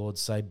hear our Lord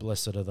say,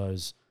 blessed are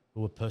those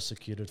who are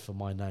persecuted for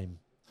my name.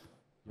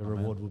 Your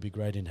reward will be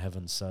great in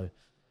heaven. So,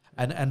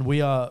 and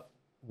we're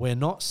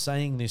not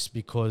saying this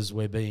because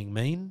we're being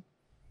mean.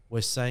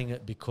 We're saying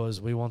it because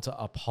we want to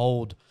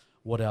uphold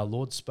what our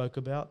Lord spoke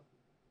about,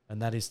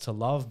 and that is to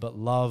love, but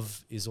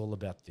love is all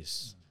about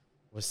this.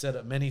 We've said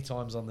it many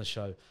times on the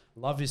show.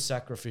 Love is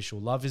sacrificial.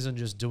 Love isn't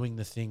just doing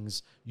the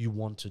things you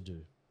want to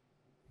do.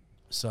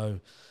 So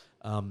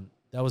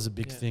that was a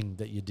big thing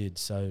that you did.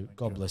 So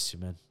God bless you,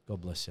 man. God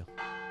bless you.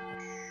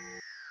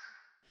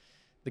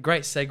 The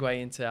great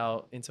segue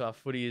into our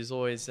footy is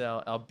always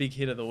our big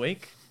hit of the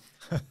week.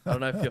 I don't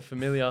know if you're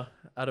familiar,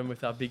 Adam,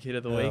 with our big hit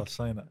of the week. I've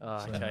seen it.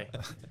 Okay.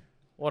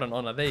 What an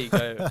honour. There you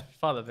go.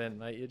 Father Ben,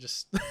 mate. You're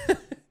just...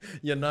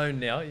 you're known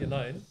now. You're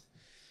known.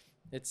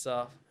 It's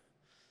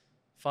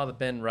Father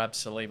Ben Rab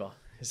Saliba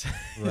is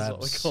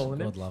what we're calling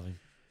him. God love him.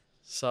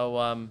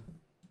 So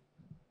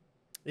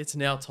it's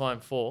now time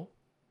for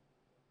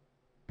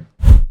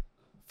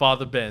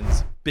Father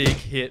Ben's big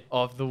hit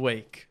of the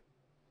week.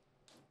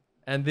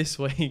 And this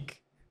week...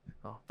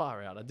 Oh,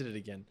 far out. I did it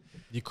again.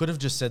 You could have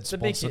just said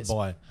sponsored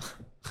by.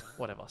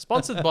 Whatever.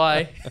 Sponsored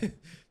by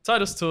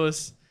Totus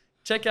Tours.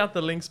 Check out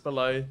the links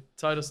below.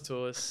 Totus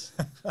Tours.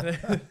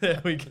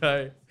 There we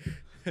go.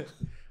 Do you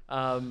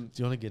want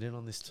to get in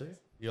on this too?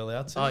 You're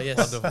allowed to? Oh,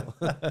 yes.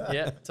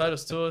 Yeah,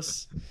 Totus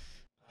Tours.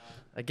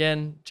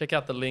 Again, check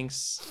out the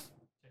links.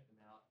 Check them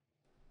out.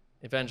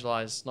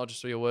 Evangelize not just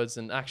through your words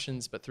and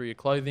actions, but through your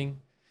clothing.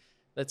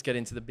 Let's get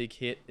into the big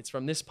hit. It's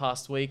from this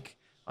past week.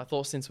 I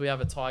thought since we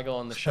have a Tiger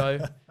on the show,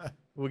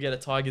 we'll get a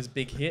Tiger's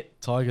big hit.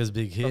 Tiger's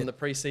big hit. From the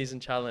pre-season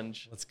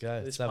challenge. Let's go.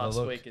 This Let's have past a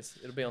look. week,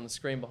 it'll be on the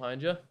screen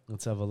behind you.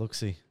 Let's have a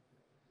look-see.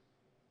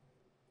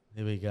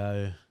 Here we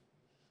go.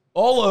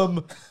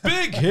 Olam,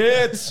 big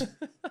hit.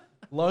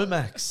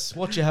 Lomax,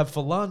 what you have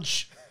for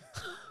lunch?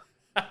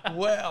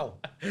 Wow.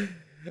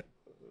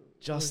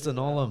 Justin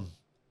Olam.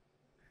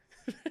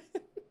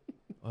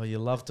 Oh, you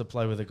love to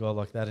play with a guy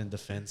like that in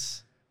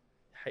defence.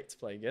 Hate to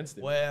play against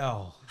him.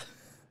 Wow.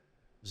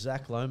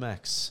 Zach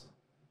Lomax.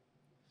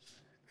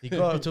 He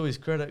got up to his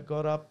credit,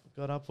 got up.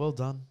 Well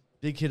done.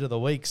 Big hit of the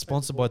week,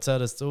 sponsored by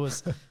Totus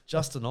Tours.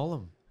 Justin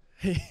Olam.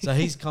 So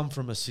he's come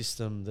from a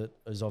system that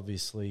is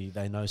obviously,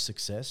 they know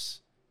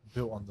success.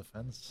 Built on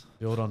defence.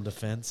 Built on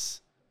defence.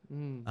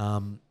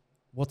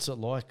 What's it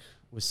like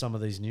with some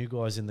of these new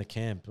guys in the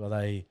camp? Are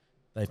they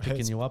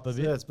picking you up a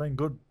bit? Yeah, it's been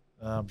good.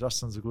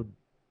 Justin's a good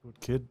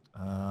kid.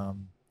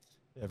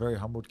 Very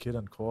humbled kid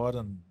and quiet,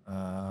 and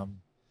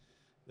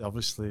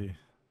obviously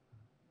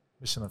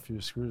missing a few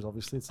screws.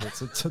 Obviously,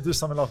 to do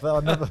something like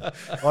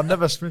that, I'd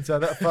never sprint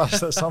out that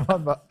fast at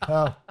someone. But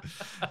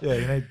you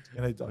need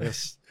I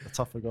guess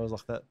tougher guys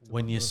like that.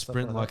 When you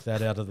sprint like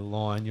that out of the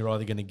line, you're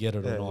either going to get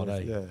it or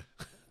not. Yeah.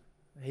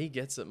 He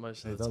gets it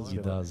most of the time. He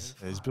does.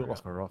 Yeah, he's built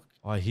like a rock.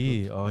 I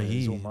hear.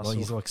 He's all muscle.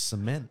 He's like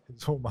cement.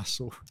 It's all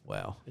muscle.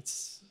 Wow.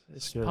 It's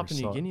Scary Papua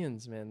New sight.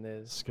 Guineans, man.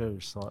 There's Scary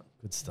sight.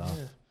 Good stuff.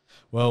 Yeah.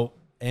 Well,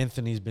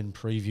 Anthony's been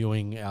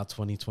previewing our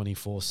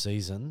 2024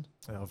 season.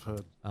 Yeah, I've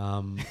heard.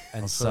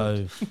 And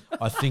so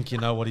I think you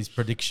know what his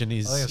prediction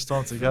is. I think it's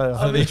time to go.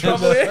 I'm in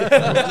trouble here.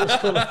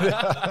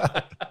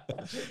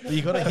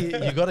 You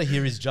got to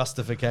hear his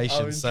justification.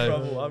 I'm in So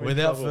trouble.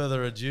 without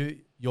further ado,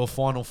 your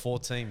final 4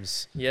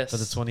 teams Yes. for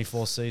the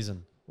 24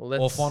 season.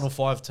 Well, Or final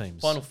 5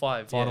 teams. Final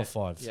 5. Final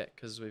 5. Yeah,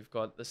 because we've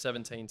got the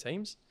 17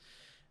 teams.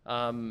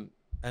 And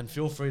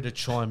feel free to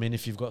chime in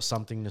if you've got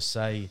something to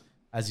say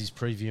as he's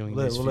previewing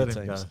these We'll few let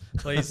him teams. go.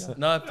 Please,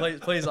 no,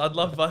 please. I'd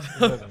love. We'll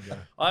let him go.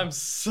 I'm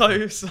so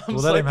We'll so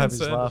let him have his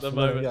concerned laugh. at the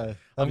We'll let him moment.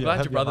 go. I'm glad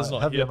Have your brother's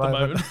not have here your at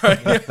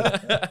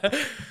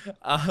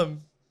the moment.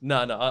 No.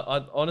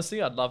 I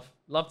honestly, I'd love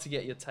to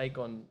get your take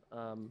on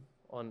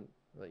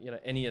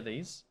any of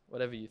these,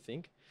 whatever you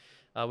think.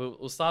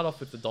 We'll start off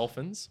with the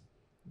Dolphins.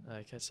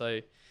 Okay, so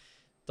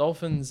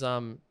Dolphins,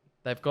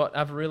 they've got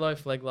Avarillo,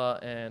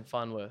 Flegler, and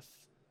Farnworth.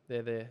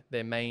 They're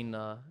their main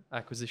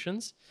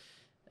acquisitions,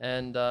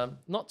 and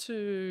not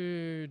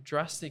too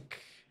drastic,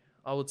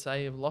 I would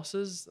say, of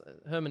losses.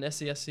 Herman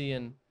Esiesi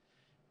and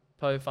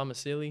Po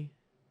Famasili,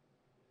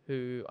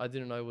 who I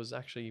didn't know was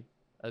actually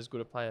as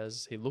good a player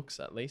as he looks,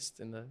 at least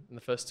in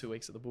the first 2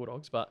 weeks of the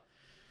Bulldogs, but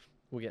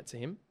we'll get to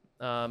him.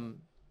 I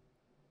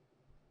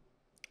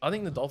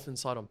think the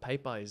Dolphins side on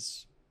paper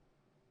is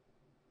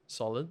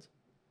solid.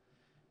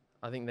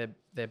 I think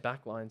their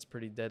back line's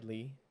pretty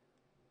deadly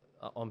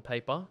on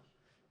paper.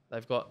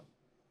 They've got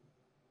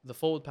the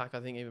forward pack, I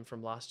think, even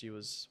from last year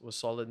was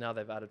solid. Now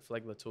they've added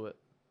Flegler to it.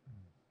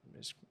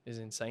 Is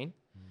insane.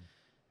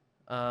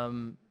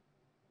 I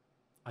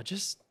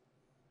just...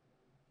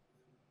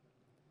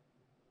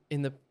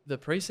 In the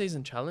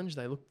preseason challenge,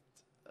 they looked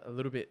a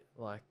little bit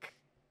like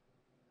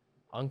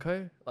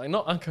Unco. Like,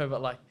 not Unco,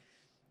 but like,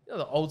 you know,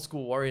 the old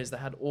school Warriors. They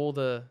had all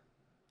the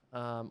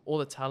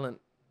talent,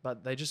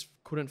 but they just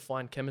couldn't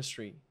find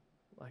chemistry.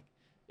 Like,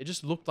 it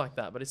just looked like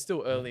that, but it's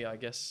still early, I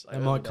guess. It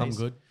might come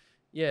good.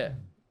 Yeah.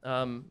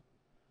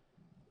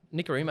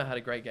 Nikorima had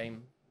a great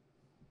game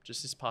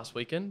just this past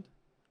weekend.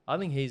 I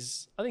think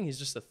he's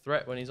just a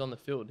threat when he's on the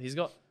field. He's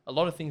got a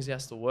lot of things he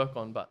has to work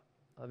on, but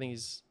I think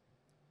he's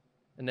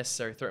a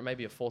necessary threat.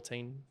 Maybe a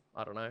 14.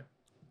 I don't know.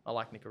 I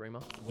like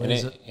Nikorima.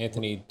 And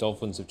Anthony,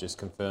 Dolphins have just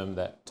confirmed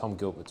that Tom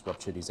Gilbert's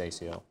ruptured his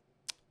ACL.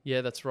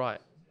 Yeah, that's right.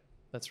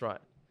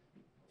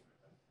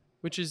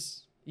 Which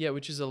is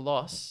a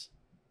loss,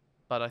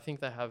 but I think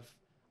they have...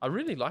 I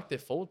really like their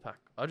forward pack.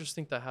 I just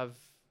think they have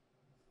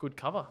good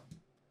cover.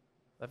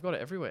 They've got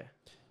it everywhere.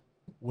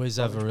 Where's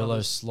Avarillo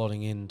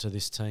slotting into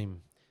this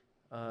team?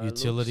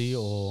 Utility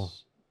or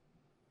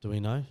do we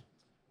know?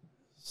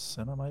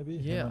 Center maybe?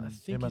 Yeah, I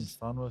think him and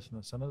Farnworth in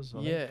the centers.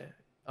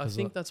 I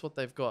think that's what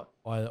they've got.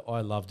 I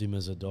loved him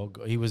as a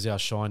dog. He was our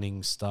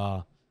shining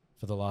star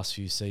for the last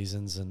few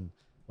seasons, and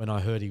when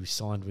I heard he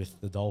signed with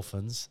the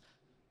Dolphins,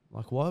 I'm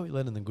like, why are we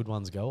letting the good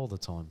ones go all the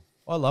time?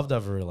 I loved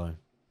Avarillo.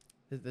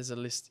 There's a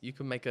list. You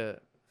can make a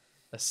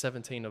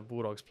 17 of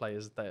Bulldogs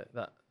players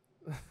that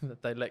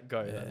they let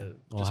go that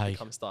just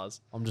become stars.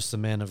 I'm just a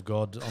man of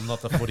God. I'm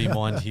not the footy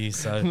mind here,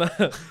 so.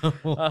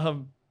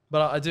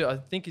 But I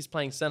think he's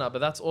playing centre, but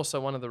that's also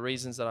one of the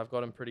reasons that I've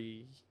got him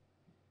pretty,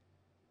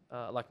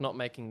 not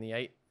making the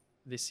 8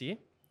 this year.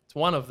 It's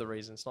one of the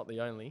reasons, not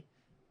the only,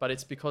 but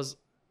it's because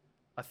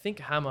I think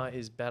Hammer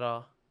is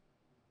better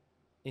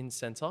in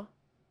centre.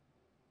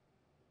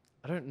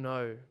 I don't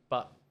know,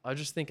 but I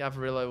just think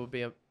Avarillo will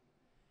be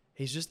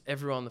he's just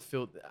everywhere on the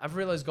field.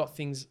 Avarillo's got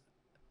things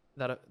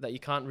that you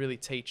can't really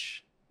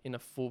teach in a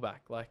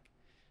fullback, like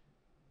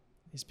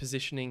his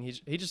positioning.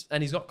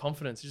 He's got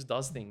confidence. He just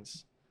does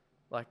things.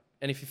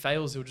 And if he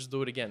fails, he'll just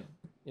do it again.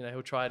 You know,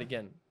 he'll try it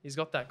again. He's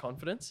got that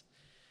confidence.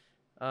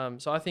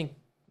 So I think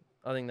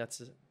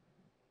that's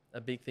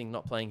a big thing,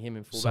 not playing him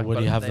in fullback. So where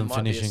do you have them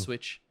finishing? finishing? Be a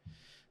switch.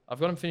 I've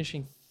got him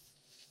finishing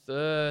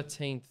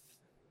 13th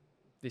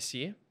this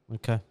year.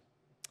 Okay. I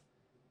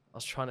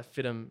was trying to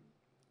fit him.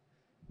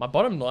 My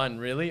bottom line,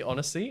 really,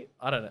 honestly,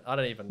 I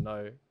don't even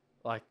know.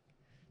 Like,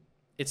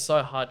 it's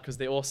so hard because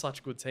they're all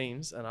such good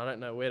teams, and I don't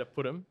know where to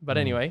put them. But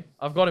anyway,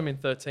 I've got him in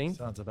 13th.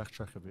 Sounds to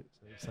backtrack a bit.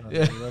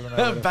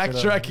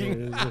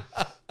 Backtracking.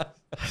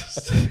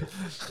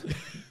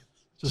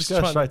 Just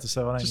go straight to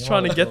 17. Just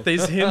trying to get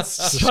these hints.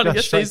 Just trying to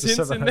get these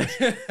hints in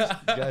there.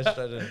 Go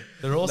straight in.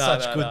 They're all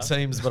such good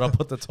teams, but I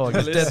put the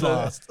Tigers dead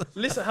last.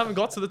 Listen, I haven't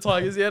got to the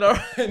Tigers yet. All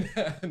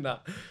right.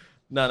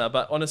 No.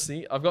 But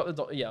honestly, I've got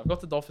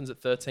the Dolphins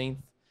at 13th.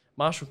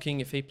 Marshall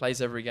King, if he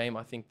plays every game,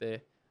 I think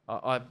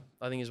I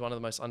think he's one of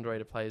the most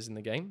underrated players in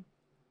the game.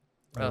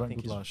 I went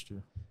good last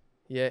year.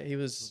 Yeah,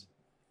 he's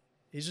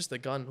just a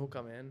gun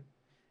hooker, man.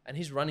 And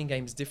his running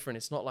game's different.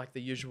 It's not like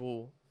the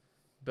usual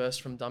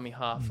burst from dummy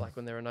half, like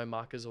when there are no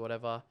markers or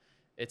whatever.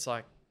 It's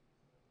like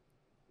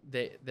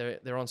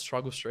they're on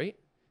struggle street,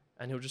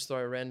 and he'll just throw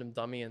a random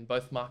dummy, and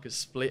both markers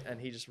split, and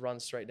he just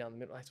runs straight down the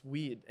middle. It's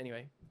weird.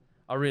 Anyway,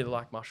 I really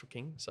like Marshall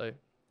King, so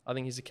I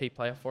think he's a key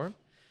player for him.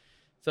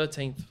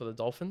 13th for the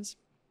Dolphins.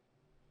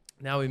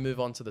 Now we move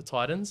on to the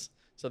Titans.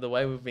 So the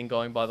way we've been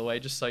going, by the way,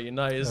 just so you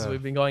know, is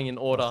we've been going in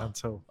order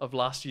of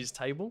last year's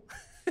table.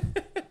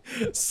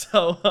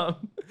 So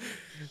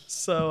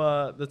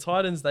the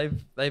Titans,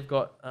 they've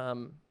got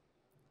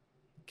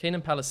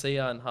Keenan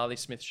Palacia and Harley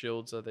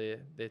Smith-Shields are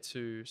their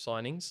two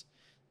signings.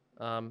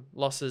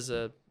 Losses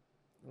are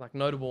like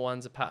notable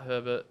ones are Pat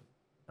Herbert,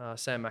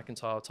 Sam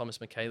McIntyre, Thomas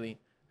McKaylee,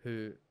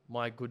 who,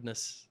 my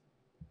goodness,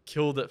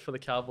 killed it for the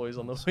Cowboys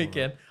on the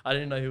weekend. I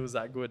didn't know he was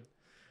that good.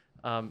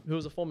 Who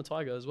was a former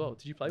Tiger as well.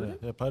 Did you play with him?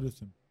 Yeah, played with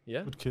him.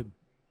 Yeah? Good kid.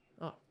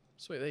 Oh,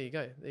 sweet. There you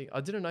go.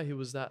 I didn't know he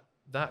was that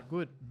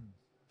good.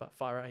 But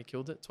far out, he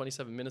killed it.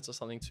 27 minutes or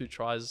something, 2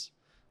 tries,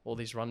 all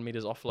these run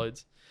meters,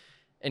 offloads.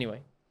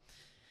 Anyway.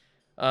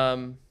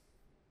 Their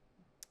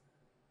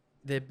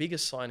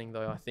biggest signing,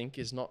 though, I think,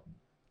 is not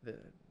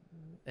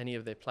any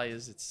of their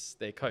players, it's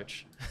their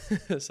coach.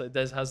 So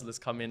Des Hasler's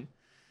come in.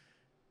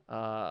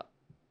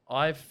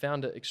 I've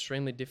found it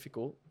extremely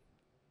difficult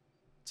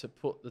to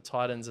put the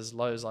Titans as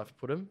low as I've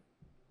put them.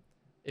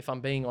 If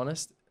I'm being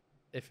honest,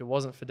 if it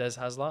wasn't for Des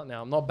Hasler,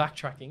 now I'm not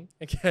backtracking,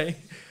 okay?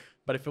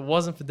 But if it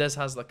wasn't for Des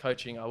Hasler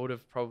coaching, I would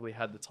have probably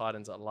had the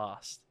Titans at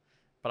last.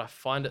 But I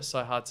find it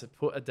so hard to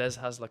put a Des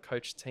Hasler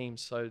coach team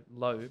so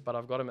low, but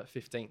I've got him at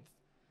 15th.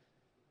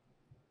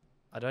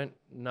 I don't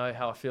know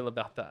how I feel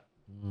about that.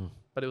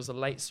 But it was a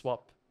late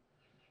swap.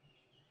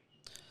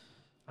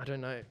 I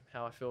don't know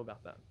how I feel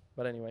about that.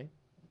 But anyway,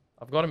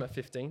 I've got him at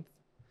 15th.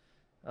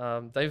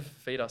 Dave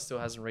Feeder still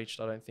hasn't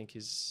reached, I don't think,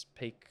 his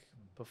peak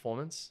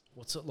performance.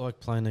 What's it like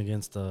playing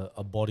against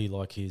a body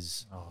like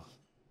his? Oh,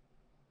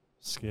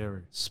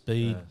 scary.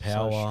 Speed,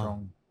 power. So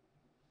strong.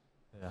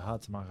 Yeah,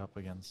 hard to mark up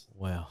against.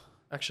 Wow.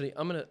 Actually,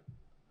 I'm going to...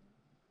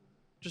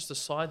 Just a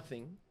side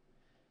thing.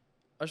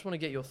 I just want to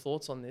get your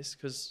thoughts on this,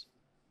 because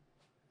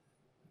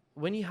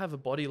when you have a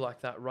body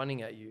like that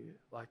running at you,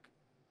 like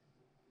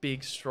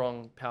big,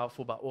 strong,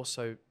 powerful, but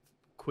also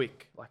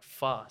quick, like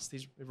fast,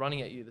 he's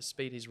running at you, the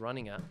speed he's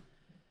running at.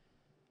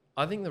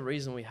 I think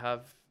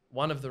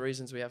one of the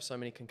reasons we have so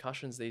many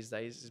concussions these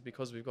days is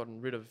because we've gotten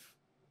rid of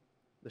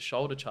the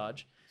shoulder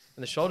charge.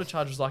 And the shoulder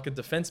charge was like a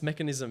defense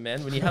mechanism,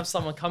 man. When you have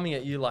someone coming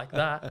at you like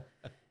that,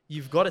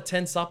 you've got to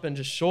tense up and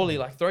just surely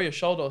like throw your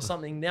shoulder or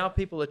something. Now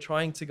people are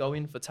trying to go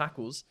in for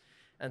tackles,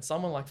 and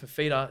someone like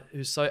Fafita,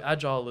 who's so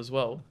agile as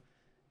well,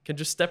 can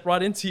just step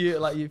right into you.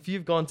 Like if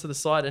you've gone to the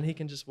side and he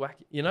can just whack,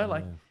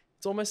 like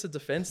it's almost a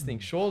defense thing.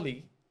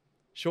 Surely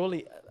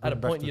at a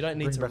point you don't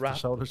need to wrap.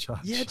 Shoulder charge.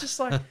 Yeah,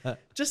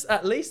 just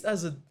at least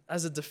as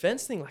a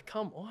defense thing. Like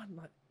come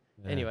on,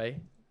 anyway.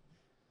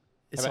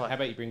 How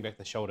about you bring back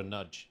the shoulder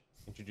nudge?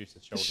 Introduce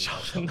the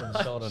shoulder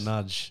nudge. Shoulder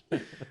nudge.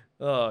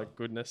 Oh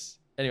goodness.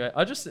 Anyway,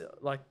 I just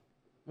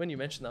when you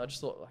mentioned that, I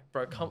just thought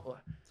bro,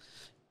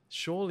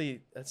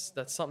 surely that's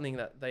something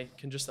that they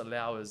can just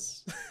allow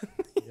as,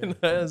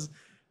 as.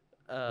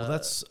 Well,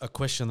 that's a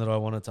question that I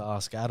wanted to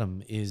ask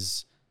Adam.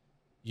 Is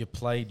you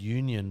played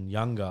Union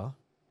younger,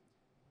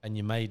 and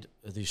you made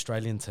the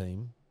Australian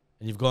team,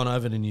 and you've gone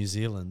over to New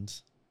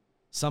Zealand.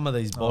 Some of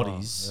these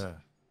bodies,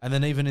 and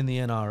then even in the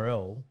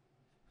NRL,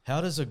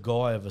 how does a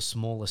guy of a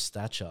smaller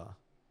stature,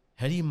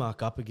 how do you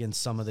mark up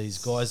against some of these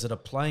guys that are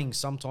playing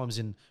sometimes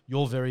in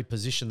your very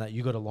position that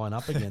you got to line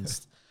up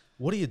against?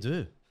 What do you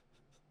do?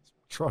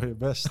 Try your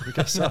best,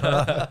 because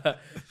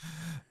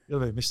you'll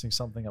be missing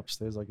something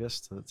upstairs, I guess,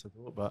 to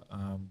do it. But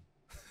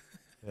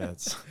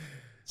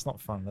it's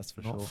not fun, that's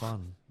for sure.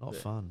 Not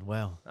fun.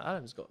 Wow.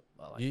 Adam's got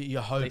you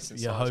hope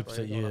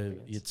that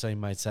your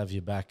teammates have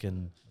your back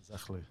and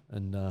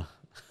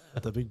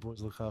the big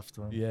boys look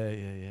after him.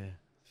 Yeah.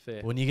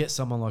 Fair. When you get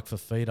someone like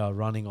Fafita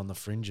running on the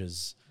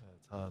fringes,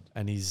 it's hard,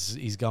 and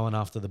he's going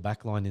after the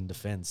back line in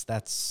defence,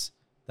 that's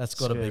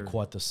got to be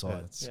quite the sight.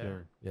 Yeah, it's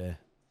scary. Yeah.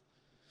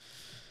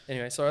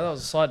 Anyway, sorry, that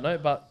was a side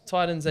note, but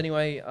Titans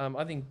anyway,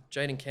 I think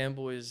Jaden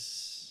Campbell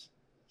is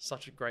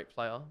such a great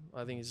player.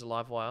 I think he's a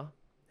live wire.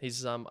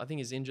 He's I think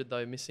he's injured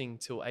though, missing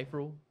till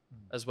April,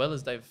 as well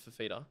as David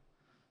Fafita.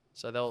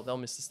 So they'll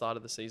miss the start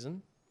of the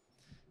season.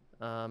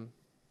 I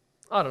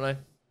don't know.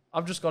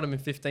 I've just got him in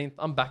 15th.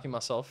 I'm backing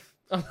myself.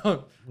 I'm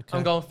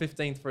going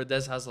 15th for a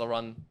Des Hasler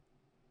run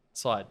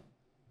side.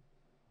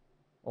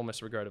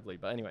 Almost regrettably,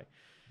 but anyway.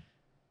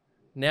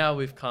 Now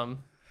we've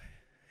come.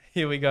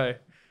 Here we go.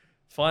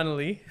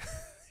 Finally,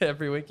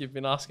 every week you've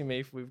been asking me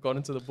if we've got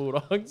into the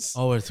Bulldogs.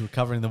 Oh, we're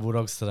covering the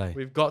Bulldogs today.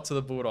 We've got to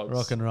the Bulldogs.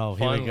 Rock and roll.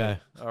 Finally. Here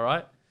we go. All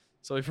right.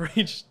 So we've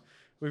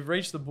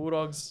reached the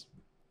Bulldogs.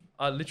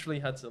 I literally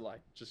had to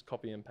just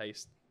copy and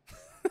paste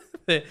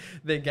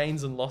their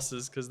gains and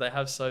losses because they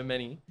have so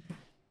many.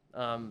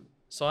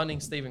 Signing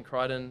Stephen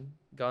Crichton,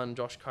 gun.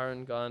 Josh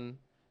Curran, gun.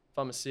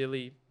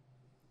 Famasili,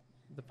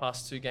 the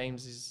past 2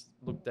 games he's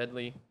looked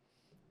deadly.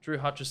 Drew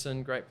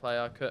Hutchison, great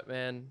player. Kurt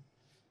Mann.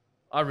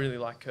 I really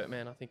like Kurt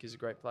Mann. I think he's a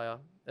great player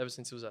ever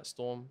since he was at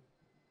Storm.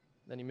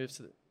 Then he moved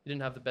he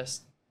didn't have the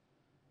best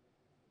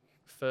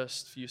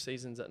first few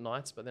seasons at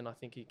Knights, but then I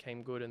think he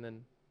came good, and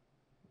then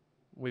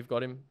we've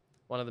got him.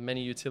 One of the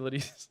many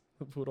utilities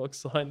the Bulldogs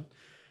signed.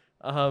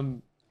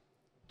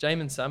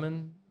 Jamin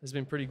Salmon has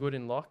been pretty good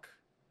in lock,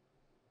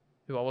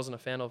 who I wasn't a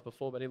fan of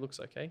before, but he looks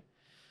okay.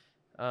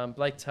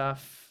 Blake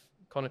Taff,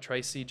 Connor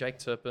Tracy, Jake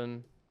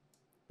Turpin,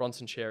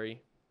 Bronson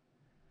Cherry.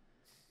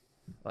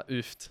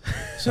 Oofed.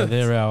 So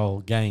they're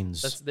our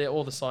gains. They're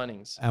all the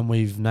signings. And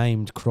we've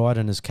named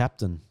Crichton as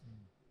captain.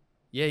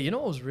 Yeah, you know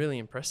what was really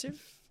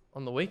impressive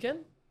on the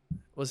weekend?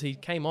 Was he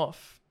came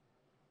off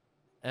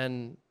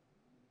and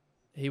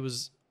he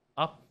was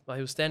up,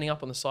 he was standing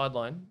up on the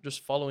sideline,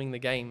 just following the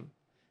game,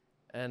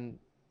 and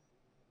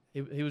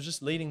he was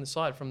just leading the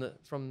side from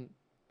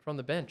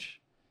the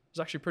bench. It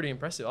was actually pretty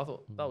impressive. I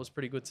thought that was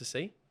pretty good to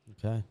see.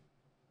 Okay.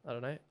 I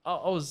don't know.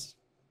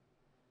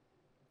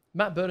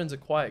 Matt Burton's a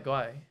quiet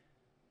guy,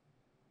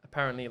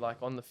 apparently,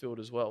 on the field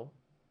as well,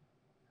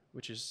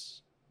 which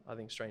is, I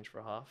think, strange for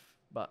a half.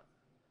 But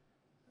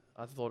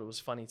I thought it was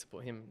funny to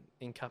put him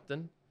in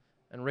captain.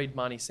 And Reid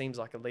Marnie seems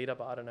like a leader,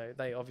 but I don't know.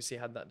 They obviously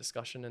had that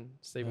discussion, and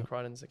Stephen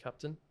Crichton's the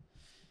captain.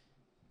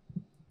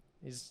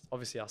 He's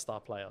obviously our star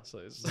player,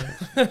 so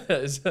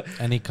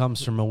and he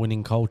comes from a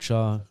winning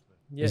culture.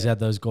 Yeah. He's had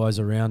those guys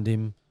around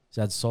him. He's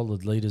had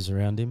solid leaders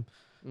around him.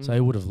 So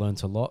he would have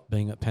learnt a lot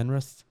being at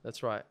Penrith.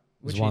 That's right,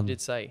 which one- he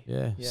did say.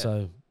 Yeah.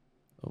 So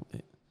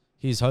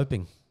he's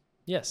hoping.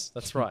 Yes,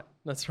 that's right.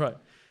 That's right.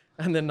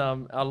 And then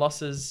our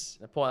losses,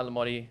 Paul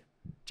Alamotti,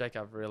 Jake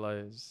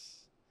Averillo's.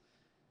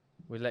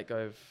 We let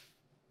go of,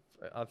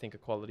 I think, a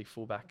quality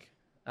fullback,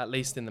 at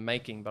least in the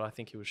making, but I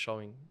think he was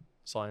showing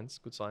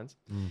good signs.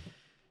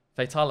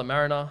 Faitala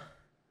Mariner,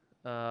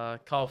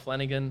 Kyle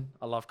Flanagan.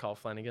 I love Kyle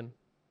Flanagan.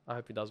 I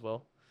hope he does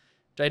well.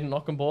 Jaden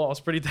Ockenbaugh, I was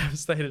pretty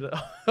devastated at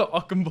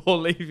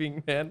Ockenbaugh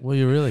leaving, man. Were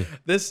you really?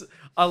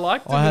 I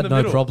liked him I had in the no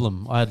middle.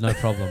 problem. I had no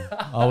problem.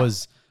 I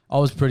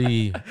was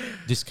pretty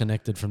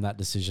disconnected from that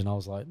decision. I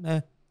was like,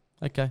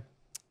 okay.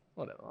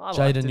 Whatever. I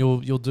liked Jaden,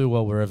 him. you'll do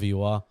well wherever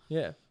you are.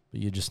 Yeah. But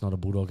you're just not a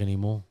Bulldog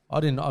anymore. Fair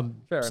it's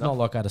enough. not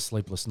like I had a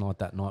sleepless night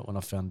that night when I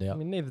found out. I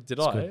mean, neither did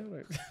It's I.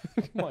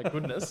 My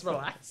goodness,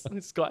 relax,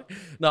 this guy.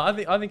 No, I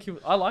think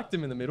I liked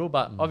him in the middle,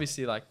 but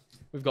obviously, like,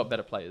 we've got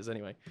better players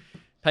anyway.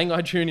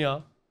 Pangai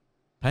Jr.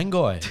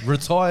 Pangai,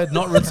 retired,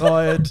 not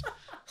retired.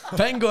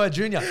 Pangai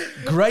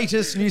Jr.,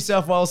 greatest New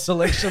South Wales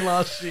selection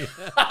last year.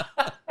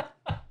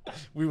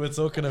 We were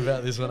talking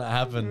about this when it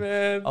happened.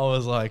 Man. I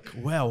was like,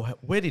 wow,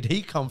 where did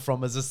he come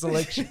from as a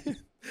selection?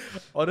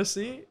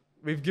 Honestly,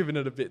 we've given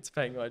it a bit to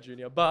Pangai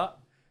Jr., but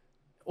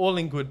all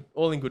in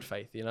good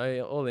faith, you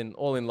know, all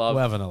in love.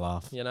 We're having a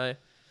laugh. You know,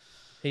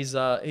 he's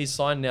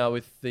signed now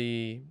with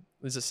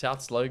there's a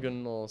South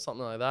Slogan or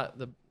something like that.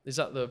 Is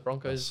that the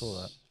Broncos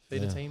saw that.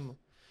 feeder Yeah. team?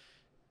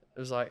 It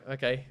was like,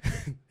 okay,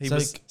 he So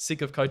was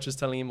sick of coaches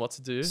telling him what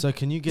to do. So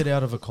can you get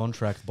out of a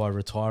contract by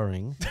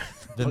retiring?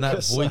 Then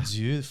that voids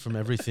you from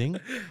everything.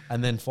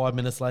 And then 5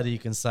 minutes later you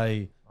can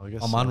say, I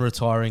guess I'm so.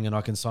 unretiring and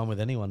I can sign with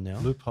anyone now.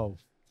 Loophole.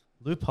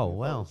 Loophole,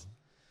 wow.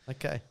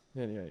 Okay.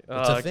 Anyway,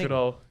 It's a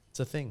thing. It's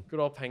a thing. good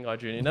old Pangai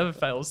Jr. never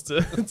fails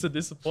to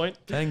disappoint.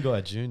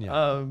 Pangai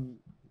Jr.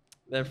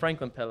 Then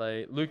Franklin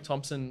Pele, Luke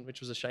Thompson, which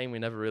was a shame we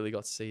never really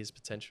got to see his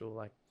potential,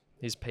 like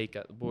his peak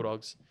at the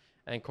Bulldogs,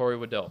 and Corey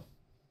Waddell,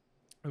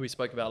 who we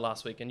spoke about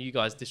last week, and you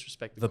guys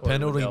disrespected The Corey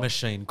penalty Waddell.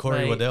 machine, Corey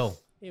Mate, Waddell.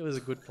 He was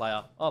a good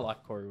player. I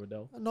like Corey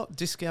Waddell. I'm not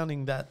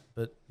discounting that,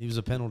 but he was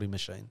a penalty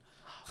machine.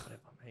 Whatever,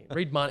 mate.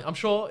 Reid Marnie. I'm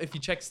sure if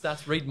you check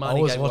stats, Reid I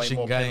Marnie was gave away watching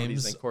more penalties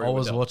games. than Corey I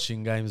was Waddell.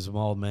 watching games with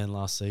my old man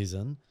last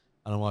season,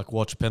 and I'm like,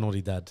 watch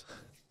penalty, Dad.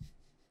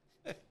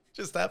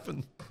 Just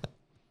happened.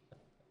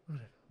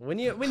 When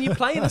you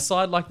play in a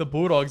side like the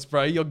Bulldogs,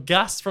 bro, you're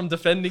gassed from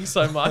defending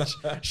so much.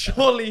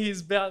 Surely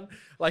he's bound.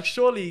 Like,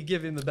 surely you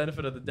give him the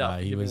benefit of the doubt. No,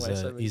 for he giving was. away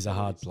so many He's a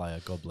hard penalties. player.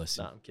 God bless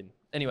him. Nah, I'm kidding.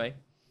 Anyway,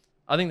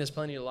 I think there's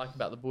plenty to like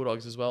about the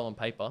Bulldogs as well on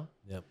paper.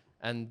 Yep.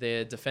 And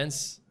their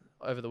defense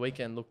over the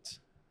weekend looked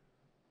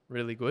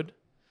really good.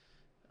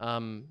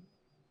 Their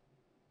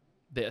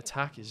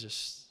attack is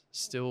just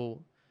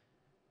still...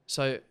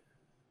 So,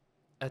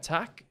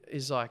 attack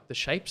is like, the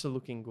shapes are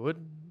looking good.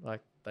 Like,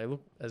 they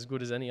look as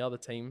good as any other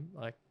team.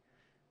 Like,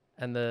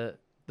 and the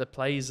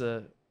plays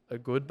are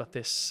good, but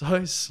they're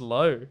so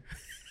slow.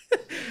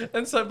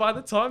 And so by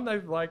the time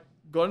they've like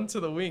gone to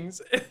the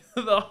wings,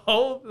 the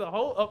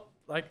whole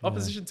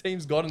opposition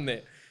team's gotten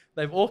there.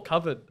 They've all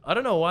covered. I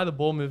don't know why the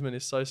ball movement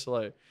is so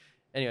slow.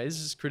 Anyway, this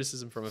is just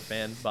criticism from a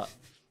fan, but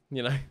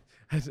you know,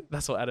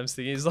 that's what Adam's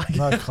thinking. He's like,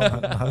 No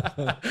comment.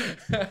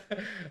 No.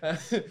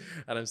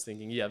 Adam's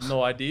thinking, you have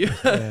no idea.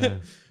 Yeah.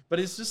 But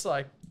it's just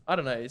like, I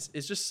don't know,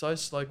 it's just so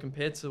slow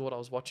compared to what I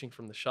was watching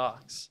from the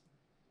Sharks,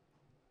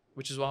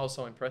 which is why I was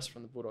so impressed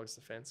from the Bulldogs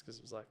defense, because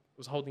it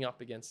was holding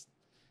up against,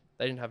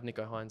 they didn't have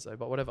Nico Hines though,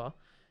 but whatever.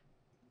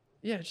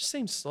 Yeah, it just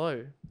seems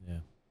slow. Yeah.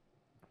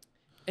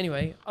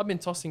 Anyway, I've been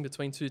tossing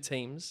between two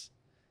teams,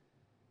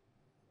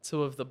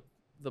 two of the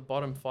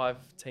bottom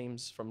 5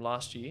 teams from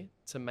last year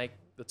to make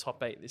the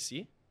top 8 this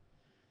year.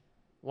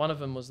 One of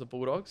them was the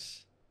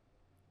Bulldogs,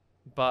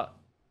 but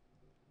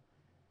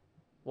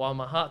while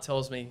my heart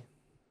tells me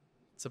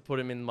to put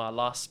him in my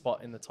last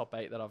spot in the top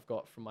 8 that I've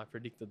got from my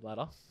predicted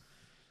ladder,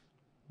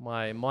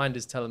 my mind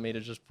is telling me to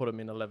just put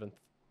him in 11th.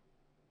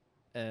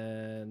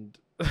 And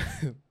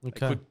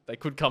Okay. they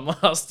could come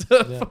last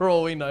for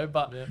all we know,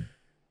 but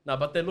no,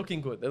 but they're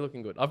looking good. They're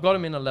looking good. I've got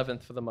him in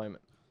 11th for the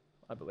moment,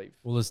 I believe.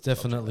 Well, it's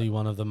definitely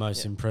one of the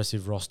most Yeah.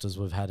 impressive rosters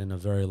we've had in a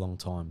very long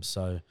time.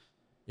 So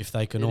if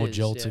they can It all is,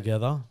 gel yeah.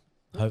 together,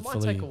 It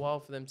hopefully. might take a while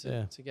for them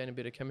to gain a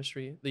bit of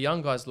chemistry. The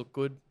young guys look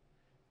good.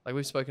 Like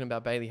we've spoken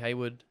about Bailey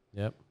Hayward.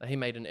 Yep. He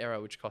made an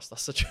error which cost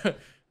us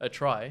a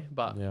try,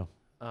 but Yeah.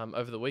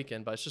 over the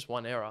weekend. But it's just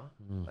one error.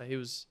 Mm.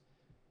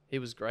 He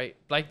was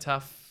great. Blake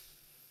Taff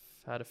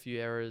had a few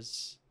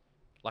errors,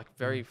 like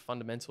very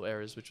fundamental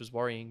errors, which was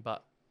worrying.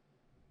 But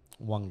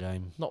One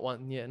game. not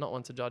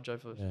one to judge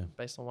over Yeah.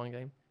 based on one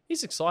game.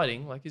 He's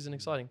exciting. Like he's an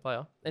exciting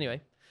player.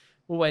 Anyway,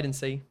 we'll wait and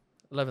see.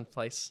 11th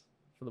place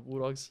for the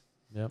Bulldogs.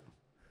 Yep.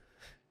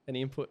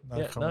 Any input?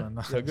 No comment,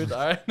 no. You're good. All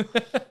right.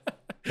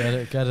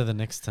 Go to the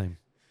next team.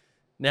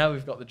 Now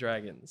we've got the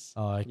Dragons.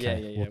 Oh,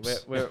 okay. Yeah.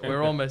 Whoops.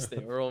 We're almost there.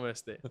 We're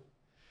almost there.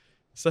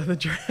 So the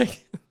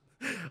Dragons,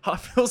 I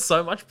feel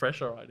so much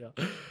pressure right now.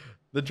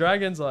 The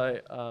Dragons, I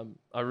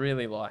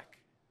really like.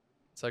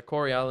 So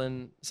Corey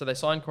Allen. So they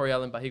signed Corey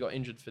Allen, but he got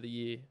injured for the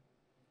year.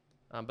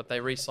 But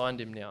they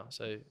re-signed him now.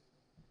 So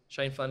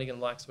Shane Flanagan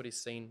likes what he's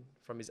seen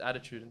from his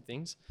attitude and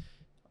things.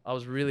 I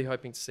was really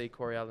hoping to see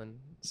Corey Allen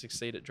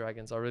succeed at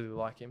Dragons. I really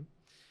like him.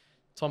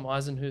 Tom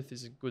Eisenhuth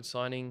is a good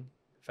signing.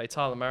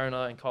 Faitala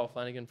Mariner and Kyle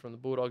Flanagan from the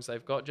Bulldogs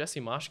they've got.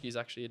 Jesse Marshke is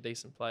actually a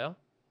decent player.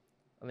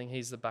 I think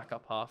he's the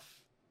backup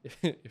half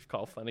if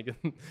Kyle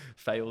Flanagan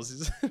fails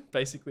is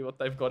basically what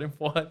they've got him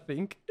for, I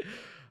think.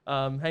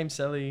 Haim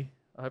Selly,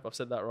 I hope I've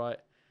said that right,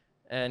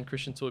 and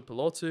Christian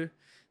Tuipulotu.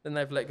 Then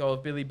they've let go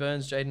of Billy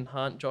Burns, Jaden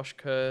Hunt, Josh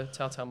Kerr,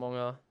 Tau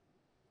Monga,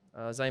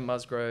 Zane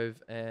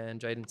Musgrove, and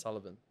Jaden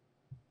Sullivan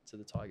to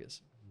the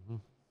Tigers. Mm-hmm.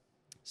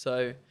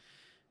 So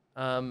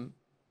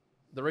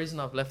the reason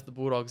I've left the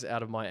Bulldogs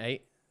out of my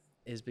 8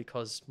 is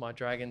because my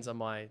Dragons are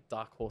my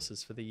dark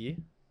horses for the year.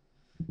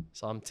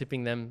 So I'm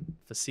tipping them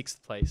for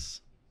 6th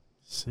place.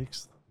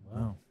 6th?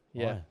 Wow.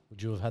 Yeah. Why?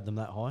 Would you have had them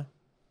that high?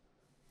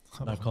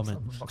 No comment.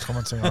 I'm not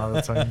commenting on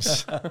other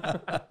teams.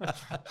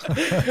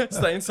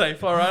 Staying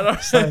safe, all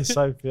right. Staying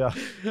safe, yeah.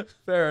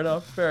 Fair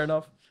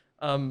enough.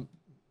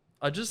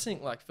 I just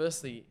think, like,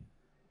 firstly,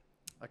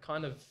 I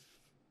kind of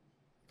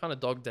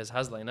dogged Des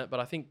Hasler in it, but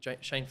I think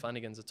Shane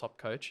Flanagan's a top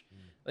coach.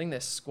 I think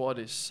their squad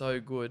is so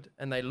good,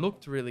 and they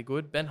looked really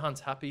good. Ben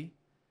Hunt's happy.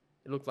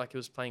 It looked like he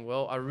was playing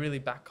well. I really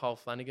back Kyle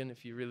Flanagan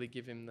if you really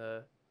give him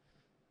the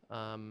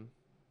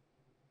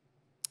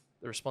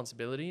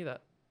responsibility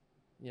that,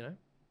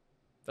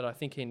 that I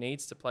think he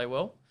needs to play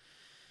well.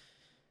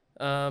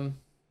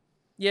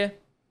 Yeah.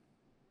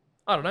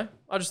 I don't know.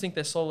 I just think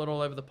they're solid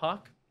all over the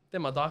park. They're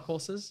my dark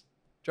horses.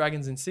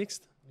 Dragons in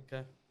 6th.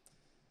 Okay.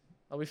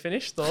 Are we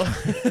finished? Or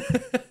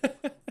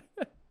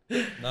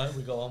No,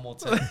 we got one more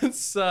team.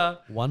 let's,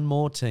 One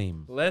more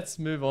team. let's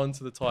move on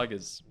to the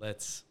Tigers.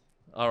 Let's.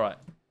 All right.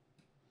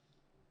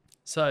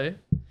 So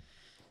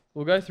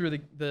we'll go through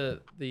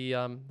the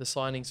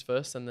signings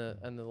first and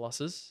the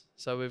losses.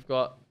 So we've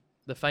got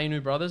the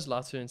Fainu brothers,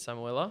 Latu and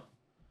Samuela.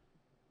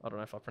 I don't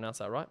know if I pronounced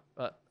that right,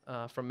 but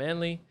from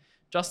Manly,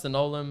 Justin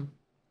Olam,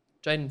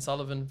 Jaden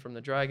Sullivan from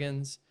the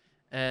Dragons,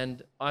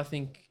 and I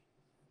think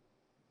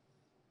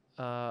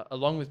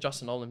along with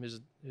Justin Olam,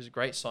 who's a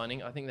great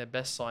signing, I think their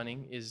best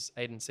signing is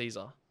Aiden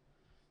Caesar,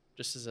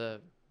 just as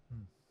a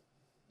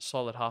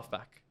solid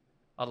halfback.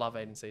 I love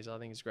Aiden Caesar. I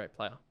think he's a great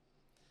player.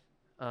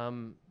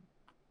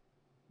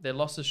 Their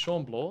loss is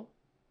Sean Bloor.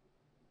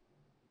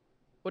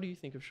 What do you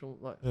think of Sean?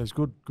 Like, Yeah, he's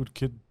good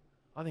kid.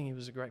 I think he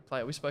was a great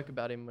player. We spoke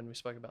about him when we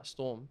spoke about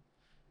Storm,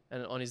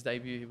 and on his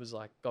debut, he was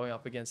like going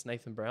up against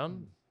Nathan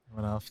Brown.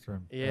 Went after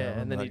him. Yeah,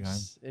 and then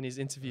in his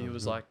interview, he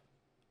was like,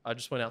 "I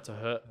just went out to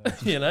hurt,"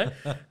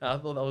 I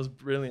thought that was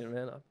brilliant,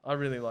 man. I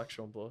really like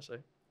Sean Bloor. So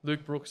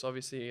Luke Brooks,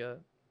 obviously a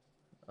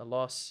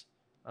loss,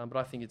 but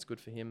I think it's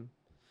good for him.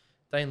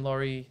 Dane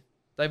Laurie,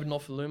 David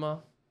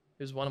Norfoluma,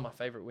 who's one of my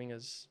favourite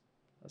wingers.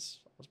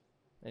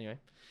 Anyway.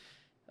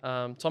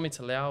 Tommy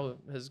Talau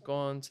has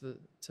gone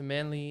to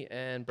Manly,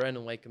 and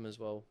Brandon Wakeham as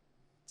well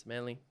to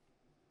Manly.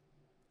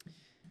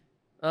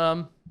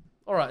 All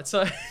right,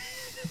 so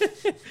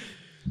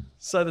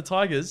so the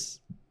Tigers.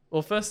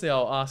 Well, firstly,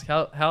 I'll ask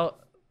how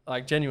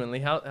like genuinely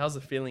how's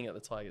the feeling at the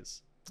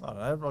Tigers? I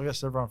don't know. I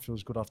guess everyone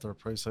feels good after a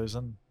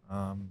pre-season.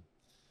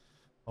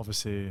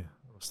 Obviously,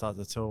 we'll start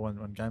to tell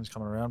when games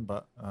come around,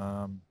 but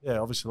yeah,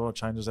 obviously a lot of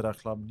changes at our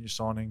club, new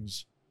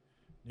signings,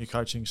 new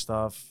coaching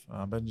staff.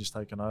 Benji's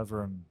taken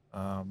over and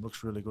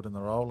looks really good in the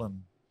role,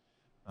 and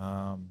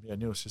yeah,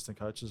 new assistant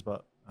coaches.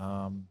 But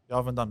yeah, I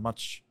haven't done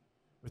much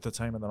with the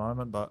team at the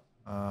moment, but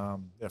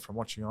yeah, from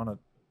watching on it,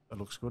 it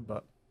looks good.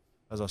 But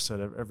as I said,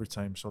 every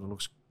team sort of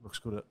looks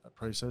good at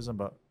pre-season.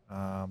 But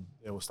yeah,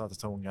 we'll start to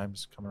tell when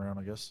games come around,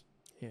 I guess.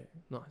 Yeah,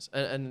 nice.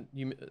 And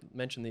you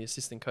mentioned the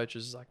assistant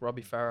coaches like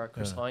Robbie Farah,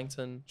 Chris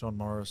Hyington, John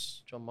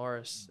Morris.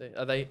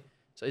 Are they?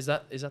 So is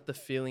that the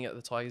feeling at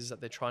the Tigers that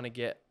they're trying to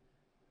get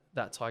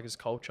that Tigers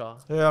culture?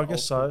 Yeah, I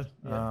guess so.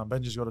 Yeah.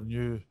 Benji's got a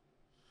new,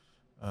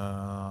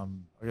 I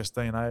guess,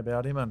 DNA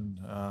about him, and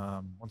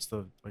wants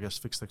to, I guess,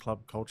 fix the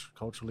club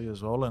culturally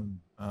as well. And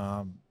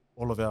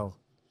all of our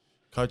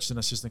coaches and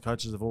assistant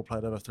coaches have all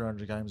played over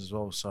 300 games as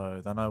well,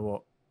 so they know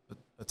what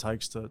it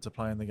takes to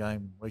play in the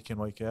game week in,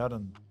 week out,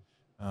 and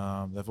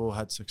they've all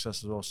had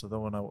success as well, so they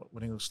all know what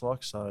winning looks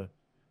like. So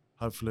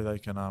hopefully they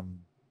can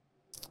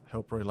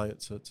help relay it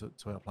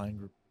to our playing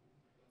group.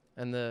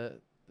 And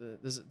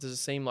does it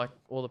seem like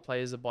all the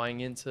players are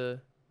buying into?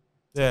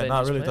 Yeah, no, it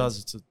Benji's really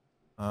plans? does.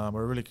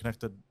 We're a really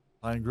connected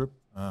playing group.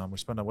 We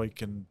spent a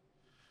week in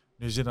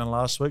New Zealand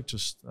last week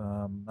just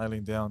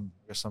nailing down,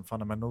 I guess, some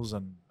fundamentals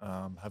and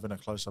having a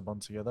closer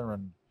bond together.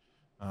 And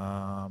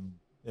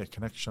yeah,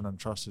 connection and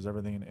trust is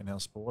everything in our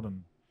sport,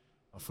 and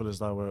I feel as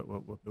though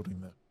we're building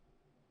there.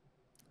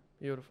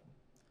 Beautiful.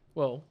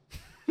 Well,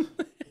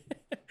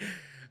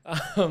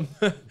 Go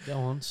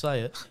on,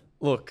 say it.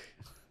 look,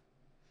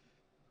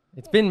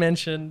 it's been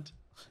mentioned.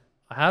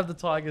 I have the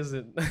Tigers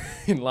in,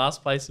 in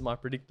last place in my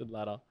predicted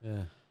ladder.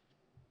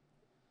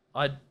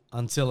 Yeah.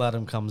 Until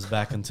Adam comes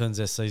back and turns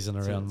their season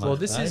around, mate. Well,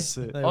 this eh? is,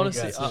 There we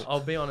honestly, go. I'll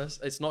be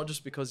honest. It's not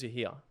just because you're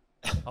here.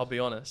 I'll be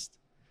honest.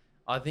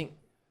 I think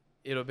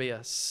it'll be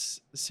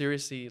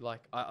seriously,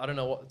 like, I don't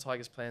know what the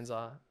Tigers' plans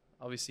are.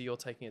 Obviously, you're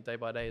taking it day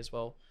by day as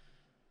well.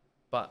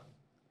 But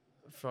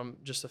from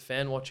just a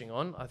fan watching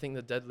on, I think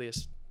the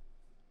deadliest,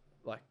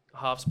 like,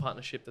 halves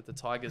partnership that the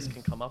Tigers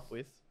can come up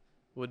with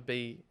would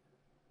be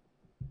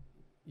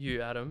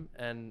you, Adam,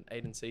 and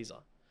Aiden Caesar.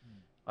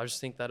 I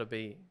just think that'll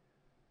be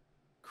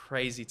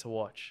crazy to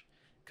watch.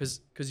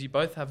 Because you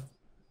both have,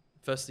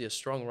 firstly, a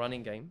strong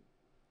running game.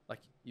 Like,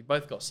 you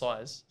both got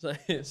size,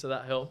 so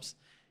that helps.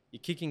 Your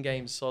kicking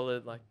game's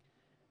solid. Like,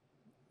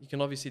 you can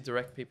obviously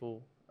direct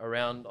people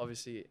around.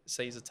 Obviously,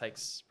 Caesar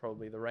takes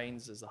probably the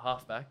reins as the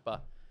halfback,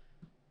 but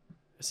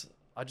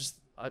I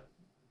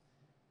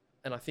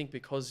think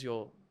because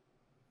you're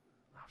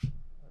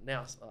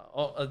now,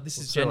 this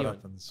is genuine.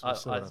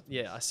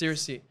 I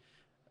seriously,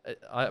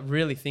 I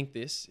really think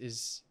this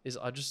is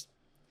I just,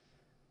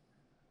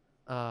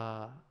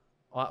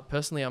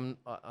 personally, I'm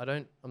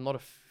not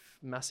a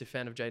massive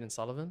fan of Jaden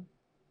Sullivan.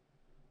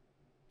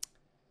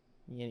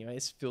 Anyway,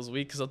 this feels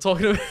weird because I'm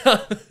talking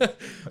about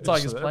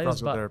Tigers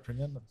players, but their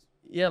opinion.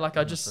 Yeah, like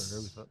I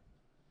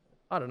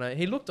don't know.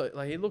 He looked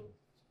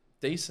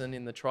decent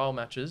in the trial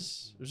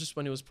matches. It was just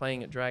when he was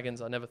playing at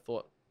Dragons, I never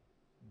thought.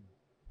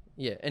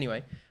 Yeah.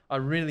 Anyway, I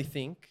really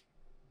think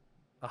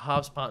a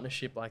halves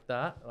partnership like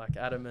that, like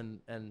Adam and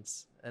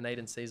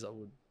Aiden Caesar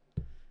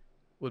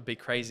would be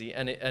crazy,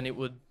 and it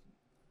would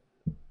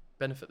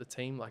benefit the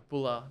team. Like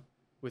Buller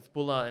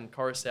and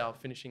Coruscant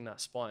finishing that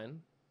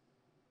spine.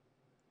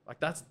 Like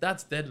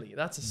that's deadly.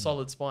 That's a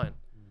solid spine.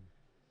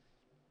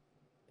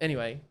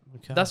 Anyway,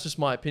 that's just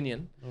my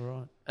opinion. All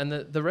right. And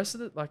the rest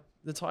of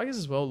the Tigers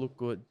as well look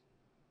good.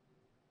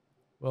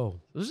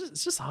 Well,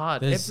 it's just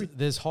hard.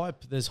 There's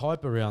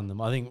hype around them.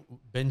 I think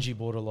Benji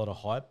brought a lot of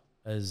hype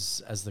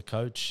as the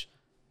coach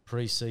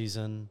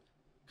pre-season,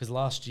 because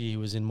last year he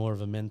was in more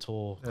of a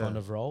mentor kind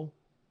of role,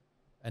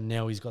 and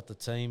now he's got the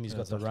team. He's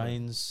got the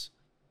reins.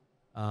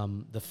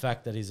 The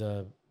fact that he's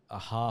a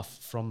half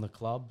from the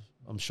club,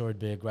 I'm sure it'd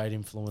be a great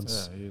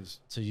influence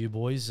to you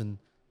boys, and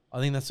I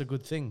think that's a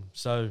good thing.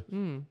 So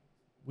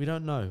we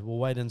don't know. We'll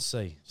wait and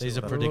see. These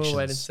are predictions. We'll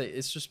wait and see.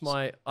 It's just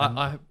my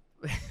I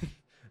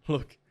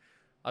look.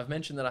 I've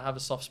mentioned that I have a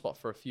soft spot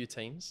for a few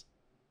teams,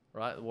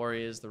 right? The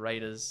Warriors, the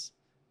Raiders,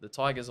 the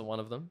Tigers are one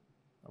of them.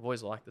 I've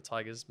always liked the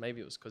Tigers. Maybe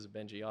it was because of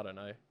Benji. I don't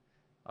know.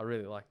 I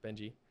really like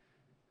Benji,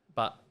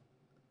 but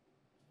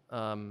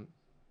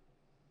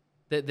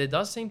there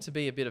does seem to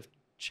be a bit of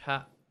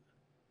chat.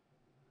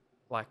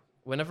 Like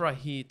whenever I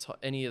hear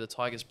any of the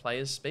Tigers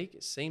players speak,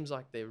 it seems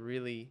like they've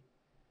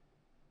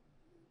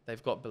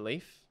got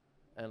belief,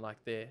 and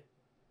like they've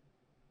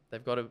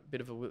got a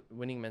bit of a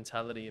winning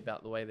mentality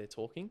about the way they're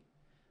talking.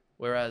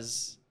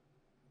 Whereas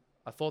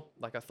I thought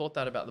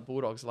that about the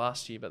Bulldogs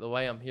last year, but the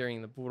way I'm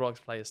hearing the Bulldogs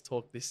players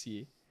talk this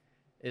year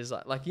is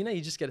like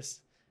you just get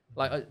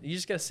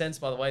a sense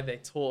by the way they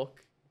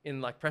talk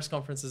in like press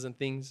conferences and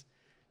things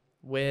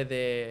where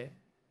they're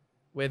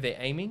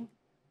aiming,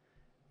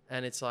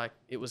 and it's like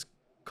it was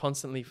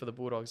constantly for the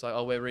Bulldogs like,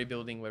 oh, we're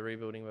rebuilding,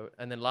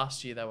 and then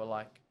last year they were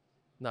like,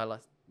 no,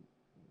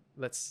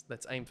 let's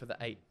aim for the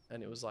 8,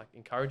 and it was like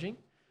encouraging,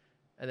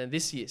 and then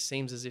this year it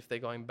seems as if they're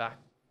going back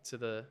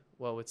to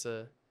it's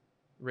a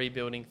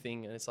rebuilding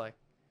thing, and it's like,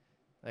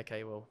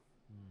 okay, well,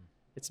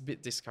 it's a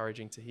bit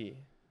discouraging to hear,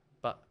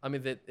 but I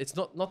mean it's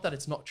not that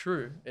it's not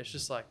true. It's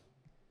just like,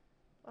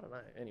 I don't know.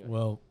 Anyway,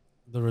 well,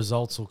 the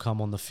results will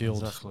come on the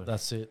field. Exactly.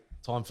 That's it.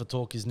 Time for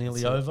talk is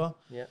nearly over.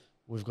 Yeah,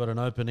 we've got an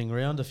opening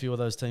round. A few of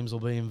those teams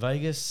will be in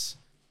Vegas.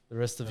 The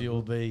rest of you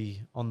will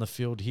be on the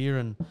field here,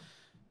 and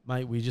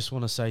mate, we just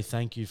want to say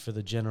thank you for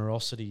the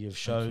generosity you've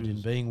showed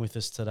in being with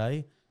us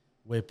today.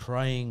 We're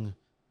praying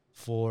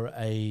for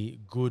a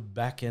good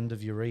back end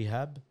of your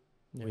rehab.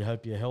 Yeah. We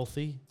hope you're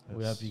healthy. Yes.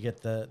 We hope you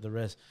get the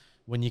rest.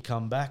 When you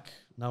come back,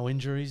 no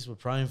injuries. We're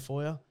praying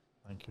for you.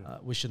 Thank you.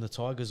 Wishing the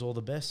Tigers all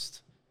the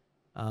best.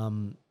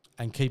 And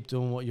keep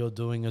doing what you're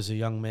doing as a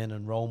young man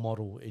and role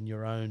model in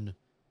your own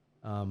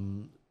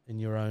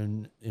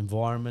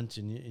environment,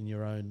 in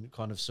your own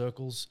kind of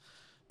circles,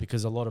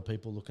 because a lot of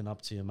people looking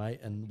up to you,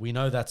 mate. And we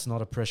know that's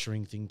not a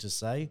pressuring thing to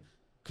say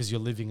because you're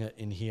living it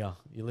in here.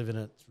 You're living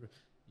it.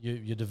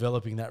 You're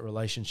developing that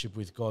relationship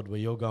with God where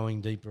you're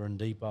going deeper and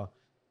deeper,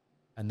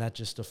 and that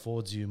just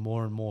affords you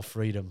more and more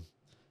freedom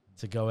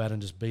to go out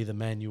and just be the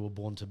man you were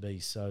born to be.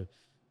 So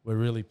we're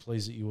really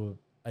pleased that you were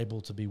able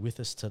to be with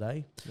us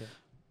today. Yeah.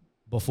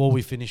 Before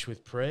we finish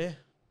with prayer,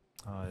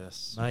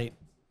 mate,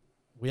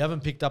 we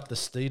haven't picked up the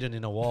Steeden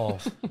in a while,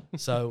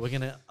 so we're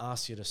going to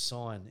ask you to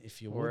sign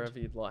if you would. Wherever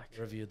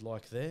you'd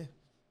like there.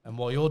 And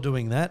while you're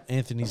doing that,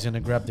 Anthony's going to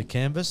grab the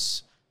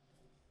canvas.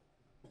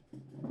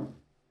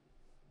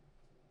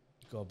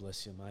 God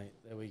bless you, mate.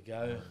 There we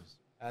go.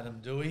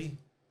 Adam Doueihi,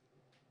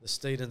 the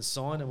Steeden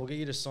sign, and we'll get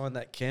you to sign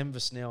that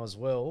canvas now as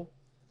well.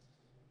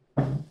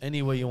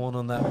 anywhere you want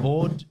on that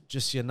board.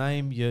 Just your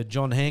name, your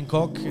John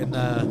Hancock, and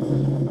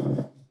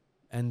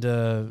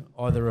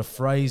either a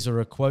phrase or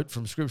a quote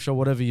from Scripture,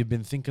 whatever you've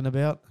been thinking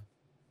about.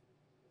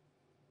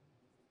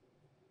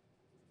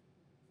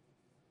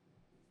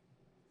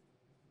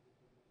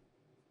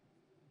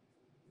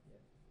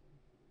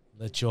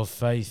 Let your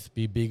faith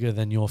be bigger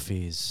than your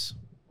fears.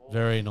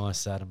 Very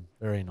nice, Adam.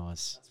 Very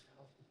nice.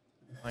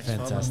 Thanks,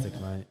 Fantastic,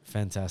 mate.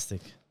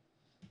 Fantastic.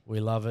 We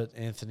love it.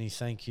 Anthony,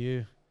 thank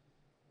you.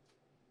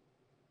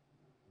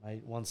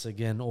 Mate, once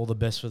again, all the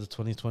best for the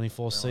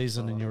 2024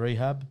 season in your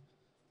rehab,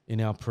 in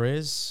our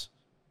prayers.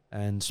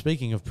 And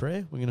speaking of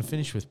prayer, we're going to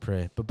finish with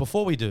prayer. But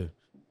before we do,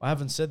 I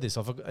haven't said this.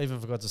 I even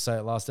forgot to say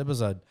it last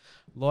episode.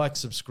 Like,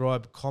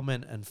 subscribe,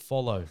 comment, and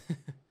follow.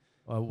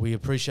 We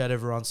appreciate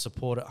everyone's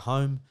support at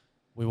home.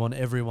 We want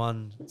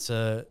everyone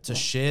to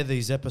share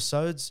these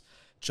episodes.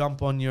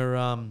 Jump on your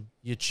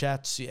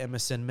chats, your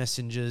MSN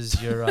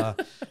messengers, your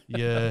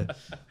WhatsApp,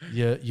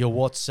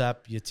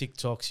 your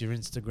TikToks, your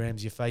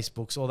Instagrams, your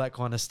Facebooks, all that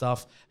kind of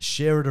stuff.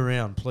 Share it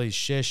around, please.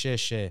 Share.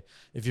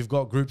 If you've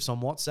got groups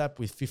on WhatsApp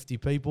with 50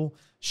 people,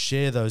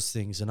 share those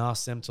things and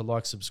ask them to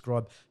like,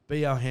 subscribe.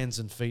 Be our hands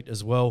and feet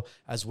as well,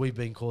 as we've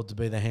been called to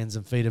be the hands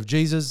and feet of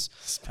Jesus.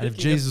 And if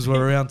Jesus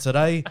were around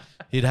today,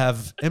 he'd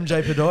have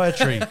MJ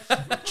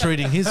Podiatry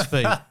treating his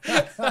feet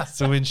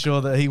to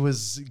ensure that he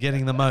was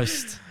getting the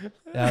most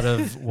out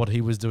of what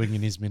he was doing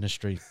in his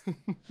ministry.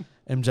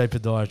 MJ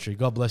Podiatry,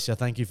 God bless you.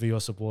 Thank you for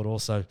your support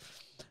also.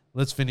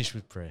 Let's finish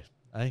with prayer.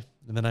 In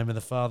the name of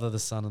the Father, the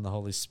Son, and the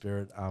Holy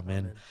Spirit.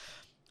 Amen.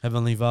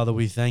 Heavenly Father,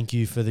 we thank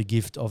you for the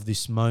gift of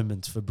this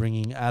moment, for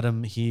bringing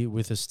Adam here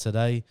with us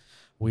today.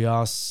 We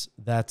ask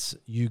that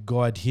you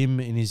guide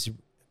him in his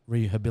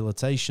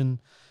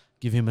rehabilitation,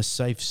 give him a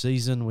safe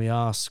season. We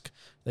ask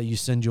that you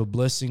send your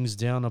blessings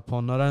down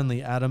upon not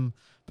only Adam,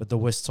 but the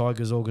West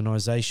Tigers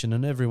organisation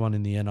and everyone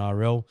in the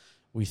NRL.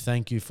 We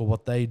thank you for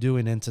what they do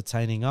in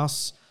entertaining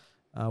us.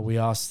 We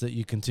ask that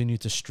you continue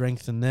to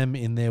strengthen them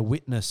in their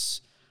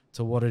witness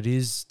to what it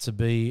is to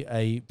be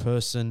a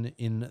person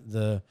in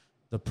the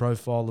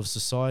profile of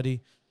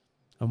society.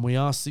 And we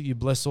ask that you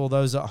bless all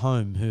those at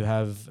home who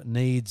have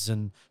needs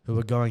and who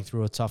are going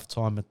through a tough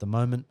time at the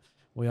moment.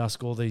 We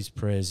ask all these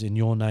prayers in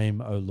your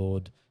name, O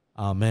Lord.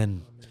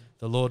 Amen.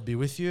 The Lord be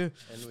with you.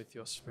 And with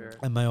your spirit.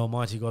 And may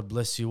Almighty God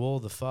bless you all,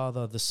 the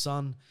Father, the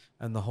Son,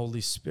 and the Holy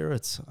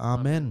Spirit.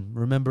 Amen.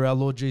 Remember, our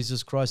Lord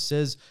Jesus Christ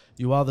says,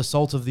 you are the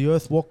salt of the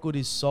earth. What good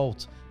is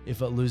salt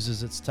if it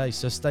loses its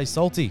taste? So stay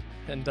salty.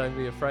 And don't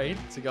be afraid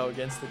to go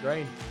against the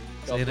grain.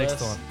 See you next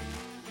time.